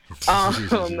quarter.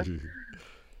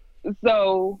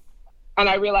 So, and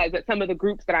I realized that some of the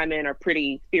groups that I'm in are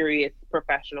pretty serious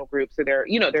professional groups. So they're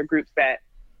groups that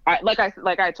like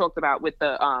I talked about with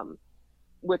the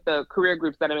career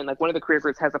groups that I'm in. Like, one of the career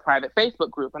groups has a private Facebook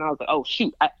group, and I was like, oh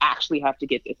shoot, I actually have to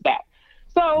get this back.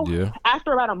 So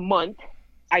after about a month,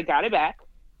 I got it back,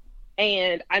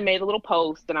 and I made a little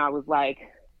post, and I was like,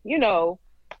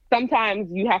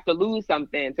 sometimes you have to lose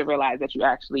something to realize that you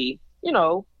actually,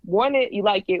 want it, you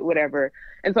like it, whatever.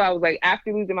 And so I was like,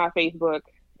 after losing my Facebook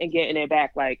and getting it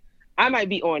back, like, I might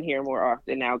be on here more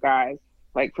often now, guys,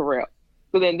 like, for real.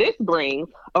 So then this brings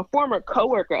a former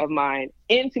coworker of mine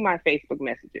into my Facebook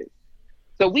messages.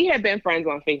 So we had been friends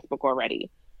on Facebook already.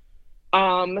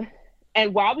 And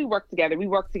while we worked together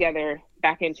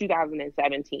back in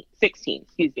 16,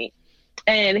 excuse me.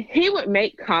 And he would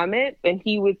make comments, and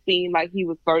he would seem like he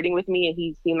was flirting with me, and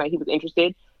he seemed like he was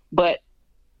interested. But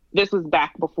this was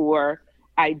back before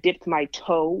I dipped my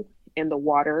toe in the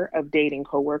water of dating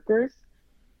coworkers.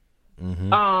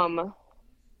 Mm-hmm.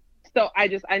 So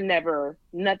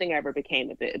nothing ever became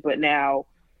of it. But now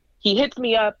he hits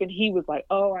me up, and he was like,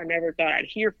 oh, I never thought I'd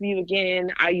hear from you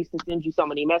again. I used to send you so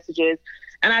many messages.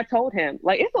 And I told him,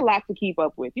 like, it's a lot to keep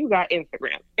up with. You got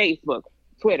Instagram, Facebook,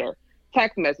 Twitter,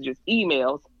 text messages,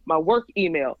 emails, my work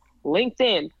email,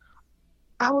 LinkedIn.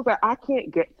 I was like, I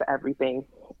can't get to everything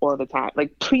all the time.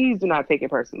 Like, please do not take it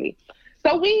personally.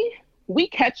 So we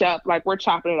catch up, like, we're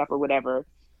chopping it up or whatever.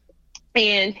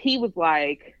 And he was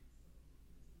like,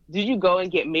 did you go and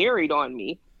get married on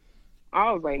me?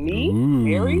 I was like, me? Ooh.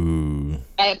 Married?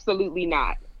 Absolutely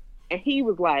not. And he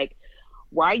was like,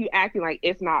 why are you acting like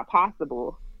it's not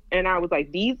possible? And I was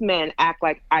like, these men act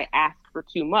like I ask for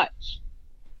too much.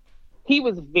 He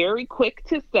was very quick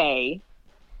to say,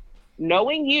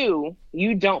 knowing you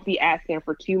don't be asking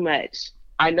for too much.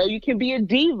 I know you can be a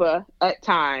diva at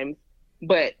times,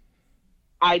 but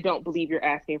I don't believe you're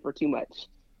asking for too much.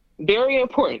 Very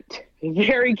important,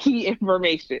 very key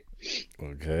information.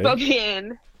 Okay. So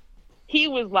then he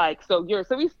was like, so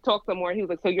we talked some more. He was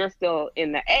like, so you're still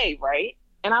in the A, right?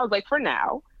 And I was like, for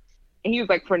now. And he was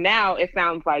like, for now, it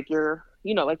sounds like you're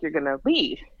going to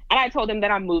leave. And I told him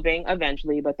that I'm moving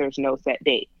eventually, but there's no set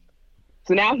date.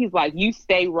 So now he's like, you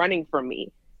stay running from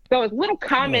me. So it's little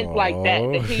comments like that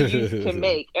he used to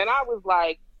make. And I was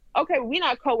like, okay, we're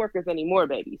not coworkers anymore,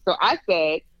 baby. So I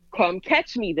said, come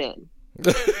catch me then.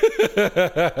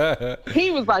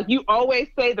 He was like, you always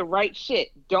say the right shit.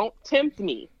 Don't tempt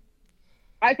me.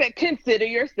 I said, consider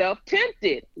yourself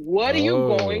tempted. What are you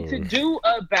going to do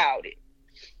about it?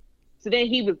 So then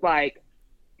he was like,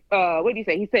 what did he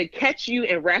say? He said, catch you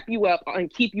and wrap you up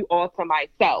and keep you all to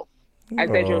myself. I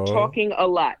said, you're talking a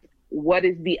lot. What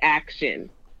is the action?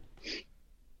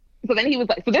 So then he was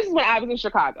like, so this is when I was in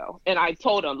Chicago. And I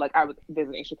told him, like, I was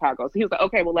visiting Chicago. So he was like,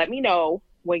 okay, well, let me know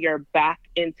when you're back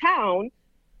in town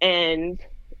and,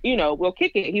 you know, we'll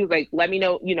kick it. He was like, let me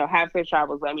know, you know, have safe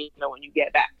travels. Let me know when you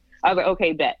get back. I was like,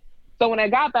 okay, bet. So when I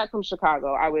got back from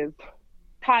Chicago, I was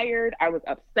tired. I was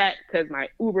upset because my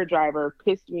Uber driver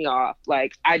pissed me off.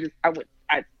 Like, I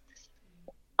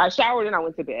showered and I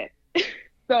went to bed.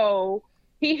 So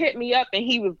he hit me up and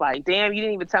he was like, damn, you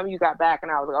didn't even tell me you got back.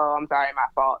 And I was like, oh, I'm sorry, my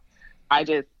fault.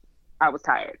 I was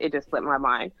tired. It just slipped my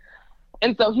mind.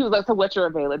 And so he was like, so what's your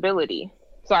availability?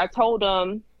 So I told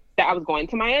him that I was going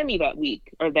to Miami that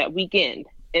week or that weekend.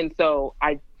 And so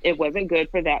it wasn't good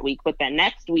for that week. But that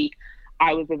next week,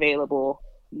 I was available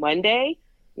Monday,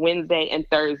 Wednesday, and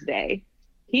Thursday.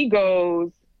 He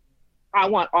goes, I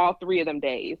want all 3 of them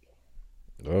days.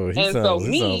 Oh, he sounds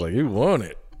like you want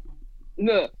it.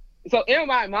 Look, so in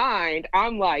my mind,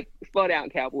 I'm like, slow down,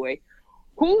 cowboy.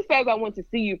 Who says I want to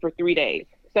see you for 3 days?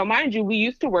 So mind you, we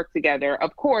used to work together.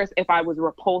 Of course, if I was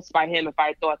repulsed by him, if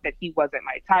I thought that he wasn't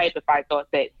my type, if I thought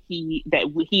that he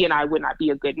and I would not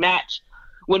be a good match,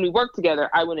 when we worked together,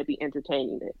 I wouldn't be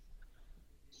entertaining this.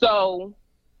 So,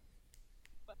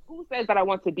 but who says that I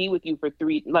want to be with you for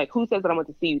who says that I want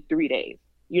to see you 3 days?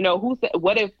 You know,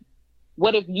 what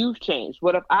if you've changed?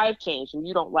 What if I've changed and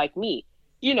you don't like me?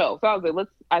 You know, so I was like,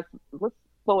 let's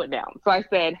slow it down. So I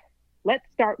said, let's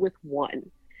start with 1.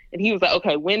 And he was like,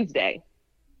 okay, Wednesday.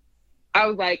 I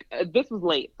was like, this was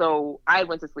late, so I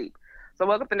went to sleep. So I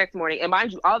woke up the next morning, and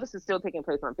mind you, all this is still taking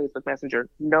place on Facebook Messenger.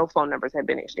 No phone numbers have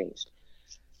been exchanged.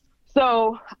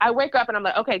 So I wake up and I'm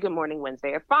like, okay, good morning,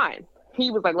 Wednesday. It's fine. He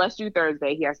was like, let's do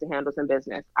Thursday. He has to handle some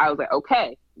business. I was like,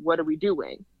 okay, what are we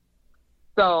doing?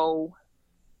 So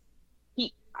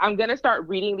I'm going to start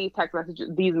reading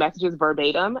these messages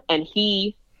verbatim, and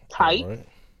he types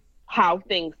how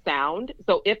things sound.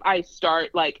 So if I start,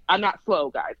 like, I'm not slow,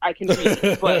 guys. I can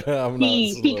read, but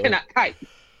he cannot type.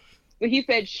 So he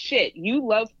said, shit, you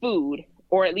love food,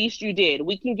 or at least you did.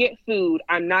 We can get food.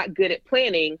 I'm not good at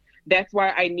planning. That's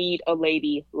why I need a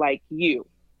lady like you.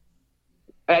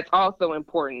 That's also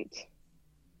important.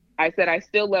 I said, I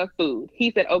still love food.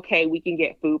 He said, okay, we can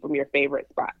get food from your favorite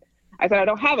spot. I said, I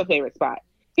don't have a favorite spot.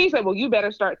 He said, well, you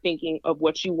better start thinking of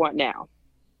what you want now.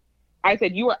 I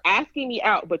said, you are asking me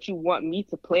out, but you want me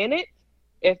to plan it?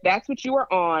 If that's what you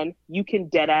are on, you can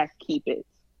deadass keep it.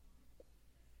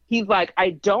 He's like,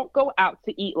 I don't go out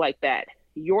to eat like that.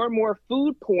 You're more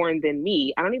food porn than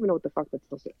me. I don't even know what the fuck that's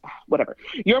supposed to be. Whatever.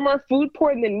 You're more food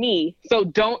porn than me, so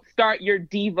don't start your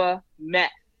diva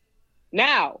mess.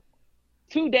 Now,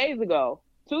 3 days ago,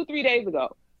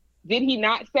 did he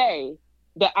not say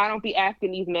that I don't be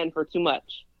asking these men for too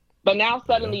much? But now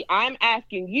suddenly I'm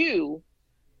asking you,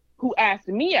 who asked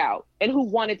me out and who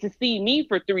wanted to see me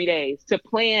for 3 days to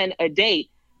plan a date,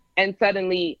 and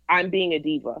suddenly I'm being a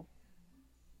diva.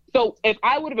 So if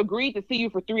I would have agreed to see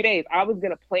you for 3 days, I was going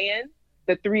to plan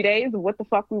the 3 days of what the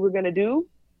fuck we were going to do?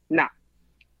 Nah.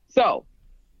 So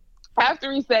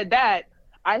after he said that,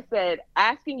 I said,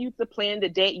 asking you to plan the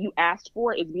date you asked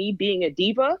for is me being a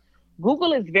diva.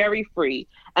 Google is very free.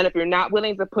 And if you're not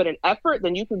willing to put an effort,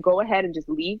 then you can go ahead and just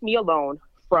leave me alone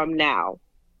from now.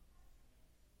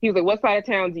 He was like, what side of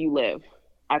town do you live?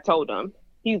 I told him.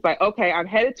 He was like, okay, I'm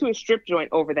headed to a strip joint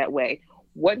over that way.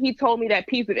 What he told me that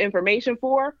piece of information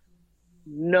for,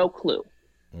 no clue.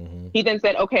 Mm-hmm. He then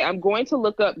said, okay, I'm going to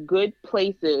look up good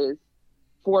places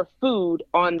for food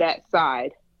on that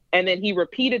side. And then he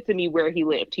repeated to me where he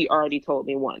lived. He already told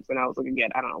me once. And I was like, again,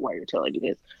 I don't know why you're telling me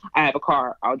this. I have a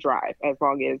car. I'll drive. As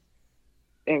long as,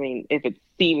 if it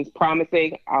seems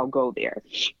promising, I'll go there.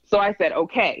 So I said,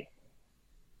 okay.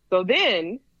 So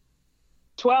then,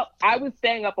 I was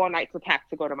staying up all night to pack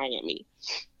to go to Miami.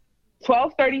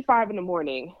 12:35 in the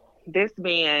morning, this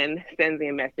man sends me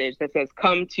a message that says,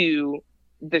 come to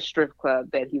the strip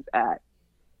club that he's at.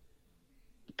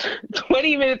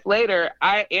 20 minutes later,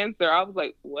 I answer. I was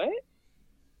like, what?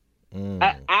 An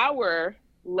hour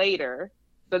later,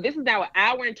 so this is now an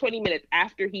hour and 20 minutes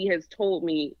after he has sent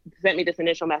me this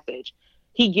initial message.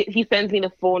 He sends me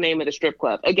the full name of the strip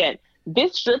club. Again,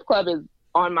 this strip club is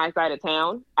on my side of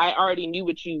town. I already knew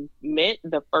what you meant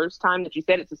the first time that you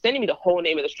said it. So sending me the whole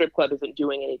name of the strip club isn't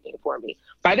doing anything for me.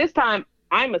 By this time,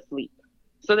 I'm asleep.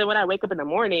 So then when I wake up in the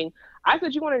morning, I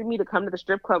said, you wanted me to come to the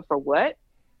strip club for what?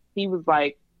 He was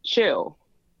like, chill.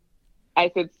 I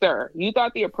said, sir, you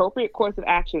thought the appropriate course of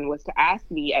action was to ask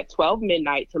me at 12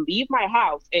 midnight to leave my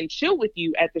house and chill with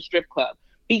you at the strip club.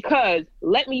 Because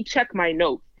let me check my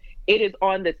notes. It is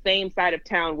on the same side of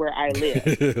town where I live.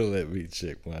 Let me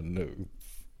check my notes.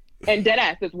 And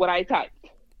deadass is what I typed.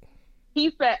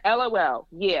 He said, LOL,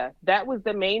 yeah, that was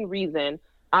the main reason.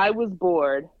 I was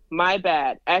bored. My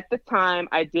bad. At the time,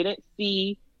 I didn't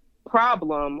see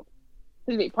problem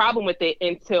with it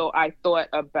until I thought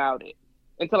about it.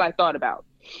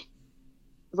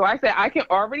 So I said, I can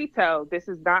already tell this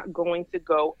is not going to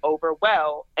go over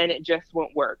well, and it just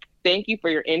won't work. Thank you for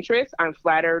your interest. I'm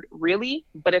flattered, really,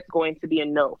 but it's going to be a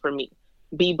no for me.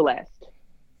 Be blessed.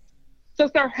 So,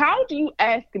 sir, how do you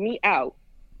ask me out,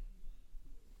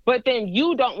 but then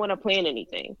you don't want to plan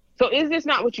anything? So is this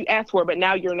not what you asked for, but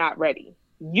now you're not ready?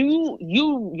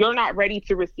 You're not ready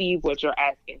to receive what you're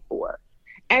asking for.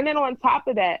 And then on top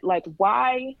of that, like,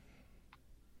 why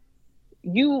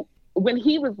when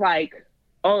he was like,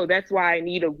 oh, that's why I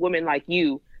need a woman like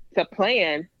you to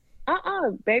plan.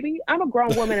 Baby, I'm a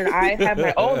grown woman and I have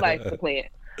my own life to plan.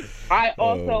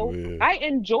 I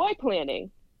enjoy planning.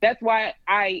 That's why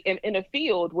I am in a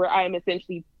field where I am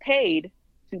essentially paid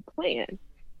to plan.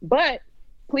 But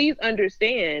please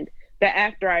understand that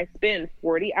after I spend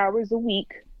 40 hours a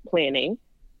week planning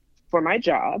for my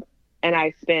job and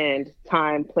I spend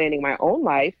time planning my own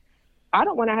life, I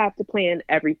don't want to have to plan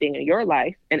everything in your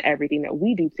life and everything that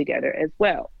we do together as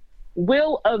well.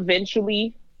 Will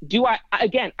eventually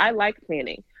I like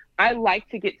planning. I like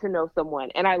to get to know someone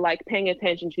and I like paying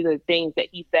attention to the things that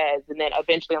he says. And then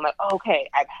eventually I'm like, okay,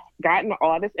 I've gotten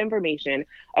all this information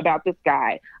about this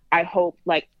guy. I hope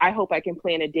I can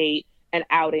plan a date, an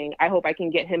outing. I hope I can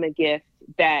get him a gift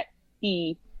that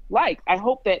he likes. I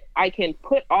hope that I can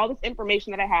put all this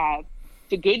information that I have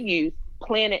to good use,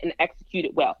 plan it and execute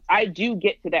it well. I do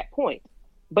get to that point.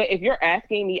 But if you're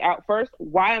asking me out first,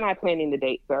 why am I planning the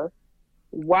date, sir?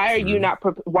 Why are you not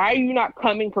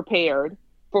coming prepared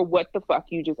for what the fuck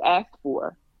you just asked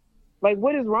for? Like,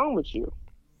 what is wrong with you?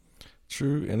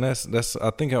 True, and that's. I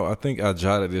think I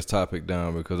jotted this topic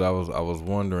down because I was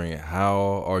wondering,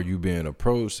 how are you being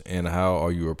approached and how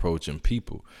are you approaching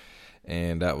people,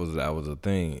 and that was a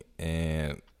thing.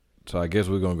 And so I guess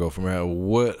we're gonna go from here.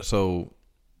 So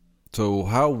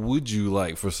how would you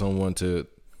like for someone to,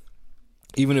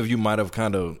 even if you might have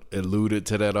kind of alluded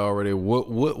to that already, what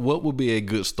would be a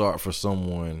good start for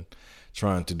someone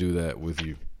trying to do that with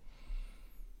you?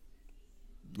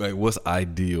 Like, what's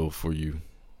ideal for you?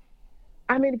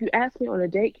 I mean, if you ask me on a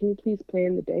date, can you please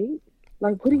plan the date?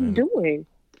 Like, what are you doing?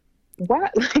 Why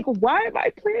am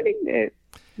I planning this?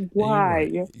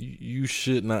 Why? You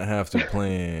should not have to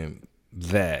plan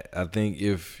that. I think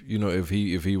if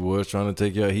he was trying to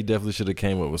take you out, he definitely should have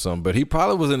came up with something. But he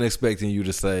probably wasn't expecting you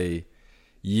to say,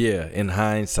 yeah, in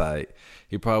hindsight,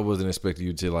 he probably wasn't expecting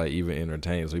you to like even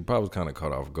entertain. So he probably was kind of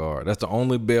caught off guard. That's the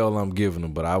only bail I'm giving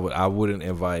him. But I wouldn't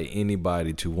invite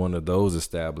anybody to one of those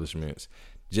establishments.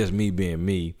 Just me being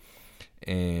me.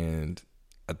 And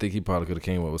I think he probably could have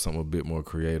came up with something a bit more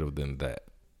creative than that.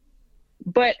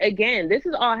 But again, this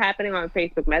is all happening on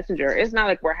Facebook Messenger. It's not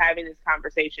like we're having this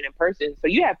conversation in person. So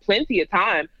you have plenty of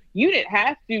time. You didn't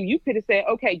have to. You could have said,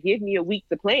 okay, give me a week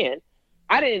to plan.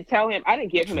 I didn't tell him. I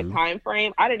didn't give him a time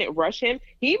frame. I didn't rush him.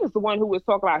 He was the one who was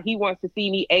talking about he wants to see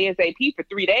me ASAP for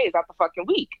 3 days out the fucking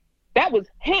week. That was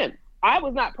him. I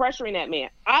was not pressuring that man.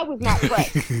 I was not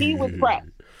pressed. He was pressed.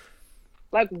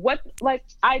 Like, what? Like,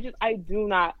 I do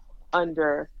not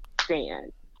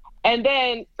understand. And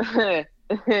then,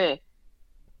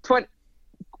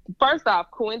 first off,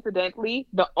 coincidentally,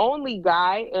 the only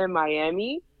guy in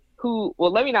Miami who,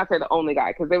 well, let me not say the only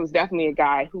guy, because there was definitely a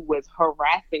guy who was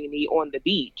harassing me on the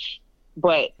beach.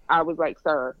 But I was like,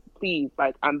 sir, please,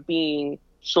 like, I'm being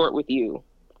short with you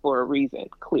for a reason,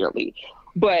 clearly.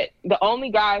 But the only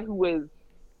guy who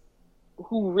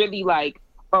really, like,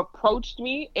 approached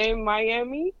me in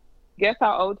Miami, guess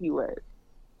how old he was?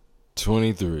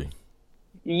 23.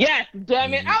 Yes,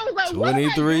 damn it. I was like,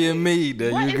 23 and me.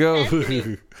 There you go.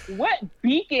 What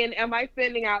beacon am I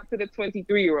sending out to the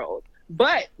 23-year-old?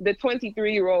 But the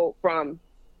 23-year-old from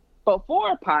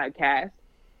before podcast.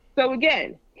 So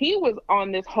again, he was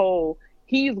on this whole,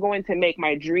 he's going to make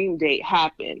my dream date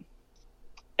happen.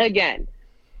 Again,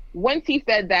 once he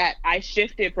said that, I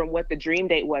shifted from what the dream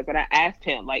date was, and I asked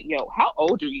him, like, yo, how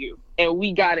old are you? And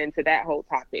we got into that whole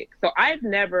topic. So I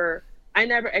never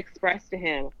expressed to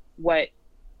him what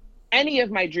any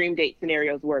of my dream date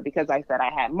scenarios were, because I said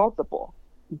I had multiple.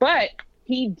 But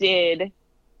he was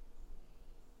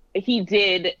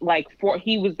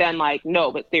then like,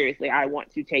 no, but seriously, I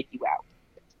want to take you out.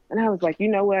 And I was like, you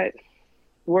know what?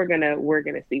 we're gonna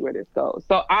see where this goes.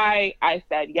 So I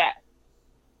said yes.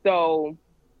 So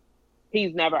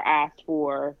he's never asked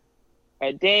for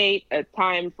a date, a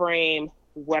time frame,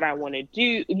 what I want to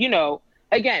do,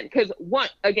 again, because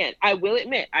I will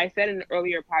admit, I said in an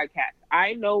earlier podcast,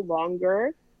 I no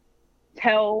longer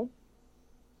tell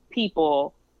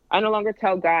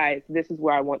guys, this is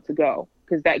where I want to go,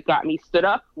 because that got me stood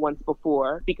up once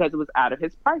before because it was out of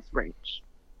his price range.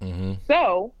 Mm-hmm.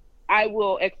 So I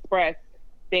will express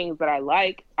things that I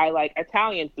like. I like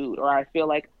Italian food, or I feel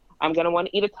like I'm going to want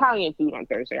to eat Italian food on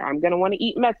Thursday. Or I'm going to want to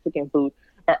eat Mexican food,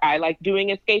 or I like doing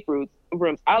escape rooms.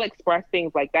 I'll express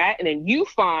things like that, and then you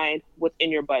find what's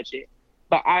in your budget.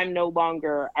 But I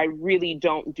really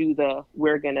don't do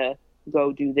we're going to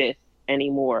go do this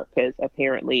anymore, because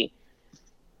apparently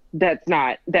that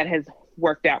has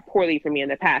worked out poorly for me in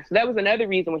the past. So that was another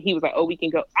reason when he was like, oh, we can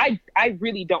go. I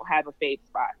really don't have a fave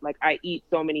spot. Like, I eat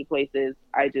so many places.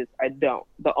 I don't.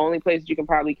 The only place you can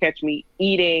probably catch me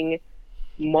eating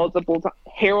multiple times,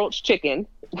 Harold's Chicken,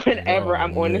 whenever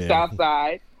I'm on the South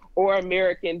Side, or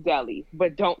American Deli,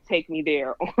 but don't take me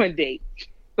there on dates.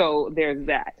 So there's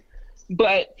that.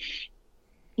 But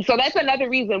so that's another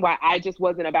reason why I just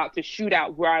wasn't about to shoot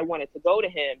out where I wanted to go to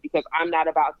him, because I'm not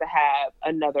about to have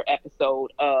another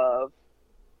episode of,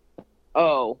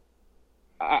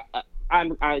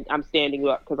 I'm standing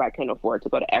up because I couldn't afford to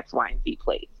go to X, Y, and Z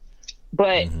place.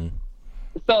 But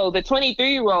so the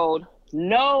 23-year-old,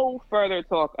 no further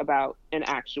talk about an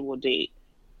actual date.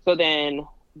 So then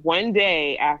one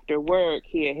day after work,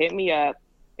 he had hit me up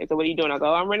and said, what are you doing? I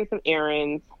go, I'm running some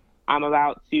errands. I'm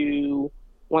about to,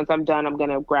 once I'm done, I'm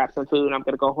going to grab some food. I'm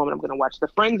going to go home and I'm going to watch the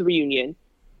Friends reunion.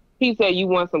 He said, you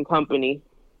want some company?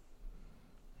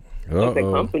 I said,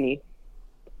 company?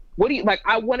 What do you, like,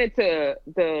 I wanted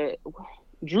the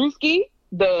Drewski,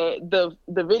 the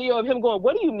video of him going,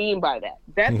 what do you mean by that?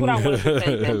 That's what I wanted to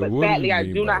send him, but sadly I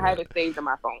do not have it saved on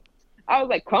my phone. I was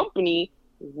like, company?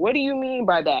 What do you mean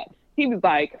by that? He was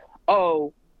like,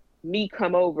 oh, me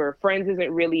come over. Friends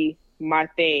isn't really my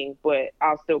thing, but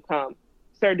I'll still come.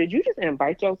 Sir, did you just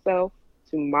invite yourself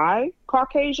to my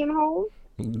Caucasian home?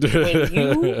 When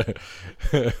you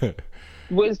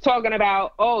was talking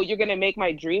about, oh, you're going to make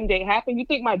my dream date happen? You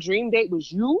think my dream date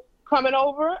was you coming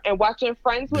over and watching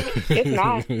Friends with me? It's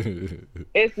not.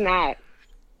 It's not.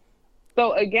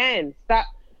 So again, stop.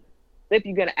 If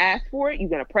you're going to ask for it, you're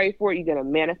going to pray for it, you're going to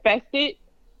manifest it,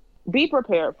 be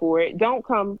prepared for it. Don't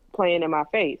come playing in my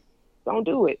face. Don't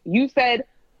do it. You said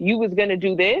you was going to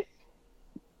do this.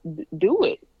 Do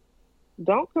it.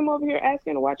 Don't come over here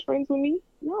asking to watch Friends with me.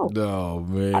 No. Oh,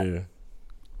 man.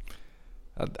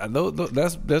 I know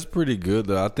that's pretty good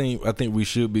though. I think we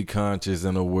should be conscious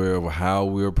and aware of how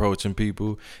we're approaching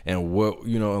people and what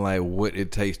what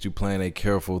it takes to plan a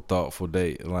careful, thoughtful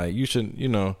date. Like you should,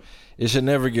 it should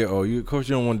never get of course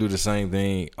you don't want to do the same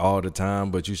thing all the time,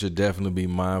 but you should definitely be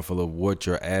mindful of what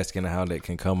you're asking and how that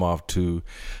can come off to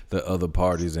the other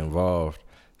parties involved.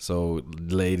 So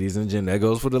ladies and gentlemen, that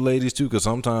goes for the ladies too, because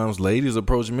sometimes ladies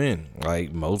approach men.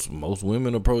 Like most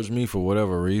women approach me for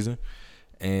whatever reason.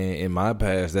 And in my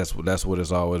past, that's what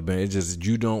it's always been. It's just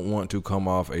you don't want to come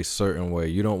off a certain way.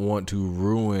 You don't want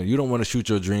to shoot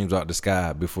your dreams out the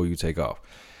sky before you take off.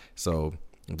 So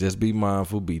just be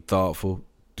mindful, be thoughtful,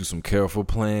 do some careful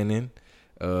planning,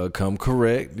 come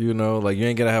correct, like you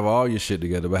ain't got to have all your shit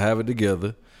together, but have it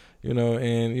together,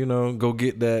 and, go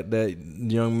get that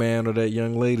young man or that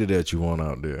young lady that you want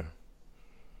out there.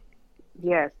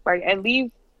 Yes. Like at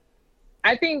least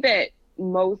I think that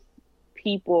most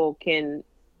people can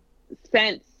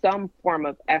sense some form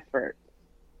of effort.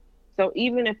 So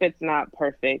even if it's not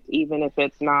perfect, even if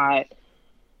it's not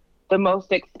the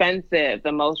most expensive,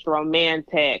 the most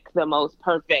romantic, the most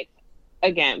perfect,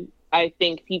 again, I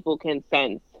think people can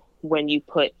sense when you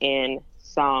put in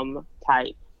some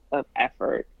type of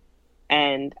effort.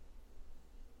 And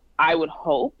I would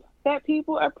hope that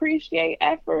people appreciate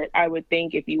effort. I would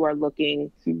think if you are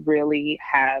looking to really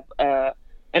have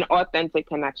an authentic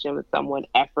connection with someone,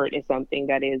 effort is something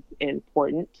that is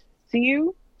important to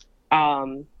you.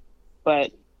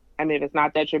 But I mean, if it's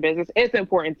not that your business, it's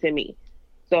important to me.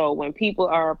 So when people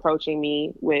are approaching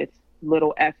me with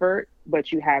little effort,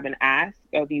 but you have an ask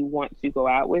of you want to go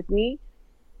out with me,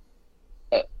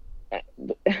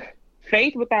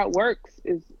 faith without works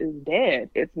is dead.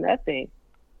 It's nothing.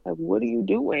 Like, what are you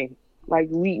doing? Like,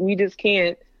 we just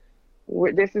can't.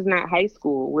 This is not high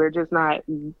school. We're just not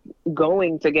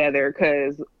going together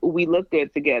because we look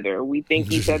good together. We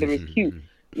think each other is cute.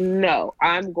 No,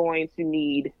 I'm going to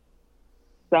need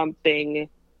something.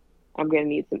 I'm going to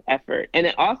need some effort. And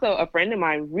then also a friend of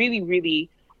mine really, really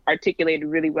articulated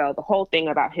really well the whole thing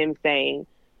about him saying,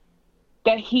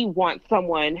 that he wants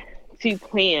someone to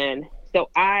plan. So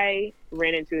I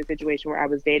ran into a situation where I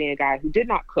was dating a guy who did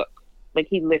not cook. Like,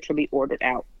 he literally ordered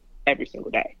out every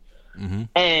single day. Mm-hmm.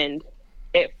 And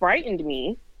it frightened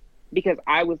me because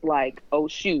I was like, oh,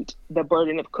 shoot, the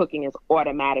burden of cooking is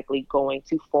automatically going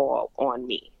to fall on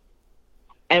me.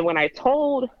 And when I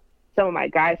told some of my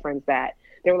guy friends that,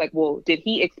 they were like, well, did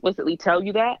he explicitly tell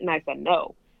you that? And I said,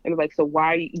 no. And they're like, so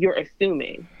why you're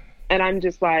assuming? And I'm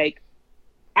just like,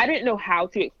 I didn't know how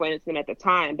to explain it to them at the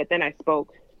time. But then I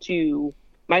spoke to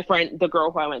my friend, the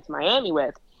girl who I went to Miami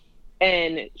with,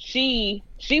 and she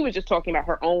was just talking about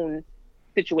her own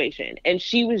situation. And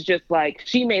she was just like,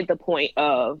 she made the point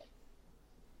of,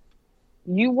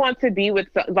 you want to be with,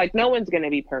 like, no one's going to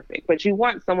be perfect, but you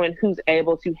want someone who's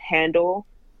able to handle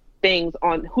things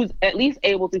who's at least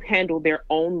able to handle their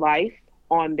own life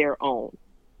on their own.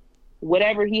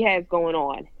 Whatever he has going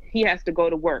on, he has to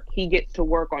go to work. He gets to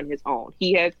work on his own.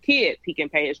 He has kids. He can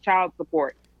pay his child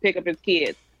support, pick up his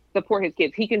kids, support his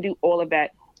kids. He can do all of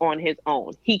that on his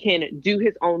own. He can do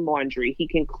his own laundry. He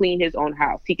can clean his own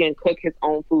house. He can cook his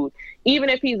own food. Even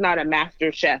if he's not a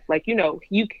master chef, like, you know,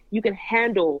 you can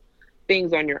handle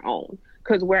things on your own.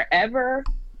 Because wherever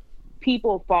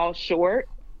people fall short,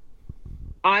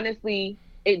 honestly,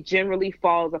 it generally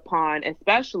falls upon,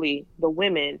 especially the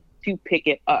women, to pick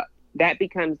it up. That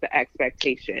becomes the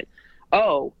expectation.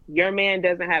 Oh, your man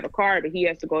doesn't have a car, but he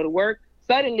has to go to work.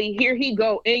 Suddenly, here he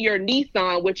go in your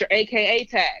Nissan with your AKA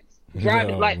tags.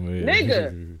 Driving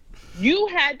nigga, you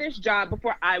had this job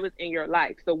before I was in your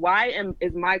life. So why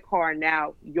is my car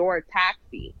now your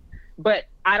taxi? But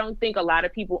I don't think a lot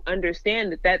of people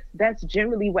understand that's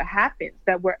generally what happens,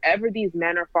 that wherever these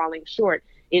men are falling short,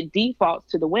 it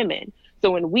defaults to the women.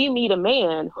 So when we meet a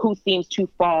man who seems to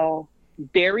fall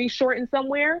very short in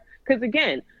somewhere, because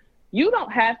again, you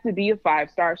don't have to be a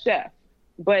 5-star chef,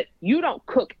 but you don't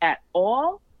cook at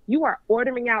all. You are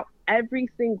ordering out every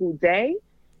single day.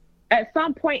 At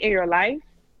some point in your life,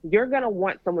 you're going to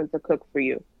want someone to cook for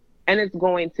you, and it's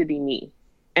going to be me.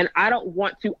 And I don't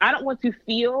want to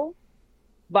feel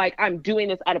like I'm doing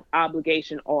this out of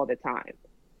obligation all the time.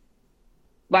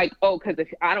 Like, oh, because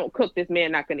if I don't cook, this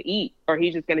man not going to eat, or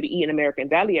he's just going to be eating American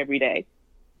Deli every day.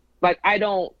 Like, I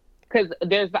don't, because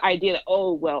there's the idea that,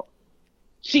 oh, well,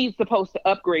 she's supposed to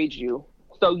upgrade you.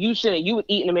 So you shouldn't, you would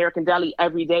eat an American Deli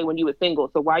every day when you were single.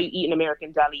 So why are you eating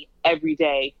American Deli every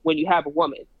day when you have a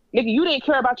woman? Nigga, you didn't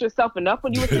care about yourself enough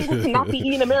when you were single to not be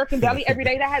eating American Deli every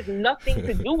day. That has nothing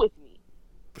to do with me.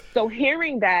 So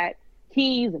hearing that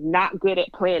he's not good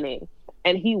at planning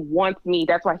and he wants me,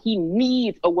 that's why he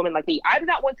needs a woman like me. I do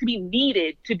not want to be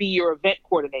needed to be your event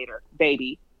coordinator,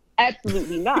 baby.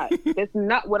 Absolutely not. That's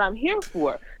not what I'm here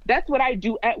for. That's what I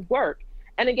do at work.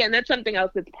 And again, that's something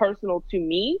else that's personal to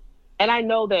me. And I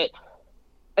know that,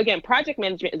 again, project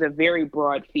management is a very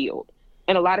broad field.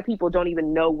 And a lot of people don't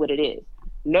even know what it is.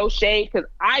 No shade, because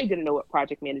I didn't know what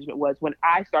project management was when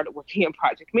I started working in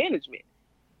project management.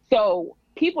 So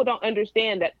people don't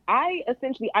understand that I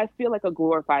feel like a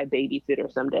glorified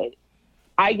babysitter some days.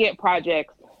 I get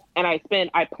projects and I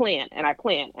plan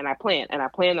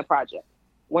the project.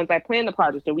 Once I plan the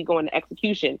project and we go into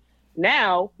execution,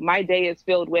 now my day is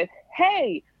filled with,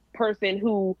 hey, person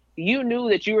who you knew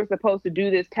that you were supposed to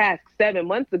do this task 7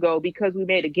 months ago because we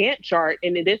made a Gantt chart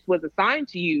and this was assigned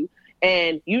to you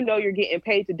and you know you're getting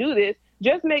paid to do this,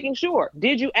 just making sure.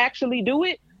 Did you actually do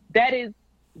it? That is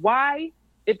why,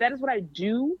 if that is what I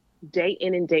do day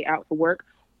in and day out for work,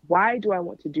 why do I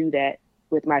want to do that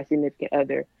with my significant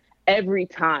other every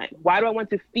time? Why do I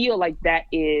want to feel like that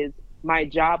is my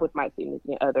job with my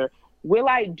significant other? Will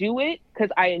I do it because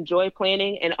I enjoy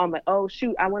planning and I'm like, oh,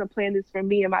 shoot, I want to plan this for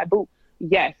me and my boo?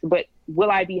 Yes, but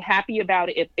will I be happy about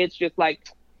it if it's just like,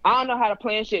 I don't know how to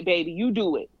plan shit, baby. You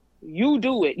do it. You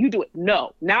do it. You do it.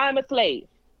 No. Now I'm a slave.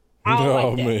 I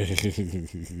don't like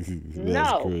that. Man.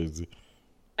 No. Crazy.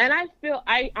 And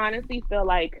I honestly feel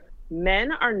like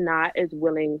men are not as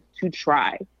willing to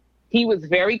try. He was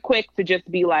very quick to just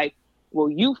be like, well,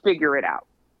 you figure it out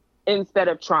instead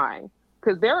of trying.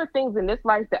 Because there are things in this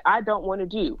life that I don't want to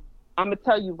do. I'm going to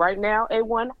tell you right now,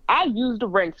 A1, I used a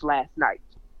wrench last night.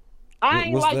 I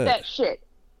ain't like that shit.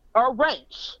 A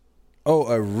wrench. Oh,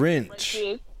 a wrench.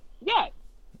 Yes.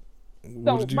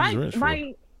 What So did you use a wrench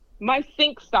for? my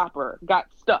sink stopper got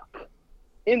stuck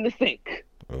in the sink.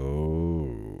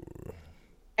 Oh.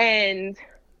 And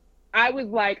I was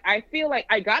like, I feel like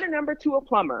I got a number to a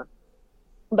plumber,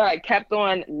 but I kept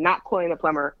on not calling the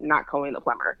plumber.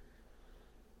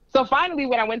 So finally,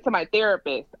 when I went to my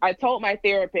therapist, I told my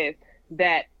therapist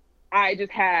that I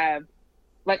just have,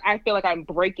 like, I feel like I'm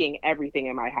breaking everything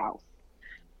in my house.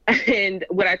 And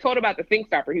when I told him about the sink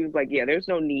stopper, he was like, yeah, there's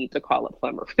no need to call a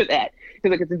plumber for that. He's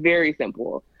like, it's very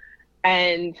simple.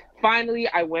 And finally,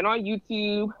 I went on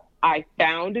YouTube. I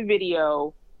found a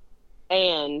video,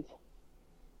 and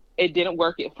it didn't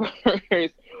work at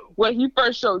first. What he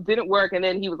first showed didn't work, and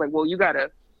then he was like, well, you got to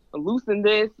loosen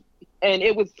this. And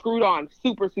it was screwed on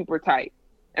super, super tight.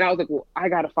 And I was like, well, I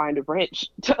got to find a wrench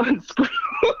to unscrew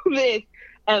this.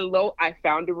 And lo, I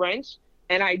found a wrench,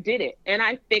 and I did it. And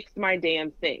I fixed my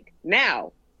damn sink.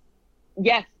 Now,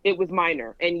 yes, it was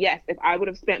minor. And yes, if I would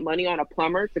have spent money on a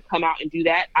plumber to come out and do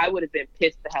that, I would have been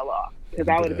pissed the hell off. Because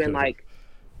I would have been like,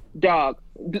 dog,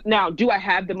 now, do I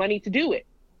have the money to do it?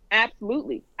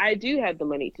 Absolutely. I do have the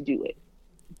money to do it.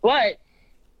 But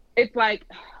it's like,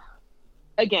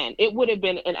 again, it would have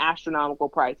been an astronomical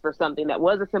price for something that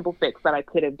was a simple fix that I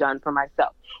could have done for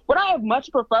myself. Would I have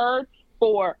much preferred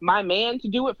for my man to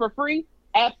do it for free?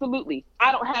 Absolutely.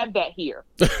 I don't have that here.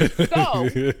 So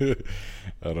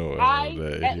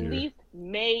I at least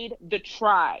made the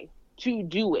try to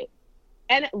do it.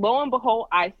 And lo and behold,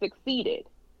 I succeeded.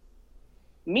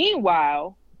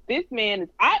 Meanwhile, this man is,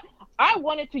 I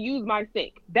wanted to use my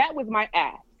sink. That was my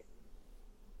ask.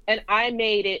 And I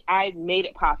made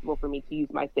it possible for me to use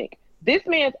my sink. This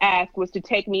man's ask was to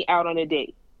take me out on a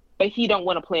date, but he don't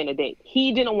want to plan a date.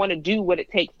 He didn't want to do what it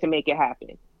takes to make it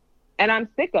happen. And I'm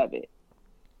sick of it.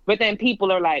 But then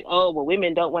people are like, oh, well,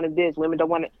 women don't want to this, women don't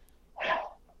want to.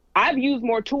 I've used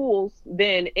more tools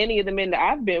than any of the men that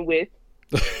I've been with.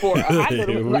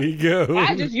 Here we go.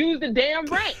 I just used a damn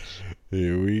wrench.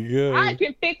 Here we go. I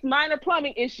can fix minor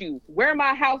plumbing issues. Where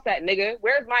my house at, nigga?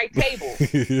 Where's my table?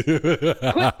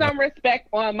 Put some respect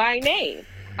on my name.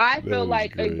 I feel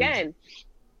like, again,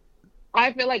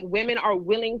 I feel like women are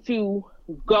willing to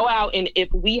go out, and if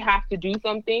we have to do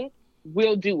something,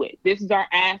 we'll do it. This is our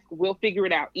ask. We'll figure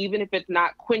it out. Even if it's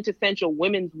not quintessential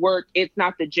women's work, it's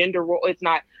not the gender role. It's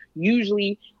not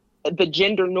usually the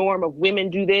gender norm of women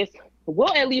do this.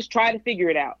 We'll at least try to figure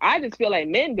it out. I just feel like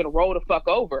men gonna roll the fuck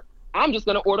over. I'm just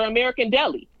going to order American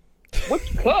Deli. What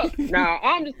you cook? Nah,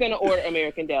 I'm just going to order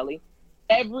American Deli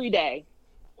every day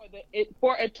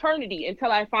for eternity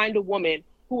until I find a woman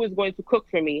who is going to cook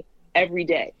for me every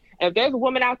day. And if there's a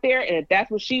woman out there and if that's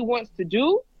what she wants to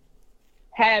do,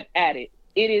 have at it.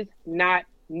 It is not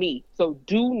me. So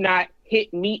do not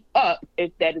hit me up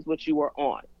if that is what you are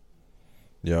on.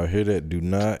 Y'all hear that? Do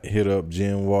not hit up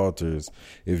Jen Walters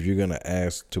if you're gonna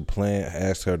ask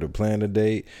her to plan a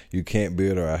date. You can't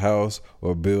build her a house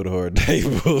or build her a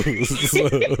table.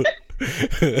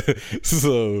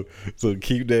 so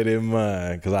keep that in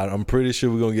mind, because I'm pretty sure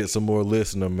we're gonna get some more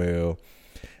listener mail,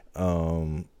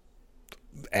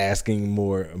 asking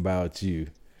more about you.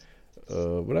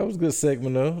 But that was a good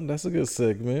segment, though. That's a good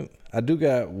segment. I do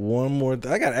got one more.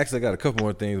 I got a couple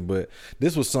more things, but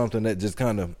this was something that just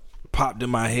kind of popped in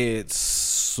my head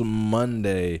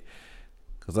Monday,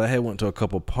 because I had went to a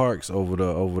couple parks over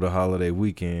the holiday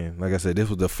weekend. Like I said, this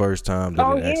was the first time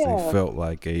that actually felt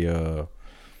like a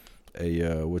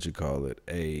what you call it,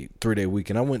 a 3-day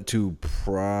weekend. I went to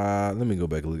let me go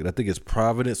back and look at it. I think it's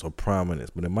Providence or Prominence,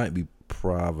 but it might be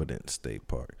Providence State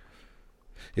Park.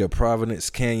 Yeah, Providence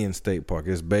Canyon State Park.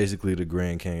 It's basically the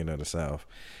Grand Canyon of the South.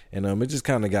 And it just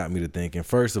kind of got me to thinking.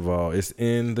 First of all, it's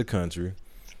in the country.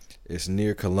 It's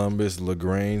near Columbus,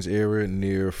 LaGrange area,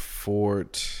 near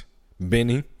Fort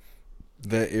Benning,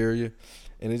 that area.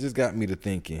 And it just got me to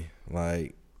thinking,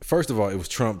 like, first of all, it was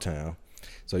Trump Town.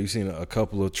 So you seen a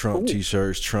couple of Trump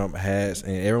T-shirts, Trump hats,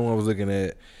 and everyone was looking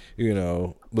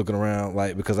around,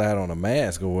 like, because I had on a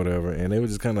mask or whatever, and they were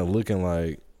just kind of looking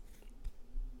like,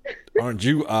 aren't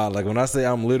you odd? Like, when I say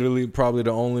I'm literally probably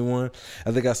the only one,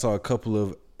 I think I saw a couple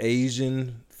of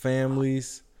Asian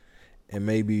families and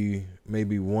maybe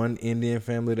one Indian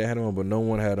family that had them on, but no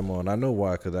one had them on. I know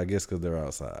why, because they're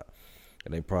outside.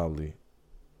 And they probably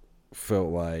felt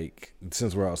like,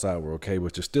 since we're outside, we're okay,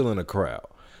 but you're still in a crowd.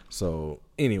 So,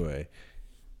 anyway,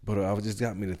 but it just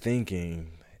got me to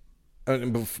thinking.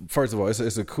 But first of all,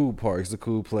 it's a cool park. It's a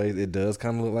cool place. It does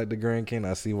kind of look like the Grand Canyon.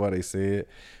 I see why they say it.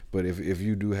 But if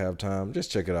you do have time,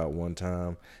 just check it out one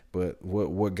time. But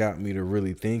what got me to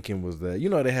really thinking was that,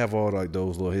 they have all like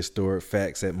those little historic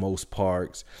facts at most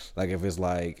parks. Like if it's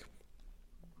like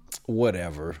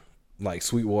whatever, like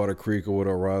Sweetwater Creek or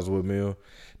whatever, Roswell Mill,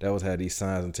 that was had these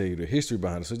signs and tell you the history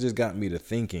behind it. So it just got me to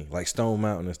thinking, like Stone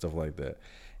Mountain and stuff like that.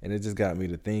 And it just got me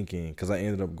to thinking, because I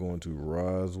ended up going to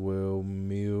Roswell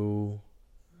Mill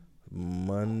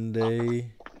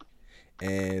Monday,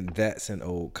 and that's an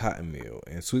old cotton mill.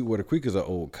 And Sweetwater Creek is an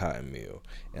old cotton mill.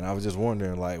 And I was just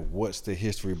wondering, like, what's the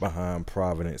history behind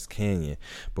Providence Canyon?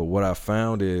 But what I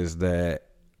found is that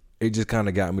it just kind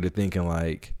of got me to thinking,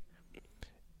 like,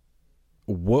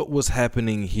 what was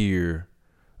happening here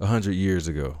 100 years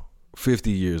ago,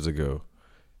 50 years ago,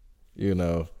 you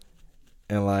know,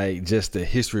 and like just the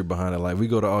history behind it. Like we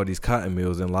go to all these cotton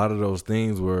mills, and a lot of those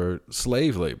things were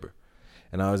slave labor.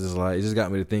 And I was just like, it just got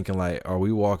me to thinking, like, are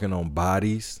we walking on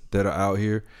bodies that are out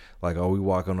here? Like, are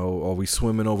we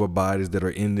swimming over bodies that are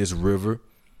in this river?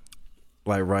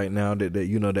 Like right now that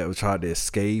you know, that tried to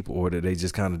escape, or that they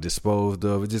just kind of disposed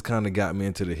of. It just kind of got me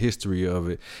into the history of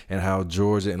it, and how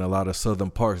Georgia and a lot of southern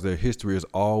parks, their history is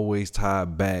always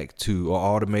tied back to, or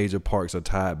all the major parks are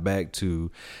tied back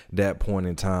to that point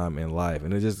in time in life.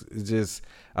 And it just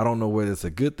I don't know whether it's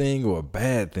a good thing or a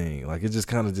bad thing. Like it just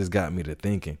kind of just got me to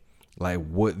thinking, like,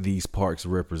 what these parks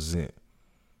represent.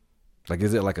 Like,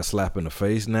 is it like a slap in the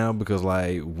face now? Because,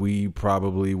 like, we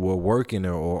probably were working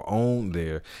there or owned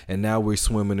there, and now we're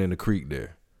swimming in the creek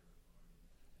there.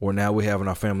 Or now we're having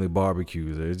our family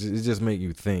barbecues there. It just make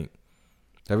you think.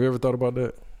 Have you ever thought about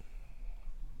that?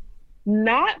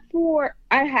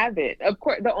 I haven't. Of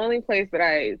course, the only place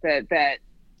that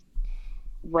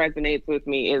resonates with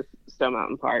me is Stone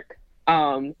Mountain Park.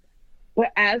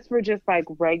 But as for just, like,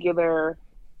 regular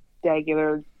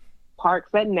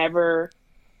parks, that never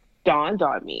dawned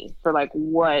on me for like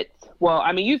what. Well,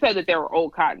 I mean, you said that there were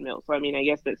old cotton mills, so I mean, I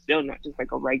guess that's still not just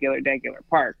like a regular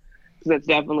park, because that's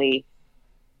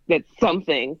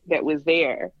something that was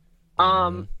there.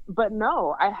 But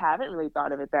no, I haven't really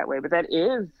thought of it that way, but that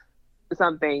is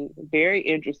something very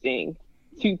interesting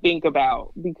to think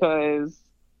about, because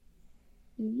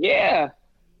yeah,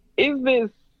 is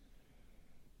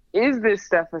this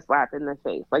stuff a slap in the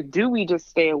face? Like, do we just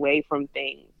stay away from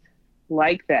things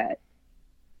like that?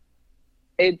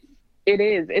 It's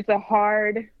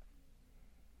hard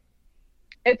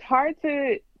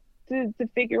to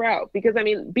figure out, because I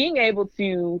mean, being able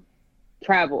to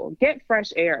travel, get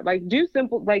fresh air, like do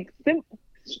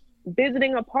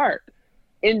visiting a park,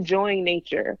 enjoying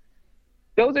nature.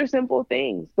 Those are simple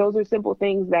things. Those are simple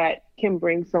things that can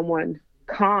bring someone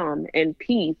calm and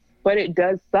peace. But it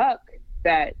does suck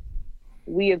that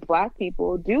we as Black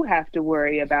people do have to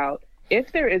worry about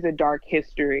if there is a dark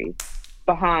history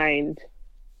behind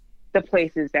the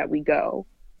places that we go,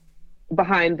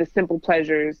 behind the simple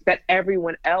pleasures that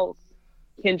everyone else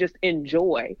can just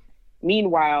enjoy.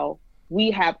 Meanwhile,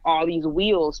 we have all these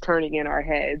wheels turning in our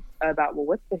heads about, well,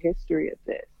 what's the history of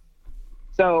this?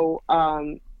 So,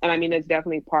 and I mean, it's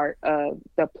definitely part of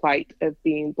the plight of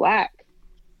being Black,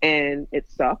 and it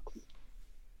sucks.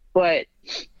 But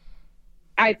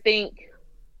I think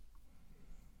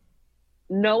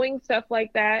knowing stuff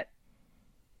like that,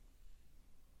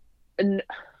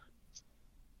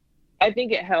 I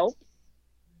think it helps.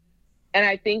 And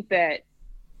I think that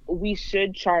we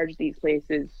should charge these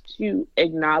places to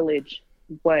acknowledge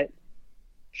what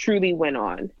truly went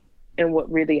on and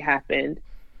what really happened.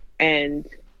 And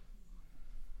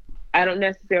I don't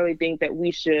necessarily think that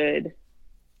we should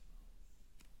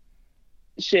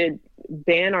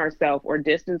ban ourselves or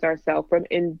distance ourselves from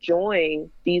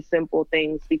enjoying these simple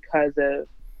things because of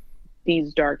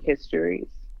these dark histories.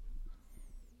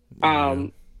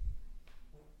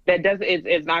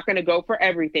 It's not going to go for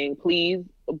everything. Please,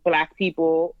 Black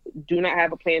people, do not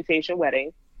have a plantation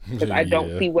wedding, because I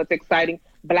don't see what's exciting.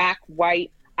 Black,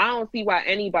 white, I don't see why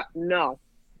anybody. No,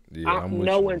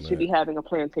 no one should be having a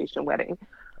plantation wedding.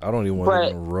 I don't even want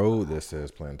to go on a road that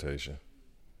says plantation.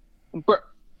 But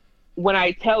when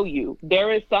I tell you,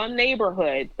 there is some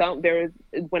neighborhood,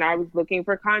 when I was looking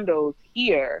for condos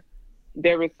here,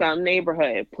 there was some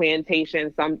neighborhood,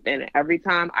 plantation, something. Every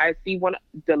time I see one,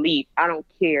 delete. I don't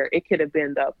care. It could have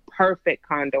been the perfect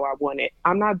condo I wanted.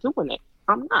 I'm not doing it.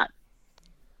 I'm not.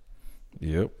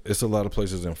 Yep. It's a lot of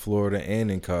places in Florida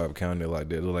and in Cobb County like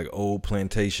that. They're like Old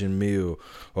Plantation Mill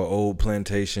or Old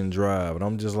Plantation Drive. And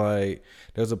I'm just like,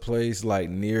 there's a place like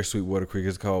near Sweetwater Creek.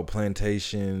 It's called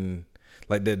Plantation.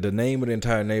 Like the name of the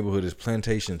entire neighborhood is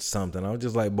Plantation something. I was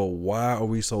just like, but why are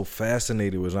we so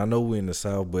fascinated with it? I know we're in the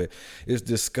South, but it's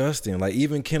disgusting. Like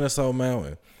even Kennesaw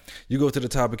Mountain. You go to the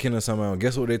top of Kennesaw Mountain,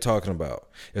 guess what they're talking about?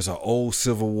 It's an old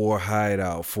Civil War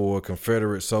hideout for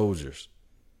Confederate soldiers.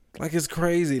 Like it's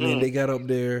crazy. And then they got up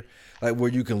there like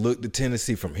where you can look to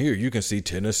Tennessee from here. You can see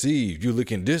Tennessee. If you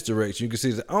look in this direction, you can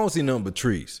see, I don't see nothing but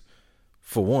trees,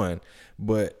 for one.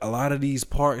 But a lot of these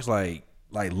parks, like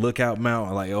Lookout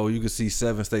Mountain, like, oh, you can see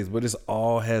 7 states, but this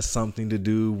all has something to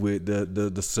do with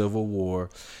the Civil War,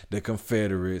 the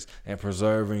Confederates, and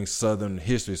preserving Southern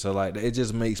history. So like, it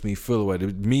just makes me feel away.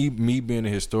 Me being a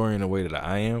historian the way that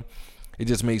I am, it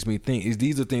just makes me think.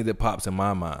 These are things that pops in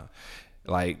my mind.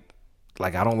 Like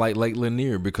I don't like Lake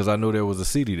Lanier because I know there was a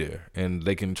city there, and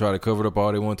they can try to cover it up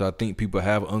all they want to. I think people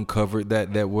have uncovered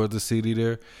that was a city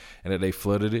there, and that they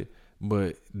flooded it.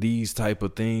 But these type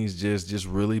of things just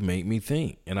really make me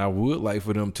think, and I would like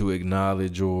for them to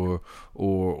acknowledge or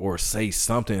say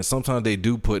something. And sometimes they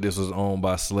do put this was owned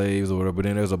by slaves or whatever, but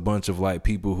then there's a bunch of like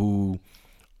people who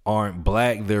aren't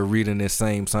black, they're reading this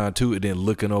same sign too, and then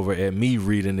looking over at me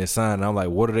reading this sign, and I'm like,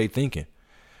 what are they thinking?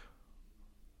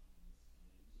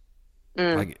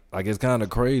 Like it's kind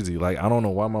of crazy. Like, I don't know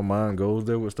why my mind goes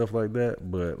there with stuff like that,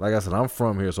 but like I said, I'm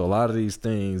from here, so a lot of these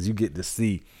things you get to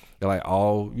see. Like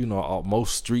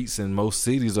most streets in most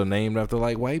cities are named after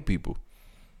like white people.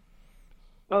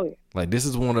 Oh yeah. Like, this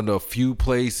is one of the few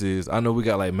places. I know we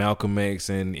got like Malcolm X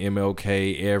and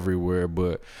MLK everywhere,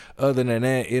 but other than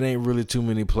that, it ain't really too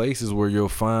many places where you'll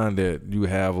find that you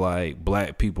have like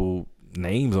black people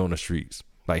names on the streets.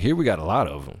 Like, here we got a lot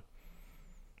of them.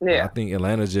 Yeah. I think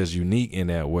Atlanta's just unique in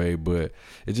that way, but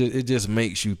it just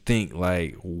makes you think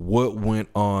like, what went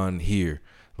on here?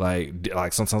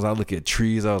 Like sometimes I look at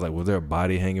trees, I was like, was there a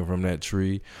body hanging from that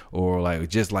tree? Or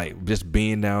just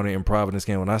being down there in Providence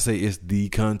County. When I say it's the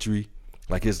country,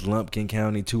 like it's Lumpkin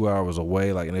County 2 hours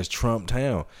away, like, and it's Trump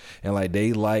Town. And like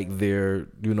they like their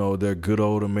good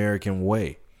old American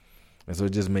way. And so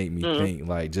it just made me think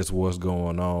like just what's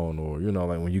going on, or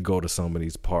like when you go to some of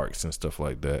these parks and stuff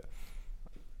like that.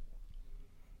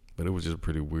 But it was just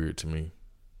pretty weird to me.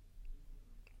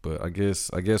 But I guess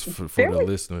for the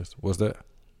listeners, what's that?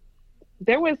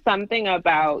 There was something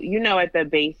about, at the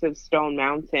base of Stone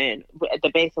Mountain, at the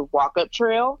base of Walk Up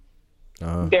Trail,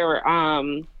 there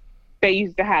they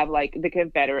used to have like the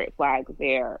Confederate flags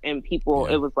there, and people,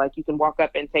 it was like you can walk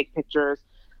up and take pictures.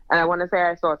 And I want to say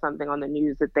I saw something on the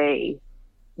news that they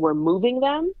were moving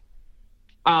them.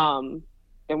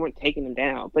 They weren't taking them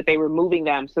down, but they were moving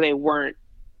them so they weren't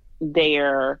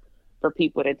there for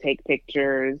people to take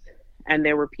pictures. And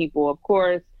there were people, of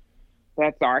course,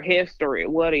 that's our history.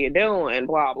 What are you doing?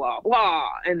 Blah, blah, blah.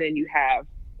 And then you have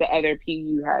the other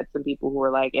you had some people who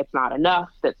were like, it's not enough.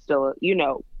 That's still,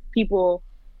 people,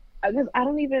 I don't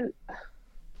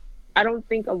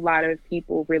think a lot of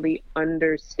people really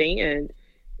understand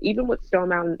even what Stone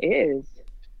Mountain is.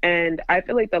 And I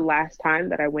feel like the last time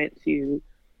that I went to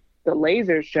the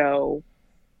laser show,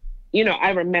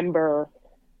 I remember,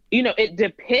 it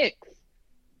depicts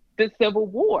the Civil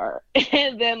War.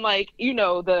 And then like,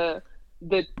 the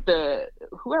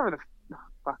whoever the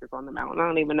fuck is on the mountain, I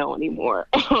don't even know anymore.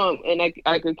 And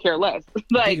I could care less.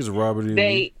 Like, I think it's Robert E.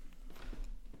 Lee.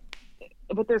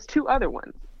 But there's two other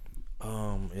ones.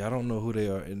 I don't know who they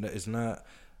are. It's not.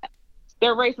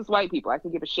 They're racist white people. I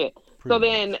can give a shit. So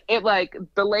then it like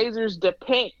the lasers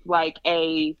depict like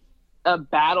a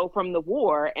battle from the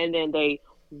war, and then they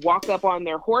walk up on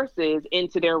their horses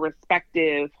into their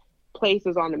respective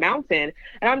places on the mountain.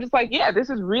 And I'm just like, yeah, this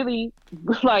is really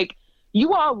like,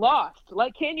 you all lost.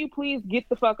 Like, can you please get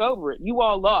the fuck over it? You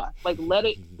all lost. Like, let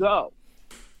it go.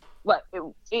 Like,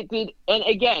 it did. And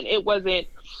again, it wasn't,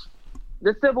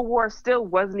 the Civil War still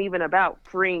wasn't even about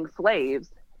freeing slaves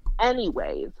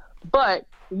anyways, but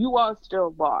you all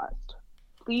still lost.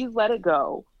 Please let it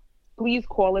go. Please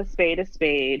call a spade a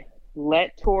spade.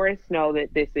 Let tourists know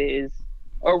that this is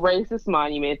a racist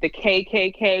monument. The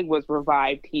KKK was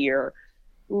revived here.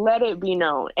 Let it be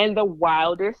known. And the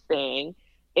wildest thing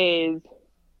is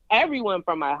everyone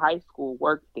from my high school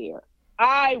worked there.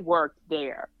 I worked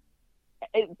there.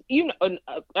 When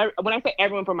I say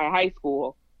everyone from my high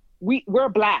school, we're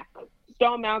black.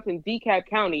 Stone Mountain, DeKalb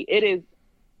County, it is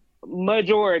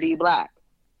majority black.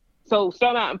 So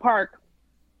Stone Mountain Park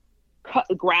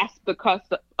grasped the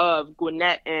cusp of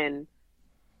Gwinnett and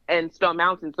Stone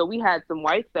Mountain. So we had some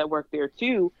whites that worked there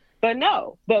too. But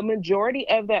no, the majority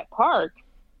of that park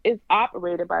is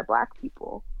operated by black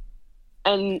people.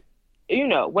 And,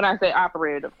 when I say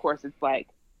operated, of course, it's like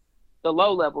the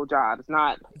low level jobs,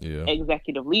 not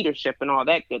executive leadership and all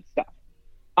that good stuff.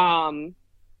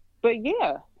 But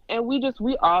yeah, and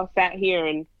we all sat here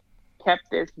and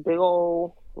kept this big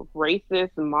old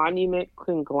racist monument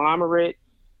conglomerate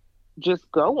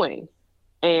just going.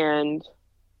 And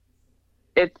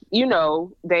it's,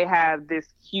 they have this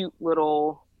cute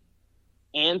little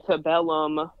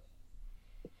antebellum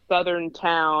southern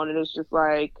town, and it's just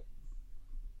like,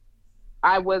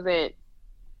 I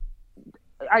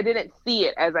didn't see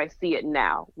it as I see it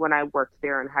now when I worked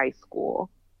there in high school,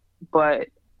 but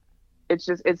it's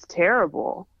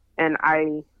terrible. And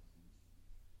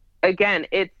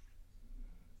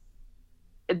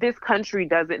this country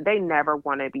they never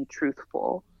want to be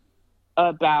truthful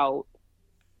about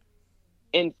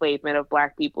enslavement of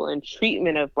black people and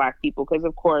treatment of black people, because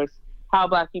of course how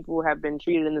black people have been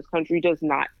treated in this country does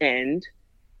not end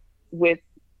with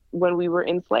when we were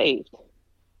enslaved.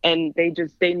 And they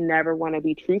never want to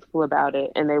be truthful about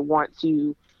it, and they want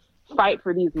to fight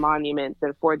for these monuments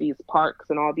and for these parks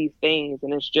and all these things,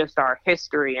 and it's just our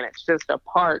history and it's just a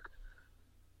park.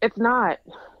 It's not.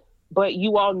 But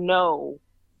you all know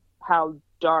how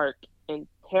dark and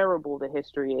terrible the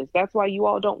history is. That's why you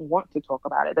all don't want to talk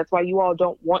about it. That's why you all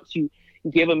don't want to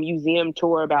give a museum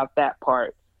tour about that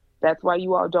part. That's why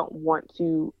you all don't want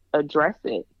to address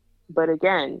it. But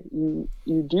again,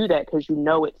 you do that because you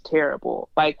know it's terrible.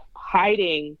 Like,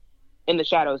 hiding in the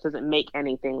shadows doesn't make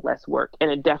anything less work, and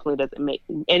it definitely doesn't make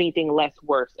anything less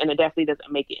worse, and it definitely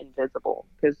doesn't make it invisible,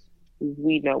 because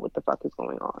we know what the fuck is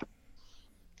going on.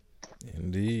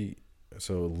 Indeed.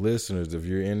 So, listeners, if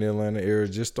you're in the Atlanta area,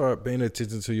 just start paying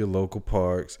attention to your local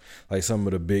parks. Like some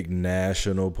of the big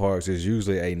national parks, there's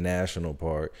usually a national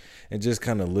park, and just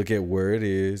kind of look at where it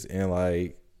is and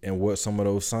what some of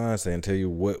those signs say, and tell you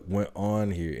what went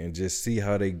on here, and just see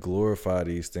how they glorify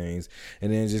these things,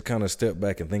 and then just kind of step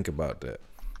back and think about that.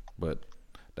 But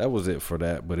that was it for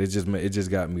that. But it just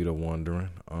got me to wondering.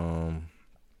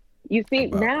 You see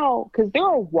now, because there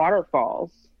are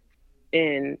waterfalls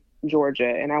in Georgia,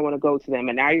 and I want to go to them,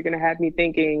 and now you're going to have me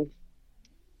thinking,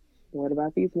 what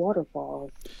about these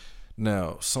waterfalls?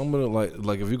 Now, some of the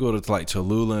like if you go to like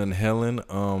Tallulah and Helen,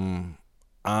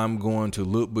 I'm going to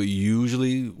look, but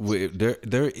usually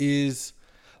there is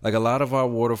like a lot of our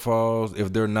waterfalls,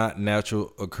 if they're not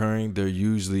natural occurring, they're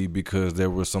usually because there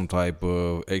was some type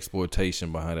of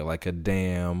exploitation behind it, like a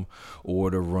dam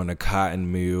or to run a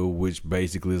cotton mill, which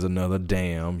basically is another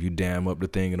dam. You dam up the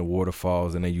thing in the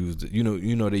waterfalls, and they use it, you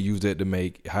know they use that to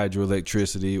make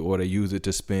hydroelectricity, or they use it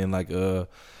to spin like the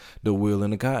wheel in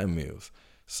the cotton mills.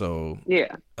 So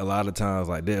yeah, a lot of times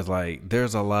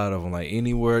there's a lot of them like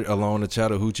anywhere along the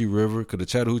Chattahoochee River, because the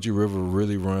Chattahoochee River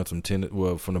really runs from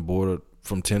the border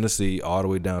from Tennessee all the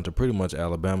way down to pretty much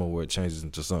Alabama, where it changes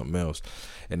into something else.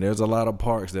 And there's a lot of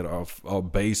parks that are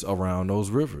based around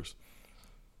those rivers.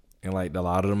 And like a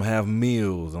lot of them have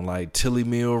mills, and like Tilly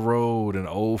Mill Road and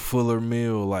Old Fuller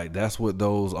Mill, like that's what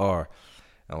those are.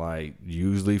 And like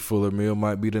usually Fuller Mill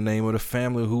might be the name of the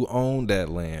family who owned that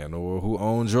land, or who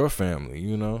owns your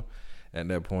family, at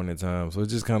that point in time. So it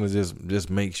just kind of just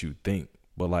makes you think.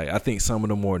 But like I think some of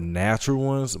the more natural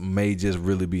ones may just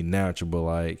really be natural, but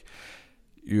like,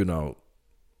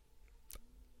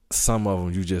 some of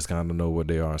them you just kind of know what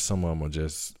they are. Some of them are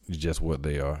just what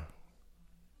they are.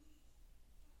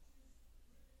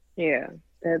 Yeah,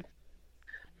 that's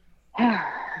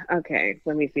okay.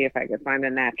 Let me see if I can find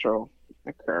a natural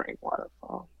occurring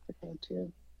waterfall to go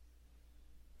to.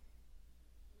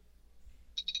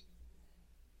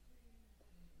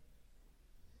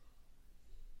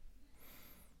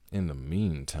 In the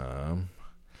meantime,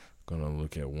 gonna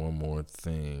look at one more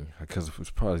thing, because it's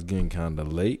probably getting kind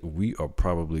of late. We are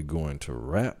probably going to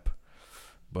wrap,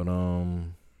 but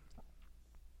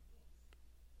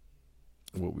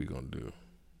what we gonna do?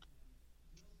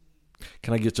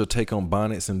 Can I get your take on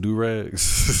bonnets and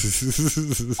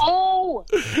do-rags? Oh,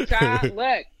 child,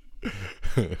 look.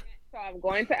 So I'm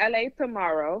going to LA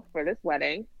tomorrow for this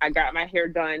wedding. I got my hair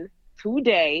done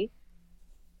today.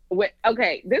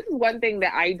 Okay, this is one thing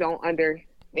that I don't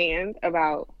understand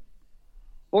about.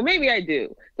 Well, maybe I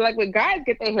do. So, like, when guys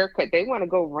get their hair cut, they want to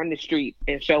go run the street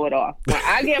and show it off. When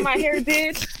I get my hair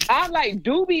did, I'm like,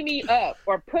 doobie me up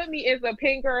or put me in some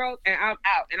pink girls, and I'm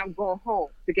out and I'm going home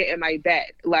to get in my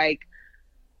bed. Like,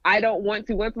 I don't want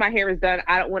to. Once my hair is done,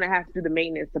 I don't want to have to do the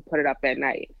maintenance to put it up at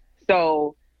night.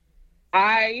 So,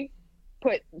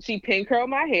 she pin curled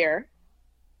my hair.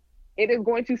 It is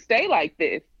going to stay like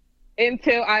this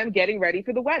until I'm getting ready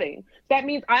for the wedding. That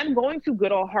means I'm going to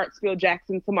good old Hartsfield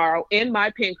Jackson tomorrow in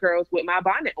my pin curls with my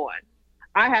bonnet on.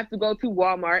 I have to go to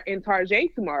Walmart and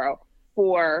Target tomorrow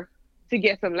to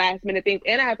get some last minute things.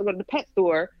 And I have to go to the pet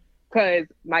store because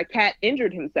my cat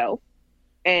injured himself.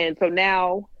 And so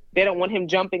now they don't want him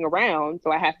jumping around.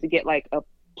 So I have to get like a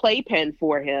playpen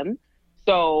for him.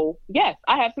 So yes,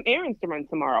 I have some errands to run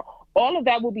tomorrow. All of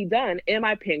that will be done in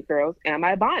my pin curls and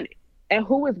my bonnet. And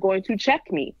who is going to check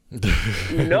me?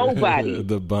 Nobody.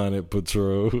 The bonnet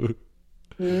patrol.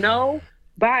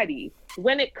 Nobody.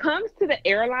 When it comes to the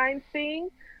airline thing,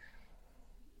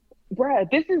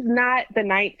 bruh, this is not the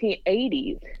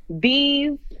 1980s.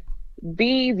 These,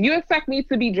 you expect me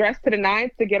to be dressed to the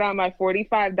nines to get on my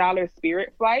 $45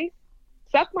 Spirit flight?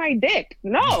 Suck my dick.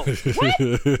 No. What?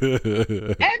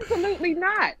 Absolutely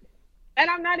not. And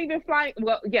I'm not even flying.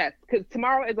 Well, yes, because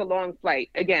tomorrow is a long flight.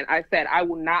 Again, I said I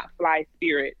will not fly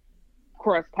Spirit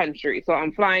cross country. So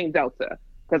I'm flying Delta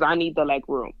because I need the leg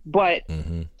room. But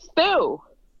still,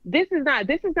 this is not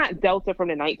Delta from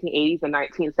the 1980s and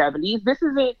 1970s. This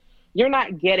isn't, you're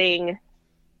not getting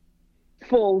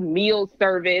full meal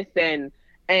service and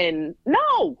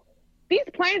no, These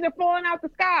planes are falling out the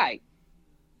sky.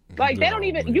 Like, they don't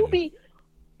even,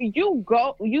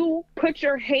 you put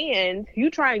your hand,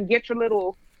 you try and get your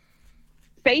little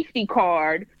safety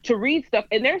card to read stuff,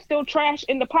 and there's still trash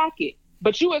in the pocket.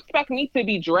 But you expect me to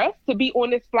be dressed to be on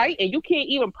this flight, and you can't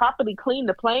even properly clean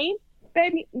the plane?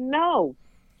 Baby, no,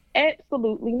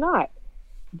 absolutely not.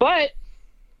 But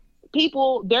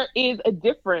people, there is a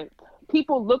difference.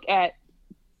 People look at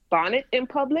bonnets in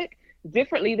public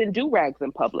differently than do-rags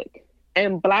in public.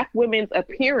 And Black women's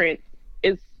appearance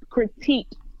is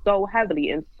critiqued so heavily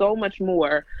and so much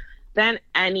more than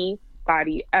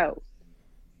anybody else.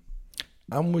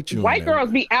 I'm with you. White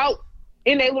girls be out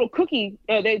in their little Cookie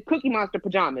Monster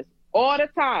pajamas all the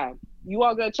time. You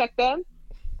all gonna check them?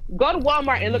 Go to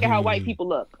Walmart and look at how white people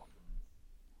look.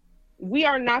 We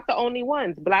are not the only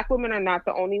ones. Black women are not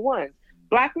the only ones.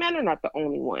 Black men are not the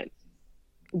only ones.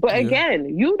 But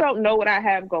again, you don't know what I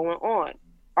have going on.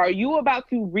 Are you about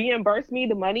to reimburse me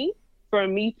the money for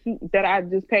me that I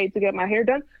just paid to get my hair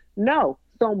done? No.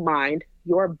 So mind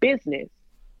your business.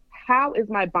 How is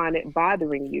my bonnet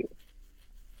bothering you?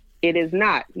 It is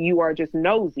not. You are just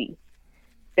nosy.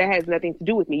 That has nothing to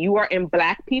do with me. You are in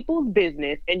Black people's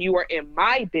business and you are in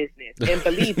my business. And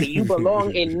believe me, you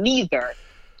belong in neither.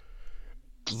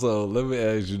 So let me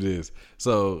ask you this.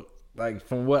 So, like,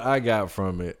 from what I got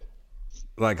from it,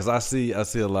 like, cause I see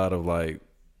a lot of like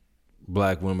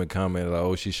Black women commenting like,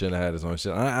 "Oh, she shouldn't have had this on."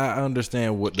 Shit, I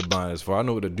understand what the bonnet is for. I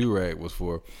know what the do-rag was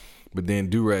for, but then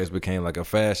do-rags became like a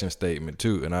fashion statement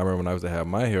too. And I remember when I used to have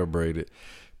my hair braided,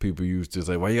 people used to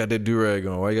say, "Why you got that do-rag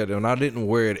on? Why you got that?" And I didn't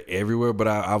wear it everywhere, but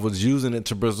I was using it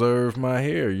to preserve my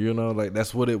hair. You know, like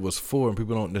that's what it was for. And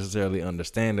people don't necessarily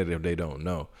understand it if they don't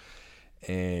know.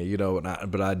 And you know,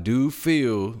 but I do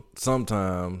feel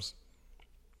sometimes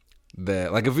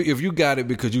that, like, if you got it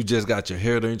because you just got your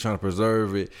hair done, you're trying to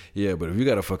preserve it, yeah. But if you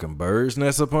got a fucking bird's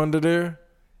nest up under there,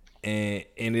 and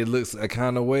it looks a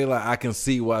kind of way, like, I can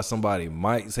see why somebody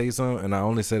might say something. And I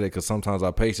only say that because sometimes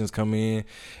our patients come in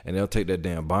and they'll take that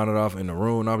damn bonnet off in the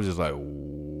room, and I was just like,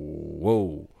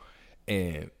 whoa.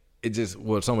 And it just,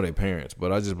 well, some of their parents,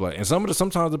 but I just be like, and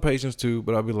sometimes the patients too,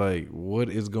 but I'll be like, what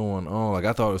is going on? Like,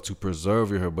 I thought it was to preserve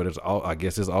your hair, but I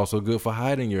guess it's also good for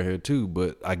hiding your hair too.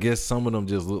 But I guess some of them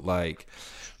just look like,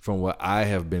 from what I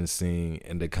have been seeing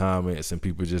in the comments and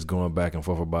people just going back and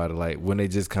forth about it, like when they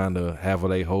just kind of have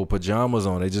their whole pajamas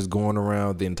on, they just going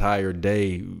around the entire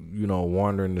day, you know,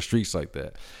 wandering the streets like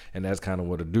that. And that's kind of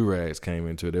what the do-rags came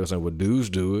into. They were saying, well,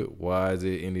 dudes do it. Why is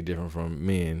it any different from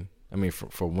men? I mean,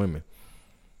 for women.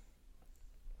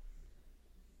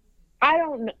 I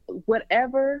don't know.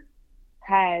 Whatever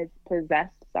has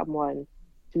possessed someone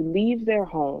to leave their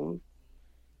home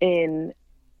in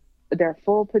their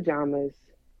full pajamas,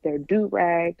 their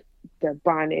do-rag, their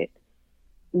bonnet,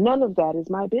 none of that is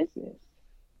my business.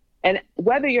 And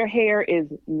whether your hair is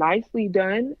nicely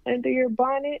done under your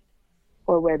bonnet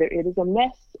or whether it is a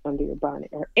mess under your bonnet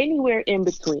or anywhere in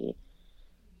between,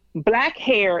 Black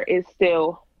hair is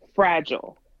still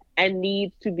fragile and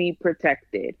needs to be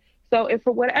protected. So if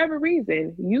for whatever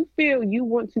reason you feel you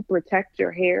want to protect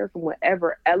your hair from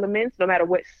whatever elements, no matter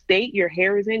what state your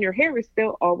hair is in, your hair is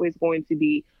still always going to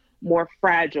be more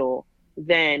fragile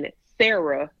than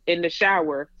Sarah in the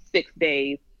shower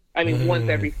once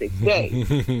every 6 days.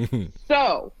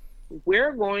 So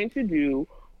we're going to do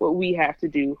what we have to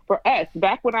do for us.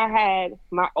 Back when I had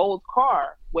my old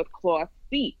car with cloth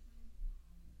seats,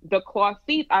 the cloth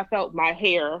seats, I felt my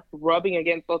hair rubbing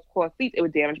against those cloth seats, it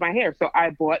would damage my hair. So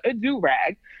I bought a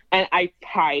do-rag and I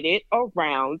tied it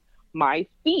around my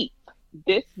feet.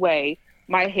 This way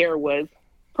my hair was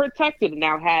protected.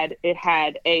 Now it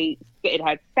had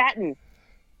satin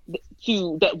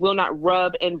that will not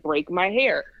rub and break my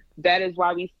hair. That is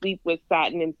why we sleep with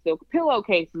satin and silk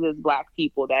pillowcases as Black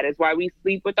people. That is why we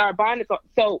sleep with our bonnets on.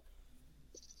 So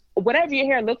whatever your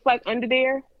hair looks like under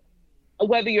there,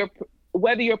 whether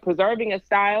you're preserving a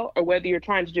style or whether you're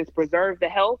trying to just preserve the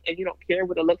health and you don't care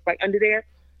what it looks like under there,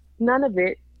 none of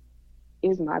it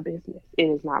is my business. It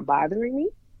is not bothering me.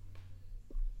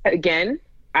 Again,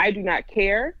 I do not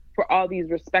care for all these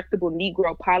respectable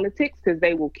Negro politics because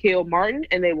they will kill Martin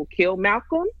and they will kill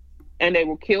Malcolm and they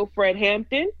will kill Fred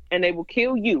Hampton and they will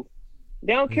kill you.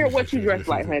 They don't care what you dress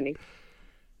like, honey.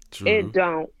 True. It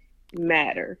don't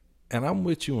matter. And I'm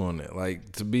with you on that.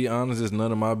 Like, to be honest, it's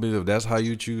none of my business. If that's how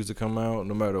you choose to come out,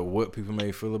 no matter what people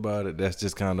may feel about it, that's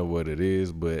just kind of what it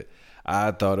is. But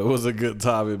I thought it was a good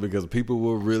topic because people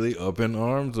were really up in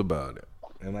arms about it.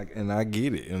 And I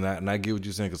get it. And I get what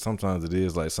you're saying because sometimes it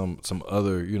is like some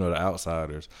other, you know, the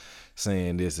outsiders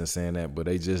saying this and saying that, but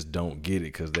they just don't get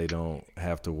it because they don't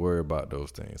have to worry about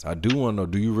those things. I do want to know,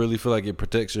 do you really feel like it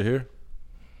protects your hair?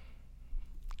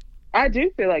 I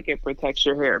do feel like it protects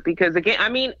your hair because again, I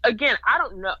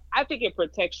don't know. I think it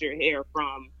protects your hair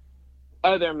from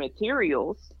other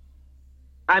materials.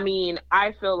 I mean,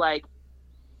 I feel like,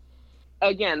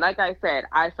 again, like I said,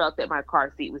 I felt that my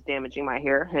car seat was damaging my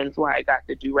hair, hence why I got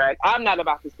the do-rag. I'm not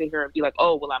about to sit here and be like,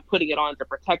 oh, well, I'm putting it on to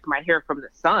protect my hair from the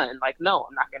sun. Like, no,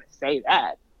 I'm not going to say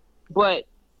that. But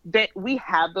that we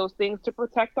have those things to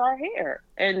protect our hair.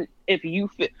 And if you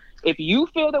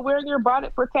feel that wearing your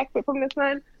bonnet protects it from the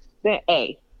sun, then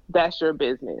A, that's your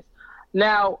business.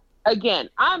 Now, again,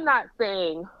 I'm not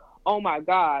saying, oh my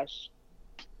gosh,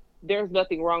 there's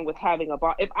nothing wrong with having a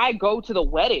bonnet. If I go to the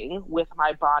wedding with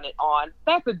my bonnet on,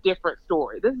 that's a different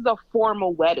story. This is a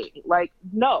formal wedding. Like,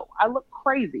 no, I look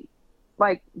crazy.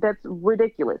 Like, that's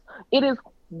ridiculous. It is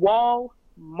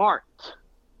Walmart.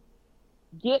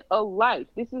 Get a life.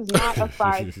 This is not a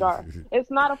 5-star. It's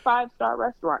not a 5-star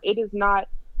restaurant. It is not.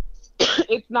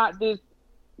 It's not this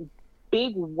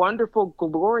big, wonderful,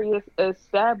 glorious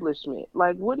establishment.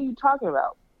 Like, what are you talking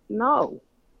about? No.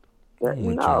 I'm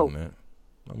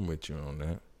with you on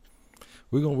that.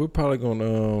 We're probably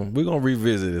gonna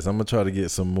revisit this. I'm gonna try to get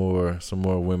some more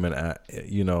women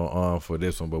on for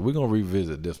this one, but we're gonna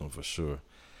revisit this one for sure.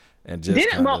 And just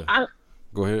go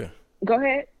ahead. Go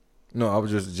ahead. No, I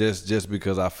was just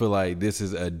because I feel like this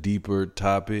is a deeper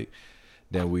topic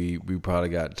than we probably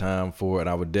got time for, and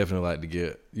I would definitely like to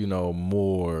get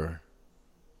more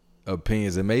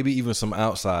opinions and maybe even some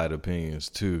outside opinions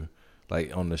too,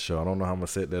 like on the show. I don't know how I'm gonna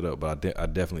set that up, but I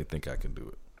definitely think I can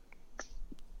do it.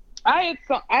 I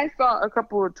saw a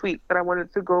couple of tweets that I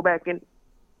wanted to go back and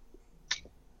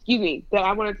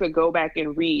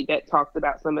read that talks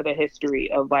about some of the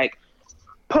history of like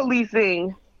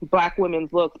policing Black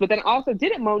women's looks, but then also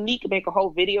didn't Monique make a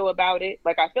whole video about it?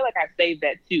 Like, I feel like I saved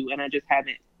that too, and I just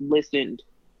haven't listened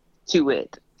to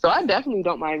it. So I definitely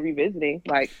don't mind revisiting.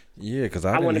 Like, yeah, because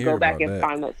I want to go back and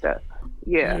find that stuff.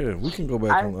 Yeah, we can go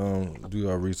back and do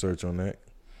our research on that.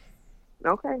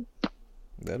 Okay,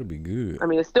 that'll be good. I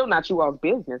mean, it's still not you all's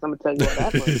business. I'm gonna tell you what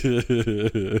that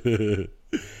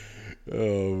was.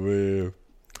 Oh man.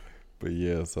 But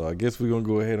yeah, so I guess we're going to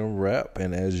go ahead and wrap.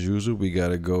 And as usual, we got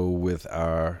to go with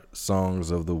our songs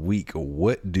of the week.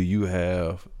 What do you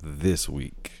have this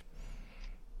week?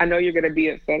 I know you're going to be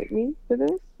upset at me for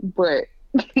this, but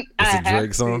it's a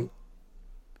Drake song?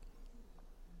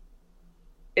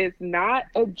 It's not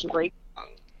a Drake song.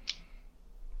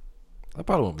 I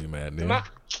probably won't be mad then.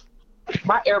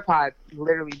 My AirPods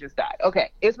literally just died.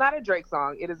 Okay, it's not a Drake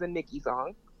song. It is a Nicki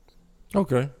song.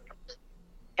 Okay.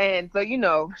 And so,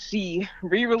 she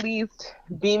re-released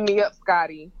Beam Me Up,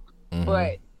 Scotty. Mm-hmm.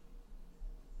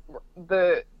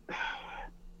 But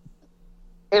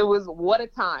it was what a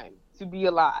time to be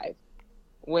alive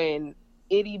when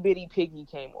Itty Bitty Piggy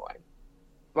came on.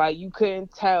 Like, you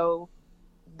couldn't tell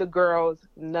the girls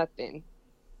nothing.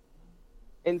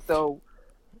 And so...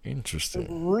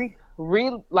 Interesting.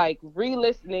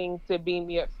 Re-listening to Beam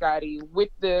Me Up, Scotty with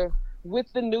the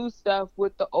new stuff,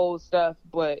 with the old stuff,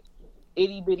 but...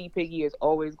 Itty Bitty Piggy is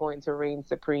always going to reign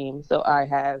supreme. So I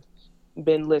have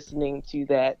been listening to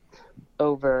that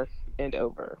over and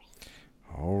over.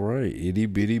 All right, Itty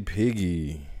Bitty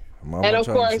Piggy. And of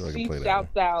course, she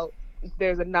shouts out,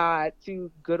 there's a nod to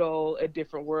good old A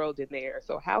Different World in there.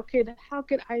 So how could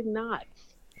I not?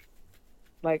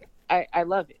 Like, I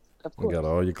love it. Of course. You got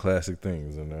all your classic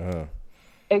things in there, huh?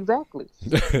 Exactly.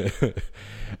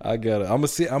 I got it. I'm gonna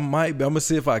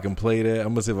see if I can play that.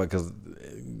 I'm gonna see if because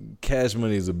Cash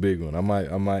Money is a big one. I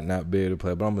might not be able to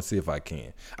play, but I'm gonna see if I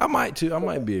can. I might too. I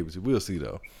might be able to. We'll see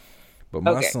though. But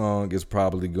my song is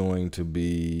probably going to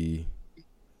be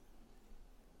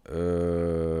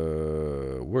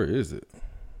where is it?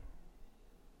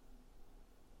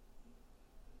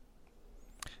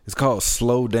 It's called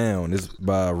Slow Down. It's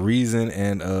by Reason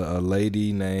and a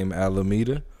lady named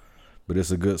Alameda. But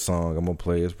it's a good song. I'm gonna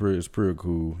play it. It's pretty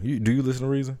cool. Do you listen to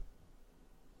Reason?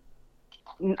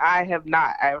 I have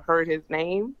not. I've heard his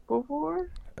name before.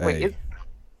 Hey,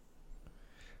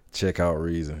 check out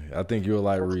Reason. I think you'll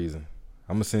like Reason.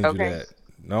 I'm gonna send you that.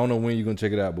 I don't know when you're gonna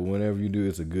check it out, but whenever you do,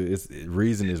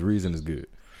 Reason is good.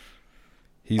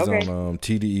 He's on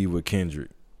TDE with Kendrick,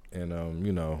 and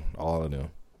all of them.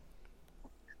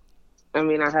 I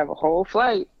mean, I have a whole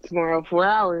flight tomorrow, 4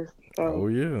 hours. So oh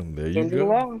yeah, there you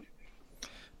go.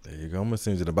 There you go. I'm gonna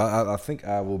send you the. I think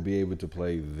I will be able to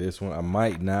play this one. I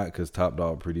might not because Top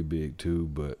Dog pretty big too,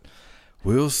 but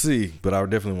we'll see. But I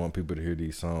definitely want people to hear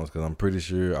these songs because I'm pretty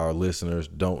sure our listeners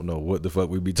don't know what the fuck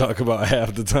we be talking about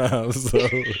half the time.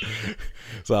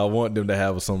 So I want them to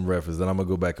have some reference. Then I'm gonna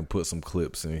go back and put some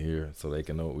clips in here so they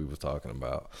can know what we was talking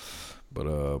about.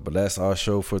 But that's our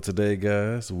show for today,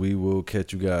 guys. We will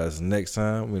catch you guys next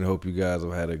time. We hope you guys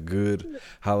have had a good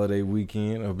holiday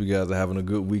weekend. I hope you guys are having a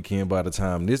good weekend by the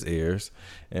time this airs.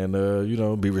 And,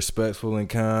 be respectful and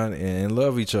kind and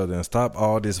love each other and stop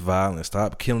all this violence.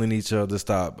 Stop killing each other.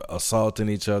 Stop assaulting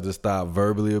each other. Stop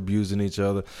verbally abusing each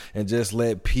other. And just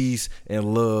let peace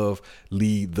and love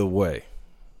lead the way.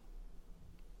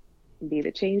 Be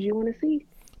the change you want to see.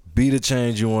 Be the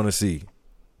change you want to see.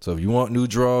 So if you want new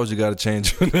draws, you got to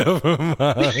change. Never mind.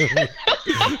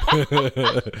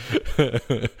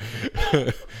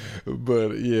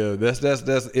 But yeah, that's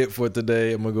it for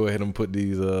today. I'm gonna go ahead and put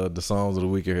these the songs of the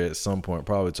week here at some point,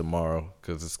 probably tomorrow,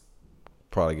 because it's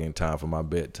probably getting time for my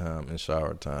bedtime and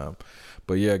shower time.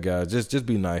 But yeah, guys, just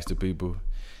be nice to people,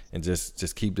 and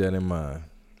just keep that in mind.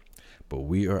 But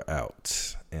we are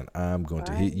out, and I'm going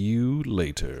to hit you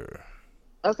later.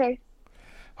 Okay.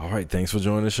 All right, thanks for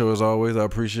joining the show as always. I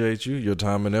appreciate you, your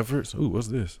time and efforts. Ooh, what's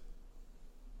this?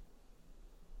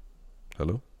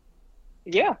 Hello?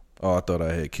 Yeah. Oh, I thought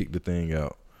I had kicked the thing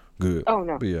out. Good. Oh,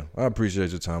 no. But yeah, I appreciate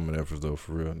your time and efforts, though,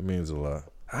 for real. It means a lot.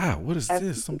 What is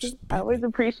this? I always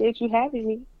appreciate you having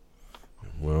me.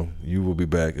 Well, you will be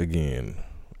back again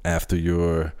after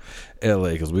your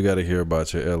L.A., because we got to hear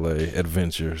about your L.A.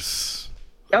 adventures.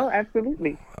 Oh,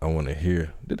 absolutely. I want to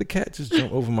hear. Did the cat just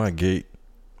jump over my gate?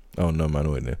 Oh, no, man,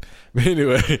 wasn't there. But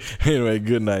anyway,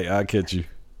 good night. I'll catch you.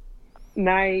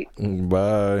 Night.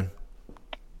 Bye.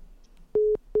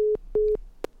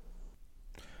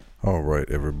 All right,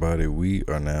 everybody. We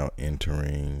are now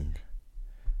entering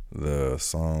the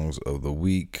Songs of the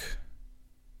Week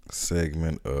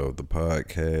segment of the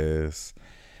podcast.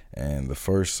 And the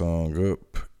first song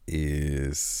up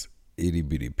is Itty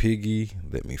Bitty Piggy.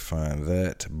 Let Me Find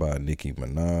That by Nicki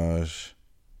Minaj.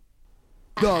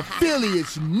 The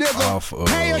affiliates, nigga. Off of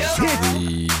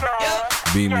the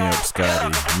Beat Me Up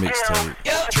Scotty mixtape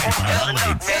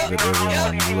that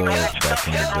everyone loved back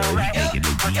in the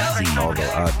day.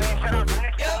 Although I didn't love it,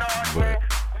 but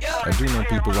I do know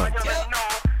people like it.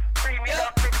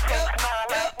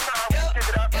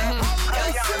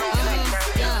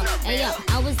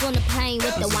 I was on the plane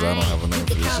with the wine. I don't have enough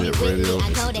for this shit radio. This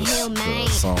is just the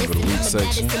song of the week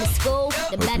section. Hope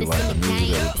you like the music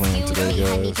that we're playing today,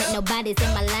 guys. Nobody's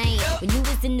in my lane. When you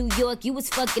was in New York, you was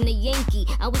fucking a Yankee.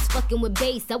 I was fucking with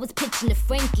bass. I was pitching to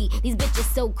Frankie. These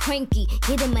bitches so cranky.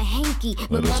 Get him a hanky.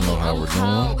 Let us know how we're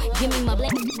doing. Give me my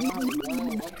black.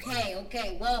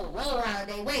 Okay. Whoa,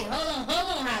 Holiday. Wait, hold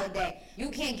on, Holiday. You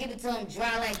can't give it to him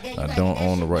dry like that. I don't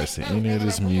own the rights to any of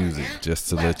this music, just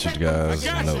to let you guys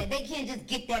know. They can't just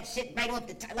get that shit right off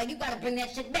the top. Like, you gotta bring that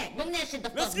shit back. Bring that shit the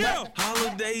fuck back. Let's go.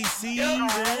 Holiday season.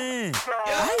 Hey,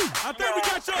 I think we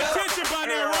got your attention by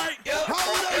now, right?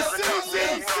 Holiday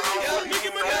season. Nicki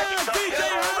Minaj, DJ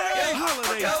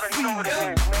Holiday season.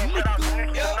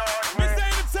 Miss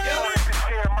Entertainment.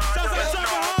 Shouts out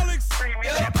Trapaholics. We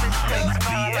working.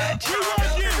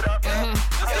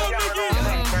 Let's go, Nicki.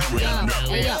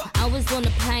 I was on the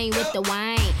plane with the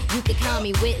wine. You could call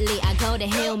me Whitley, I go to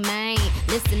Hillman.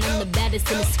 Listen, I'm the baddest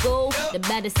in the school, the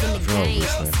baddest in the game.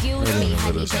 Excuse me,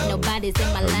 honey, but nobody's in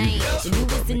my lane. When you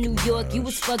was in New York, you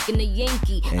was fucking a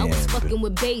Yankee. I was fucking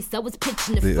with bass, I was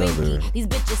pitching to Frankie. These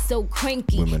bitches so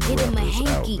cranky, hit him a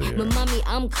hanky. My mommy,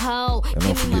 I'm cold,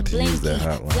 give me my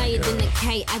blankie. Flyer than a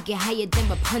kite, I get higher than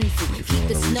Rapunzel. Keep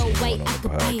the Snow White, I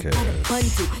could buy it by the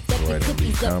bundle. Stuffing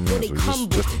cookies up before they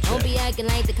crumble. Don't be acting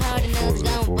like the Cardinals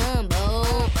gon' bumble.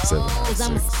 Cause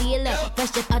I'm a stealer,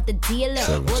 fresh up out the dealer.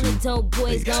 All the dope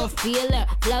boys gon' feel her.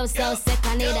 Flow so sick,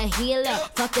 I need a healer.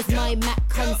 Fuck is my Mac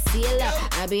concealer.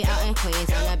 I be out in Queens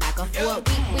on the back of 4 week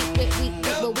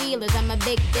with wheelers. I'm a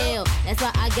big deal. That's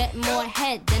why I get more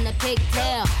head than a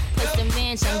pigtail. Put the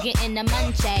ranch, I'm getting the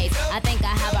munchies. I think I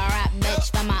have a rap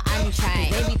bitch for my entree.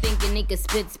 They be thinking they can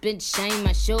spit, shame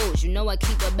my shoes. You know I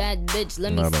keep a bad bitch,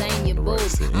 let me sign your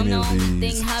boots. I'm the only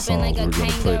thing hopping like a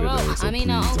kangaroo. I mean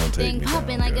the only thing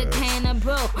hopping like a can of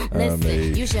brew.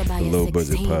 Listen, you should buy a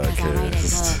 16 cause I write it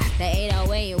good. The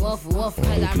 808 woof cause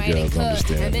I write it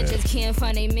good. And bitches can't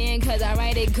find a man cause I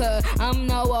write it good. I'm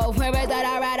no wolf, where is that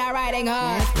I write it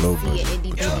good. See an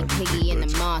itty bitty piggy in the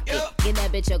market. Get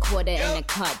that bitch a quarter in the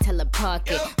cart, tell her park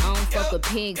it. I don't fuck with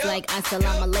pigs like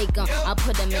assalamu alaikum. I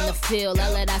put them in the field, I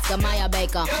let Oscar Mayer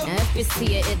bake 'em. And if you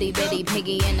see an itty bitty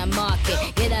piggy in the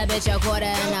market, get that bitch a quarter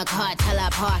in the cart, tell her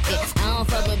park it. I don't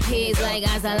fuck with pigs like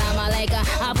assalamu alaikum.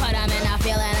 I put them in the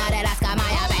field and I let Oscar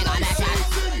Mayer bake 'em.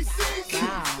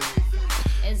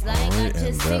 It's like I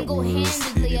just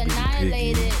single-handedly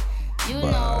annihilated. You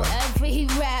know, every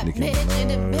rap bitch in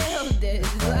the building.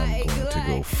 I'm going to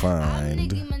go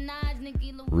find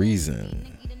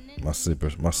Reason. My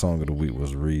song of the week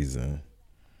was Reason.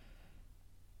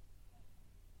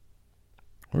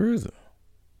 Where is it?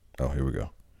 Oh, here we go.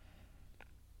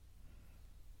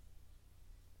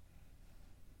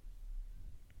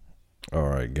 All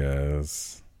right,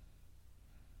 guys.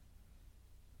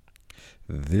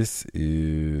 This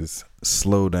is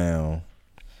Slow Down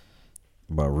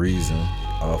by Reason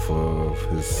off of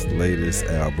his latest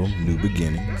album, New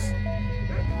Beginnings.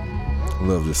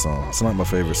 Love this song. It's not my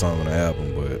favorite song on the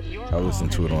album, but I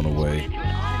listened to it on the way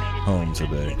home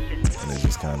today, and it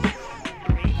just kind of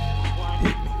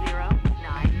hit me.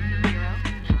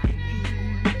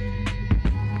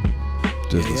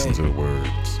 Just listen to the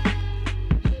words.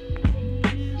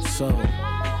 So,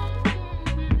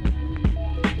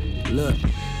 look,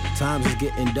 times is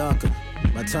getting darker.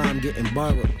 My time getting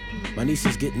borrowed. My niece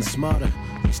is getting smarter.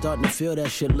 They starting to feel that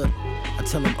shit, look. I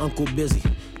tell them Uncle busy.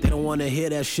 They don't want to hear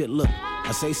that shit, look.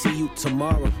 I say see you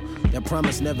tomorrow. That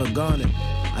promise never garnered.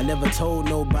 I never told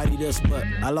nobody this, but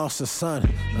I lost a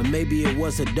son. Or maybe it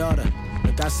was a daughter.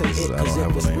 Look, I say it cause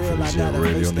if it's real, I gotta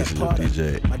face that part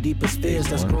of my deepest fears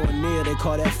that's growing near. They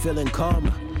call that feeling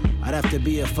karma. I'd have to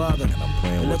be a father.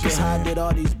 And look at how I did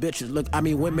all these bitches. Look, I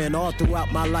mean women all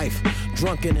throughout my life.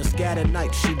 Drunken and scattered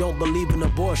nights. She don't believe in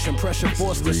abortion. Pressure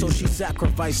forced her, so she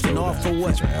sacrificed. And all for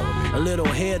what? A little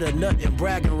head, a nut, and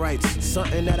bragging rights.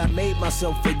 Something that I made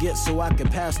myself forget so I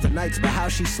could pass the nights. But how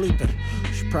she sleeping?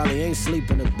 She probably ain't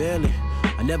sleeping or barely.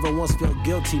 I never once felt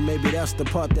guilty. Maybe that's the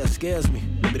part that scares me.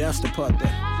 Maybe that's the part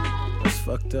that's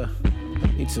fucked up.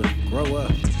 Need to grow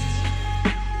up.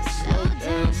 Slow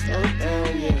down,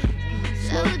 yeah.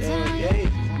 Slow down, yeah.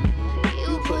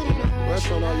 You put in a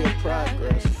rush on all your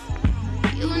progress.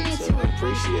 You need to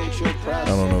appreciate your process.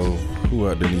 I don't know who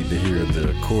out there need to hear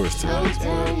the chorus to this,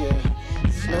 but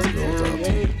this goes out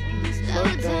to you. Slow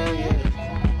down,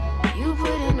 yeah. You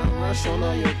put in a rush on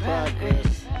all your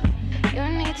progress. You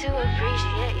need to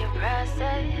appreciate your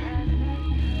process.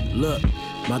 Look,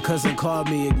 my cousin called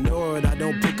me, ignore it, I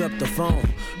don't pick up the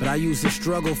phone. But I used to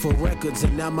struggle for records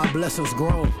and now my blessings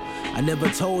grown. I never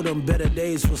told him better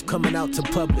days was coming out to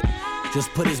public.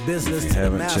 Just put his business to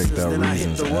the masses, then I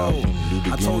hit the road.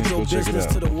 I told your business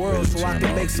to the world so I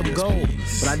can make some gold.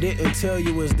 What I didn't tell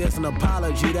you is there's an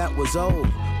apology that was old.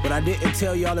 What I didn't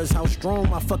tell y'all is how strong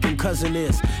my fucking cousin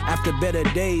is. After better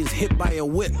days, hit by a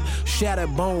whip,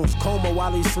 shattered bones, coma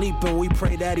while he's sleeping, we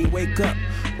pray that he wake up.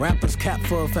 Rappers cap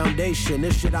for a foundation,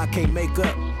 this shit I can't make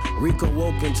up. Rico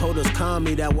woke and told us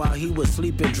calmly that while he was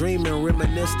sleeping, dreaming,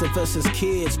 reminisced of us as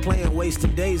kids, playing,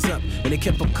 wasting days up, and it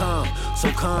kept him calm.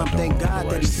 So calm, thank God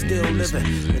that he's still living,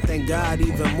 and thank God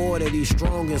even more that he's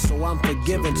strong, and so I'm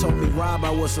forgiven. Told me Rob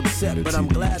I was upset, but I'm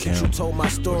glad that you told my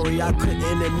story. I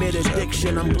couldn't admit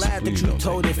addiction, I'm glad that you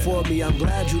told it for me. I'm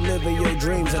glad you living your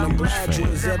dreams, and I'm glad you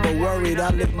was ever worried. I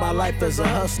live my life as a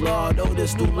hustler, although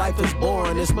this new life is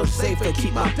boring. It's much safer,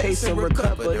 keep my pace and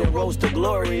recover, then rose to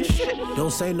glory and shit.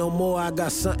 Don't say no more, I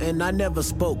got something I never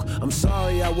spoke. I'm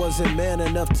sorry I wasn't man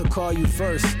enough to call you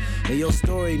first. And your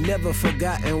story never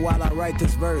forgotten while I write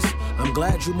this verse. I'm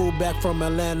glad you moved back from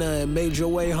Atlanta and made your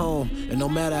way home. And no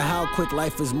matter how quick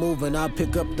life is moving, I'll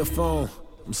pick up the phone.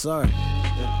 I'm sorry.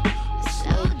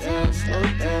 Slow down,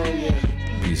 yeah.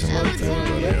 Peace and love to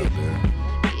everybody out there.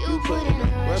 You put in a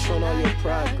rush on all your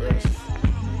progress.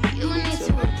 You need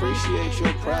to appreciate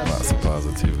your process. Lots of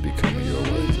positivity coming your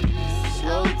way.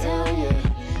 Slow down, yeah.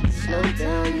 Slow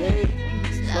down, yeah.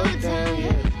 Slow down,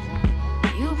 yeah.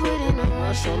 You put in a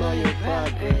rush on all your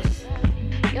progress.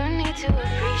 You need to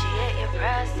appreciate your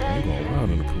process. I'm going around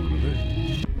in the pool today.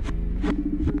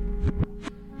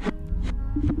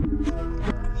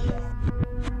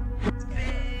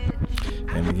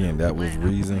 And again, that was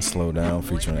Reason, Slow Down,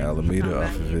 featuring Alameda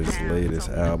off of his latest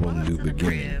album, New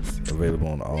Beginnings, available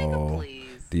on all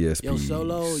DSPs. Yo,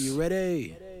 Solo, you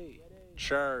ready?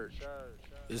 Church.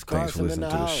 Thanks for listening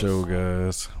to the show,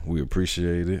 guys. We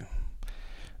appreciate it.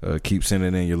 Keep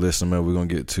sending in your listener mail. We're going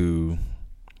to get to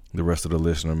the rest of the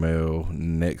listener mail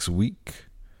next week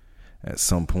at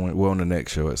some point. Well, on the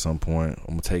next show at some point.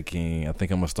 I think I'm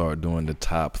going to start doing the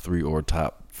top 3 or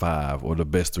top 5, or the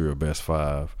best 3 or best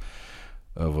 5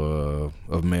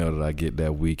 of mail that I get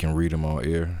that week and read them on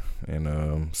air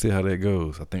and see how that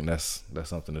goes. I think that's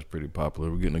something that's pretty popular.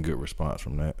 We're getting a good response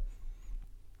from that.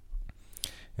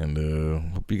 And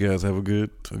hope you guys have a good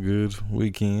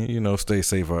weekend. You know, stay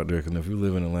safe out there, because if you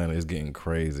live in Atlanta, it's getting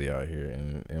crazy out here.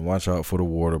 And watch out for the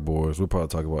water boys. We'll probably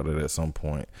talk about that at some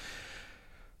point.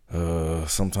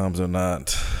 Sometimes they're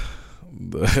not.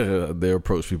 They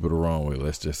approach people the wrong way.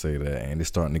 Let's just say that, and it's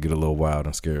starting to get a little wild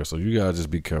and scary. So you gotta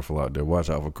just be careful out there. Watch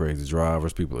out for crazy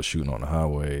drivers. People are shooting on the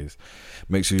highways.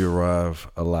 Make sure you arrive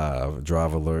alive.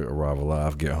 Drive alert. Arrive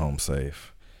alive. Get home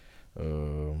safe.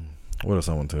 What else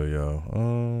I want to tell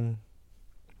y'all?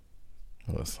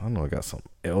 I know I got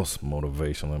something else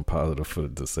motivational and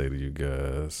positive to say to you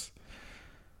guys.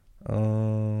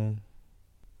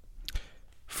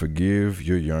 Forgive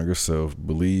your younger self,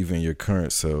 believe in your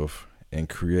current self, and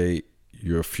create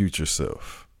your future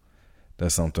self.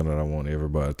 That's something that I want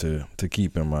everybody to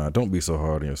keep in mind. Don't be so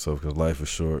hard on yourself, because life is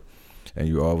short and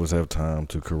you always have time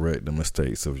to correct the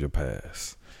mistakes of your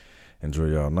past. Enjoy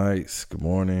y'all nights. Good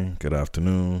morning, good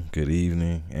afternoon, good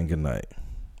evening, and good night.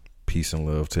 Peace and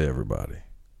love to everybody.